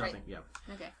 right? Nothing. Right. Yeah.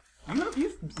 Okay.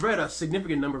 You've read a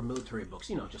significant number of military books.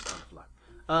 You know, just on the fly.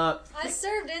 I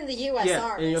served in the U.S. Yeah,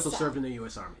 Army. and you also so- served in the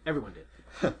U.S. Army. Everyone did.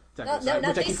 No,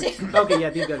 not these two. Okay, yeah,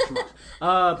 these guys are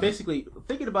smart. Basically,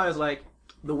 thinking about it is like,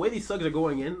 the way these thugs are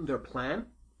going in, their plan,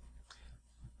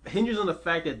 hinges on the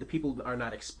fact that the people are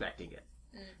not expecting it.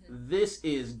 Mm-hmm. This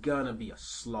is gonna be a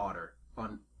slaughter.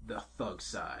 on the thug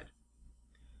side.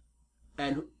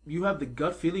 And you have the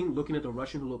gut feeling, looking at the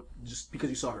Russian who look, just because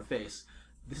you saw her face,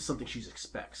 this is something she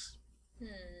expects.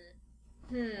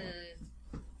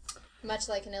 Much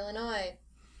like in Illinois.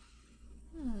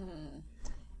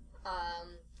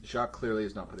 Jacques clearly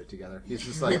has not put it together. He's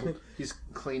just like he's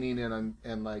cleaning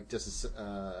and like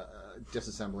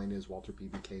disassembling his Walter P.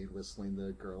 Cade, whistling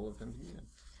the girl of him. Yeah.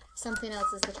 Something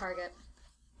else is the target.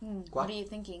 What are you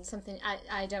thinking? Something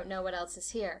I don't know what else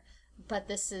is here, but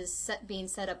this is being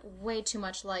set up way too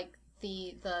much like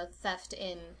the theft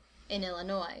in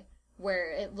Illinois,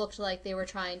 where it looked like they were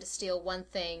trying to steal one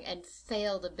thing and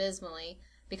failed abysmally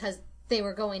because they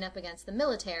were going up against the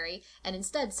military, and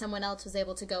instead someone else was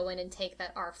able to go in and take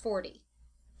that R-40.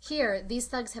 Here, these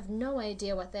thugs have no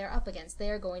idea what they're up against. They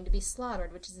are going to be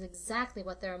slaughtered, which is exactly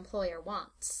what their employer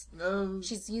wants.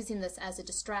 She's using this as a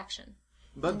distraction.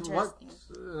 But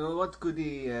what could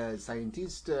the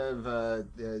scientist of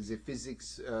the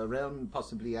physics realm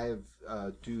possibly have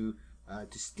to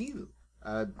steal?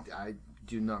 I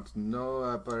do not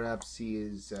know. Perhaps he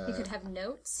is... He could have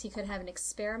notes. He could have an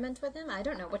experiment with him. I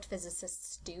don't know what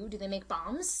physicists do. Do they make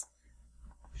bombs?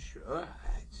 Sure.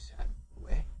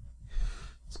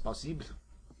 It's possible.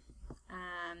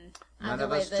 None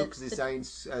of us took the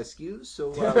science skills, so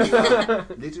we are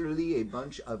literally a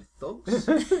bunch of thugs,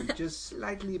 just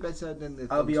slightly better than the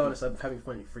thugs. I'll be honest, I'm having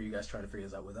fun for you guys trying to figure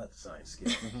this out without the science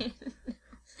skills.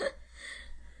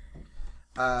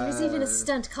 There's even a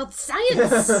stunt called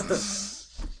science!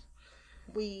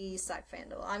 We suck,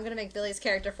 Fandle. I'm going to make Billy's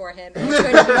character for him. And it's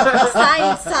going to be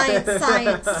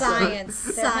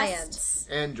science.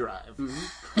 And drive.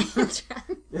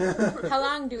 How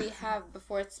long do we have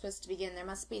before it's supposed to begin? There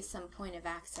must be some point of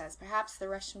access. Perhaps the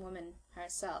Russian woman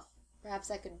herself.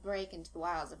 Perhaps I could break into the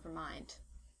wilds of her mind.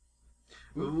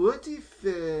 What if,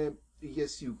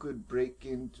 yes, you could break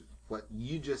into what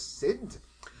you just said?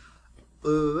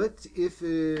 What if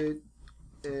the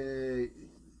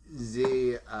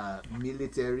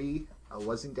military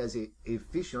wasn't as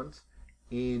efficient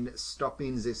in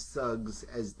stopping the thugs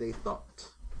as they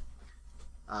thought?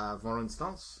 For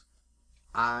instance,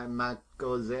 I might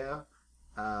go there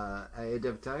ahead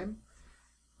of time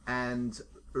and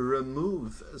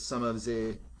remove some of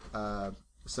the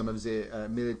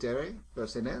military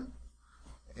personnel,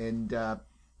 and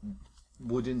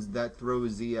wouldn't that throw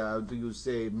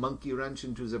the monkey wrench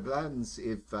into the plans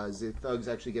if the thugs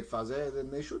actually get farther than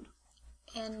they should?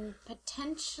 And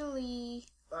potentially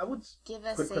I would give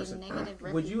us quick a question. negative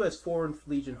reputation. Would you, as Foreign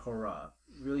Legion Hurrah,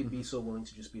 really be so willing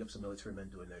to just beat up some military men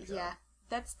doing their job? Yeah,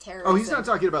 that's terrible. Oh, he's not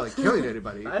talking about like killing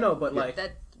anybody. I know, but But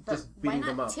just why beating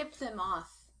them not up. tip them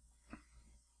off?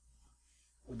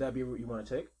 Would that be what you want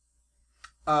to take?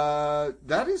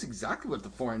 That is exactly what the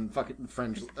French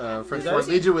Foreign That-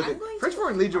 Legion was. I'm going French to-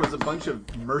 Foreign Legion was a bunch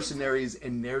of mercenaries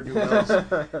and ne'er-do-wells,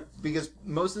 because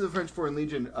most of the French Foreign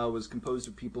Legion was composed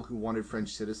of people who wanted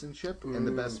French citizenship, and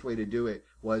the best way to do it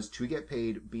was to get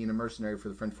paid being a mercenary for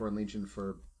the French Foreign Legion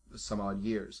for some odd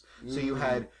years. So you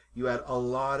had a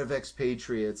lot of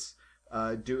expatriates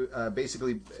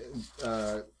basically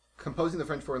composing the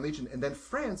French Foreign Legion, and then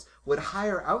France would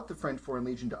hire out the French Foreign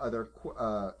Legion to other,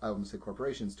 I wouldn't say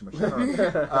corporations, too much general,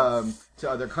 to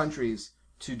other countries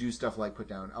to do stuff like put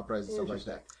down uprisings, stuff like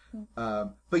that.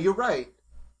 But you're right.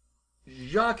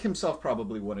 Jacques himself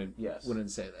probably wouldn't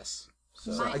say this.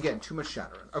 So again, too much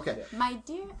shattering. Okay. My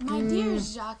dear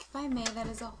Jacques, if I may, that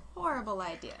is a horrible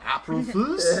idea. April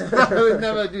Fools? I would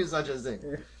never do such a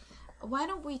thing. Why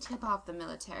don't we tip off the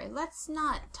military? Let's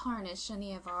not tarnish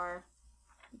any of our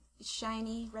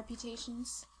shiny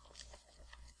reputations.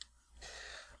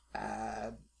 I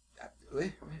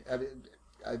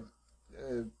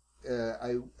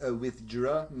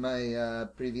withdraw my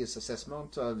previous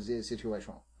assessment of the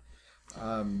situation.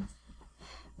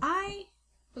 I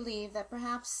believe that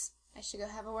perhaps I should go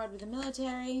have a word with the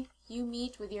military. You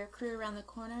meet with your crew around the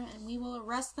corner, and we will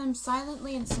arrest them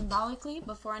silently and symbolically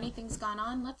before anything's gone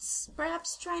on. Let's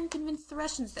perhaps try and convince the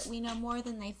Russians that we know more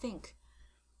than they think.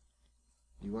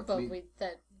 You want But me? we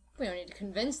don't need to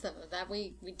convince them of that.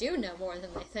 We do know more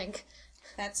than they think.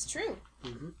 That's true.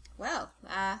 Mm-hmm. Well,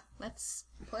 let's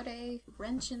put a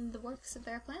wrench in the works of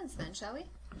their plans then, shall we?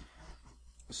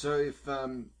 So if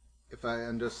I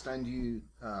understand you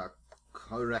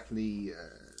correctly,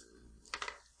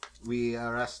 we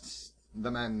arrest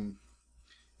the men,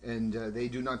 and they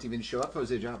do not even show up for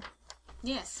the job.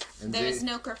 Yes. And There is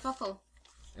no kerfuffle.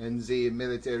 And the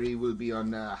military will be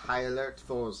on high alert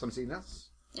for something else.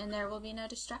 And there will be no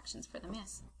distractions for them,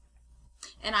 yes.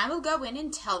 And I will go in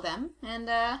and tell them, and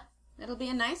it'll be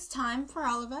a nice time for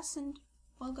all of us, and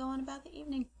we'll go on about the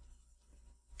evening.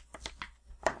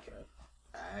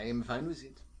 I am fine with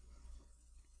it.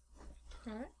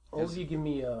 Alright. All of you give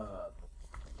me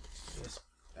yes,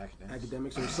 Academics.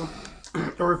 academics or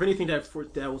something, or if anything that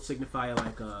will signify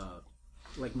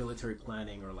like military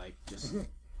planning or like just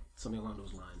something along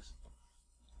those lines.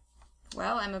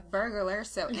 Well, I'm a burglar,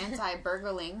 so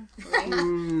anti-burgling, right?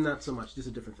 Not so much. Just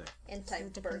a different thing.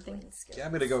 Anti-burgling skills. Yeah,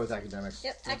 I'm gonna go with academics.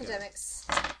 Yep, academics.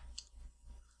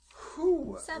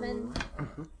 Whew. 7.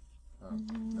 Oh,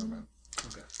 no man.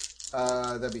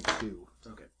 Okay. That'd be 2.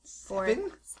 Okay. 4.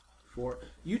 4.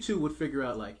 You two would figure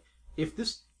out like if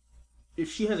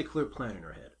she has a clear plan in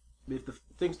her head. If the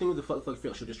thing with the fuck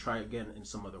fails, she'll just try again in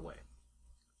some other way.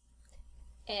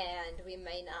 And we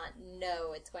may not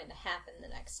know it's going to happen the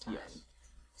next time. Yes.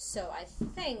 So I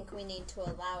think we need to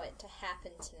allow it to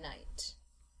happen tonight.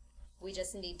 We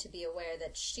just need to be aware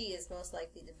that she is most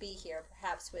likely to be here,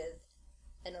 perhaps with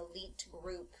an elite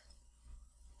group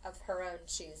of her own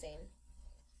choosing.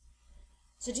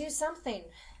 To do something.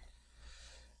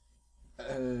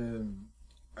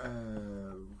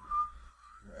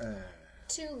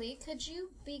 Tuli, could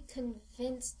you be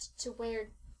convinced to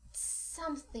wear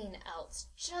something else,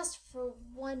 just for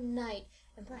one night,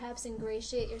 and perhaps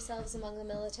ingratiate yourselves among the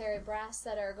military brass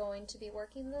that are going to be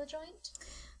working the joint?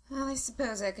 Well, I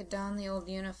suppose I could don the old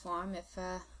uniform if,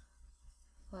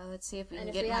 well, let's see if we can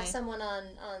And get if we my... have someone on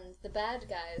the bad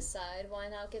guy's side, why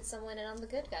not get someone in on the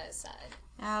good guy's side?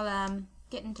 I'll,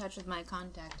 get in touch with my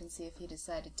contact and see if he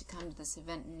decided to come to this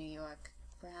event in New York.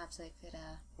 Perhaps I could,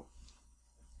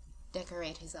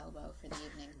 decorate his elbow for the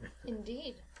evening.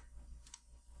 Indeed.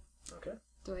 Okay.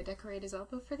 Do I decorate his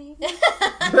elbow for the evening?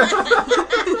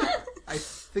 I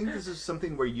think this is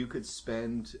something where you could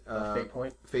spend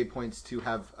fate points to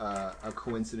have a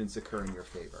coincidence occur in your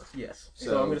favor. Yes. So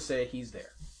So- I'm going to say he's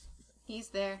there. He's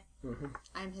there. Mm-hmm.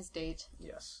 I'm his date.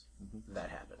 Yes. That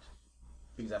happened.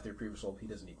 Because after your previous role, he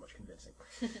doesn't need much convincing.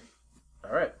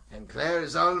 All right. And Claire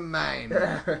is all mine.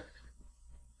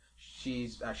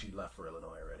 She's actually left for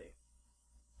Illinois already.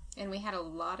 And we had a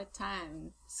lot of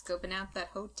time scoping out that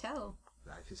hotel.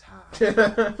 Life is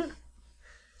hard.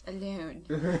 Alone.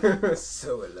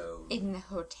 So alone. In the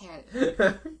hotel.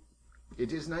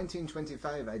 It is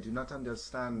 1925. I do not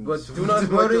understand. But do not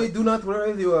worry, do not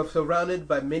worry. You are surrounded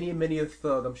by many, many a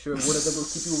thug. I'm sure one of them will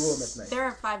keep you warm at night. There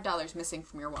are $5 missing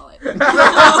from your wallet. And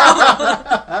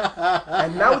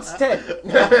now it's 10.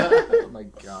 Oh my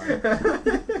god.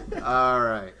 All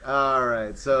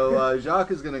right. So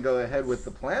Jacques is going to go ahead with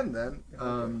the plan then.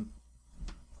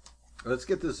 Let's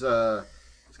get this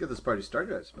party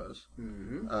started, I suppose.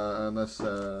 Mm-hmm. Unless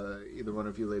either one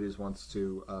of you ladies wants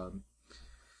to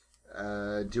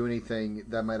do anything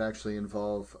that might actually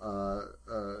involve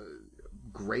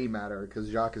gray matter, because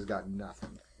Jacques has got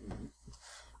nothing.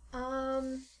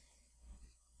 Well,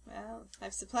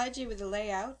 I've supplied you with the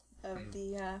layout of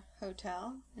the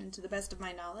hotel, and to the best of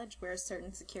my knowledge, where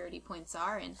certain security points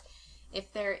are, and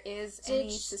if there is any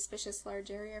suspicious large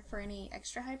area for any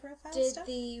extra high-profile Did stuff.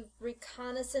 the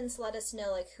reconnaissance let us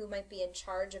know, like, who might be in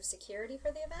charge of security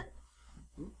for the event?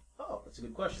 Oh, that's a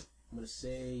good question. I'm going to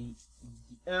say...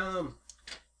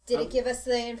 Did it give us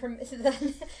the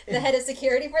head of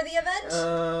security for the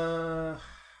event?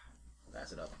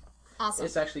 Pass it up. Awesome.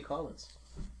 It's actually Collins.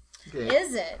 Okay.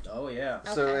 Is it? Oh, yeah.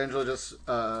 So Okay. Angela just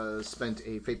spent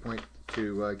a fate point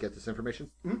to get this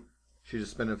information? Hmm? She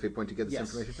just spent a fate point to get this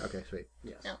Yes. information? Okay, sweet.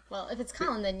 Yes. No. Well, if it's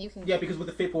Colin, then you can. Yeah, because with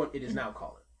the fate point, it is now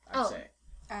Colin, I'd Oh. say.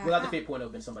 Without the fate point, it would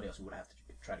have been somebody else who would have to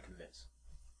try to convince.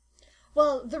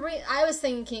 Well, I was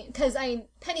thinking, because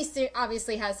Penny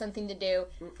obviously has something to do.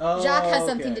 Oh, Jacques has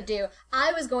something okay. to do.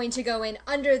 I was going to go in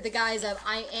under the guise of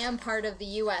I am part of the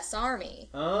U.S. Army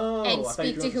Oh, and I thought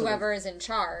you speak to were whoever is in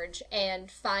charge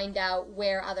and find out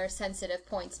where other sensitive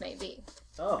points may be.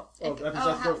 Oh,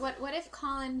 What if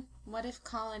Colin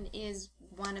is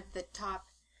one of the top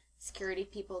security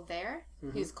people there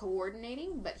who's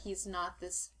coordinating, but he's not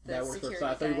the that works security for.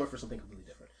 I thought you guy? worked for something completely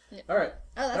different. Yeah. All right.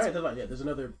 Oh, that's all right. That's fine. Yeah, there's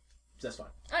another. That's fine.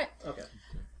 All right. Okay.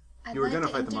 I'd You were like going to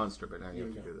to fight the inter- monster, but now you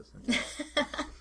have to do this.